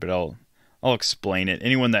weird, but I'll explain it.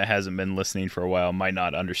 Anyone that hasn't been listening for a while might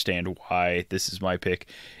not understand why this is my pick.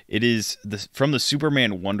 It is from the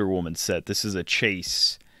Superman Wonder Woman set. This is a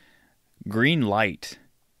chase. Green Light.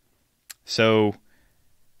 So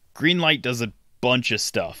Green Light does a bunch of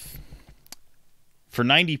stuff. For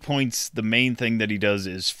 90 points, the main thing that he does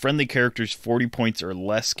is friendly characters 40 points or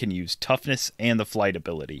less can use toughness and the flight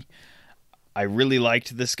ability. I really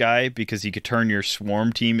liked this guy because he could turn your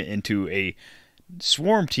swarm team into a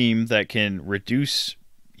swarm team that can reduce,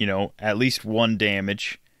 at least 1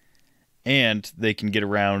 damage. And they can get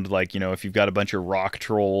around, like, if you've got a bunch of rock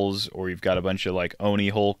trolls or you've got a bunch of, like, Oni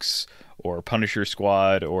Hulks or Punisher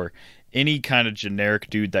Squad or any kind of generic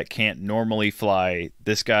dude that can't normally fly,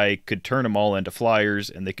 this guy could turn them all into flyers,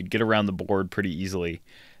 and they could get around the board pretty easily.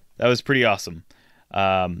 That was pretty awesome.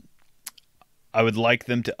 I would like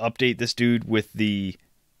them to update this dude with the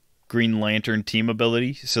Green Lantern team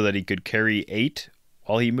ability so that he could carry 8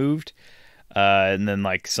 while he moved. And then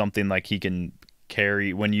like something like he can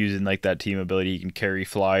carry, when using like that team ability, he can carry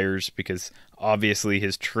flyers, because obviously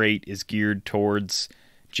his trait is geared towards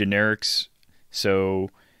generics. So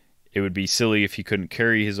it would be silly if he couldn't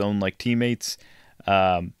carry his own like teammates.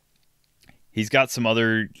 He's got some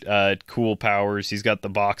other cool powers. He's got the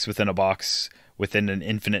box within a box within an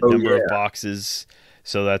infinite number of boxes.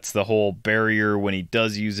 So that's the whole barrier. When he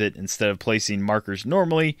does use it, instead of placing markers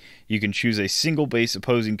normally, you can choose a single base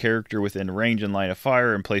opposing character within range and line of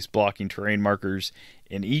fire and place blocking terrain markers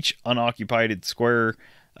in each unoccupied square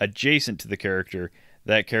adjacent to the character.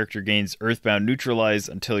 That character gains Earthbound Neutralize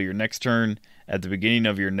until your next turn. At the beginning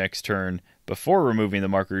of your next turn, before removing the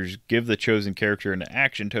markers, give the chosen character an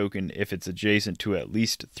action token if it's adjacent to at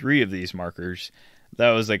least 3 of these markers.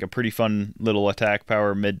 That was like a pretty fun little attack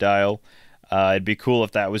power mid-dial. It'd be cool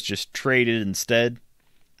if that was just traded instead.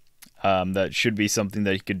 That should be something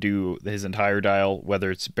that he could do his entire dial, whether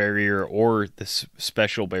it's barrier or this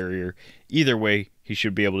special barrier. Either way, he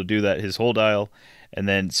should be able to do that his whole dial. And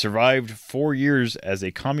then survived 4 years as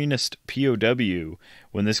a communist POW.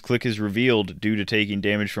 When this click is revealed due to taking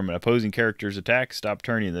damage from an opposing character's attack, stop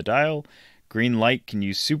turning the dial. Green Light can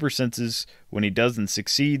use super senses. When he does and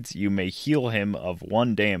succeeds, you may heal him of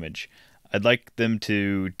 1 damage. I'd like them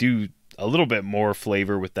to do a little bit more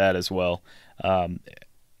flavor with that as well. On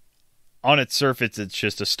its surface, it's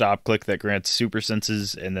just a stop click that grants super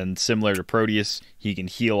senses, and then similar to Proteus, he can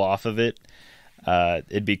heal off of it.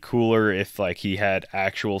 It'd be cooler if like he had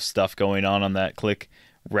actual stuff going on that click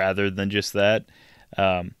rather than just that.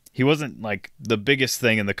 He wasn't like the biggest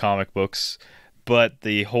thing in the comic books, but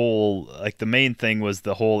the whole, like the main thing was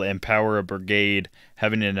the whole empower a brigade,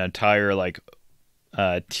 having an entire like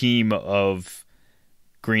team of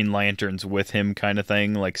Green Lanterns with him kind of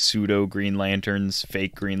thing, like pseudo Green Lanterns,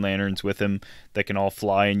 fake Green Lanterns with him that can all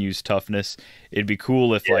fly and use toughness. It'd be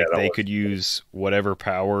cool if like they could use whatever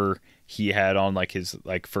power he had on like his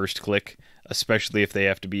like first click, especially if they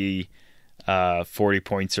have to be 40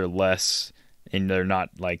 points or less and they're not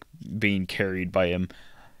like being carried by him.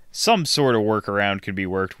 Some sort of workaround could be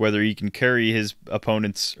worked, whether he can carry his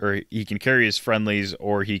opponents or he can carry his friendlies,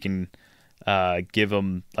 or he can give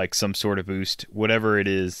them like some sort of boost. Whatever it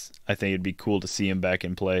is, I think it'd be cool to see him back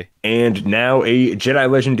in play. And now a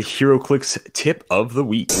Jedi Legend Heroclix tip of the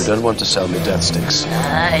week. You don't want to sell me death sticks.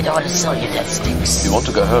 I don't want to sell you death sticks. You want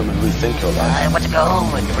to go home and rethink your life. I want to go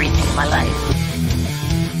home and rethink my life.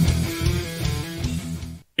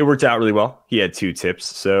 It worked out really well. He had 2 tips,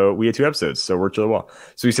 so we had 2 episodes, so it worked really well.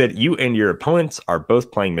 So he said, you and your opponents are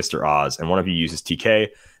both playing Mr. Oz, and one of you uses TK.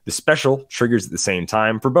 The special triggers at the same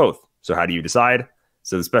time for both. So how do you decide?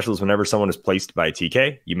 So the special is whenever someone is placed by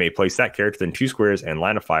TK, you may place that character in 2 squares and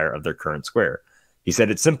line of fire of their current square. He said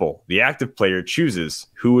it's simple. The active player chooses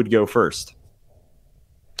who would go first.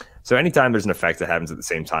 So anytime there's an effect that happens at the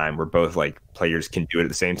same time where both like players can do it at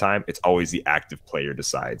the same time, it's always the active player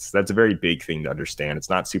decides. That's a very big thing to understand.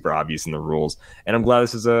 It's not super obvious in the rules. And I'm glad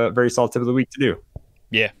this is a very solid tip of the week to do.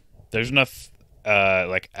 Yeah, there's enough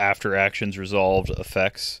like after actions resolved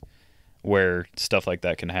effects where stuff like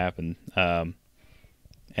that can happen.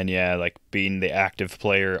 And yeah, like being the active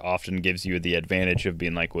player often gives you the advantage of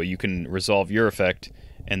being like, well, you can resolve your effect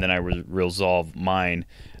and then I resolve mine.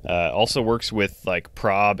 Also works with like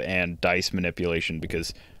prob and dice manipulation,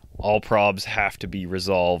 because all probs have to be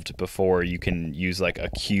resolved before you can use like a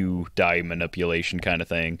Q die manipulation kind of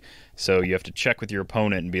thing. So you have to check with your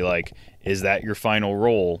opponent and be like, is that your final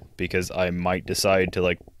roll? Because I might decide to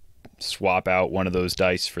like swap out one of those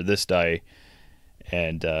dice for this die.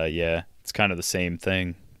 And yeah, it's kind of the same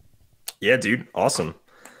thing. Yeah, dude. Awesome.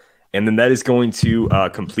 And then that is going to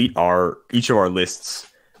complete each of our lists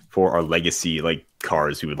for our legacy like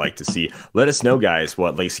cards we would like to see. Let us know, guys,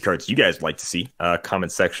 what legacy cards you guys would like to see.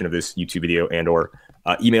 Comment section of this YouTube video, and or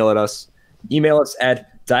email at us. Email us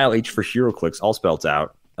at dialh for Heroclix, all spelled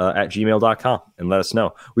out, at gmail.com, and let us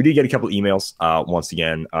know. We did get a couple emails once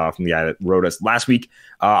again from the guy that wrote us last week.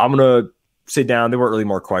 I'm going to sit down. There weren't really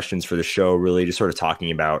more questions for the show, really, just sort of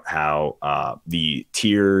talking about how the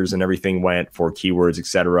tiers and everything went for keywords,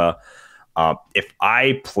 etc. If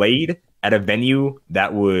I played at a venue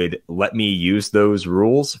that would let me use those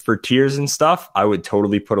rules for tiers and stuff, I would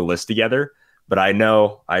totally put a list together. But I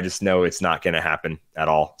just know it's not going to happen at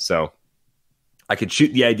all. So I could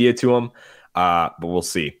shoot the idea to them, but we'll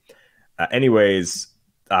see. Anyways,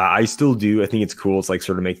 I still do. I think it's cool. It's like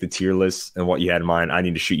sort of make the tier list and what you had in mind. I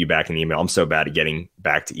need to shoot you back an email. I'm so bad at getting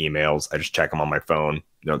back to emails. I just check them on my phone.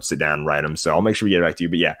 Don't sit down and write them. So I'll make sure we get back to you.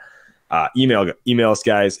 But yeah, email us,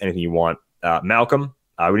 guys. Anything you want. Malcolm,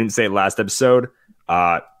 we didn't say it last episode.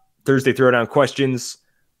 Thursday Throwdown questions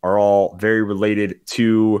are all very related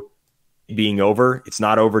to being over. It's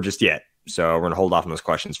not over just yet. So we're going to hold off on those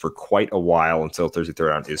questions for quite a while until Thursday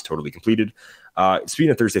Throwdown is totally completed.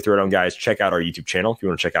 Speaking of Thursday Throwdown, guys, check out our YouTube channel if you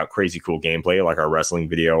want to check out crazy cool gameplay like our wrestling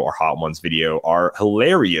video, our Hot Ones video, our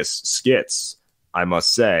hilarious skits, I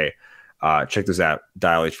must say. Check those out.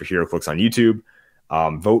 Dial H for Heroclix on YouTube.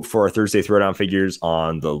 Vote for our Thursday Throwdown figures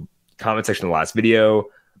on the comment section of the last video,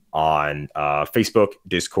 on Facebook,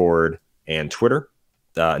 Discord, and Twitter.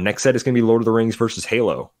 Next set is going to be Lord of the Rings versus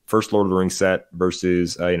Halo. First Lord of the Rings set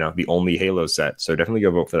versus the only Halo set. So definitely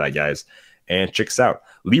go vote for that, guys. And check us out.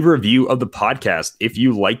 Leave a review of the podcast if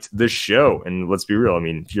you liked the show. And let's be real. I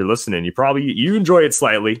mean, if you're listening, you enjoy it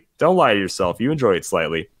slightly. Don't lie to yourself. You enjoy it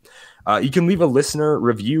slightly. You can leave a listener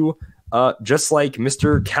review just like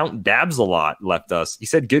Mr. Count Dabs a lot left us. He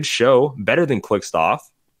said, good show. Better than Clickstoff.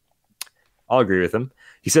 I'll agree with him.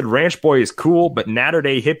 He said, Ranch Boy is cool, but Natter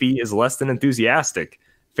Day Hippie is less than enthusiastic.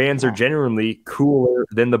 Fans are genuinely cooler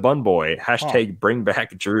than the Bun Boy. Hashtag bring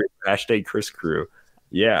back Drew. Hashtag Chris Crew.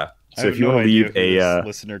 Yeah. So if you want to leave a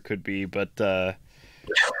listener could be, but I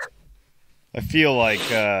feel like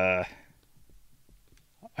I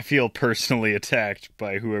feel personally attacked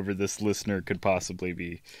by whoever this listener could possibly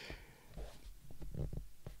be.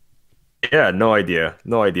 Yeah, no idea.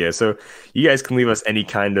 So you guys can leave us any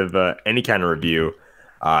kind of review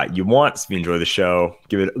you want. If you enjoy the show,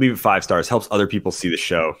 leave it 5 stars. Helps other people see the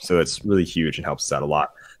show, so it's really huge and helps us out a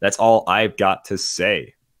lot. That's all I've got to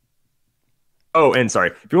say. Oh, and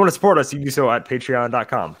sorry, if you want to support us, you can do so at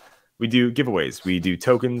patreon.com. We do giveaways. We do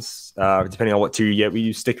tokens. Depending on what tier you get, we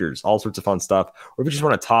use stickers, all sorts of fun stuff. Or if you just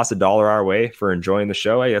want to toss $1 our way for enjoying the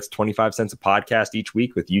show, hey, that's 25 cents a podcast each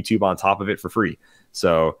week with YouTube on top of it for free.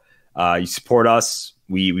 So you support us.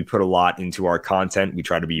 We put a lot into our content. We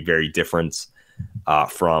try to be very different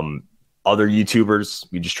from other YouTubers.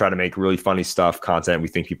 We just try to make really funny stuff, content we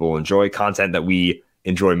think people will enjoy, content that we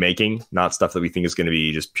enjoy making, not stuff that we think is going to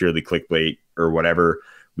be just purely clickbait or whatever.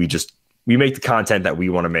 We make the content that we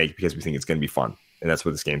want to make because we think it's going to be fun. And that's what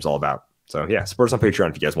this game's all about. So yeah, support us on Patreon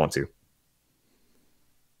if you guys want to.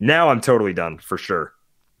 Now I'm totally done for sure.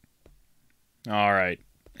 All right.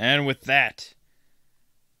 And with that,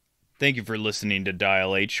 thank you for listening to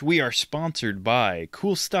Dial H. We are sponsored by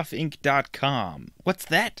CoolStuffInc.com. What's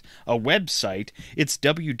that? A website? It's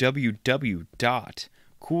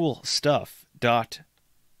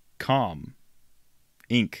www.coolstuff.com.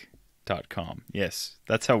 Inc.com. Yes,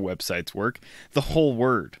 that's how websites work. The whole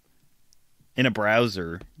word. In a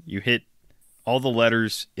browser, you hit all the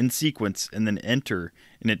letters in sequence and then enter,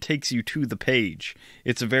 and it takes you to the page.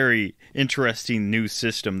 It's a very interesting new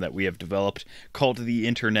system that we have developed called the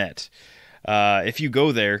Internet. If you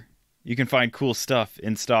go there, you can find cool stuff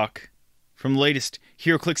in stock from the latest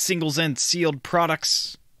Heroclix singles and sealed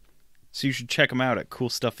products. So you should check them out at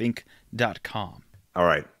CoolStuffInc.com. All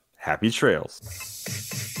right. Happy trails.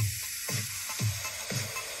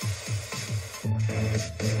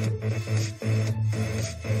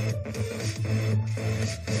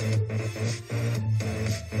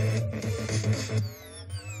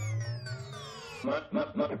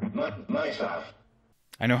 My stuff.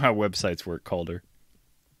 I know how websites work, Calder.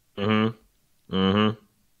 It's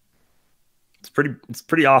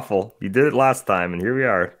pretty awful. You did it last time, and here we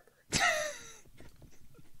are.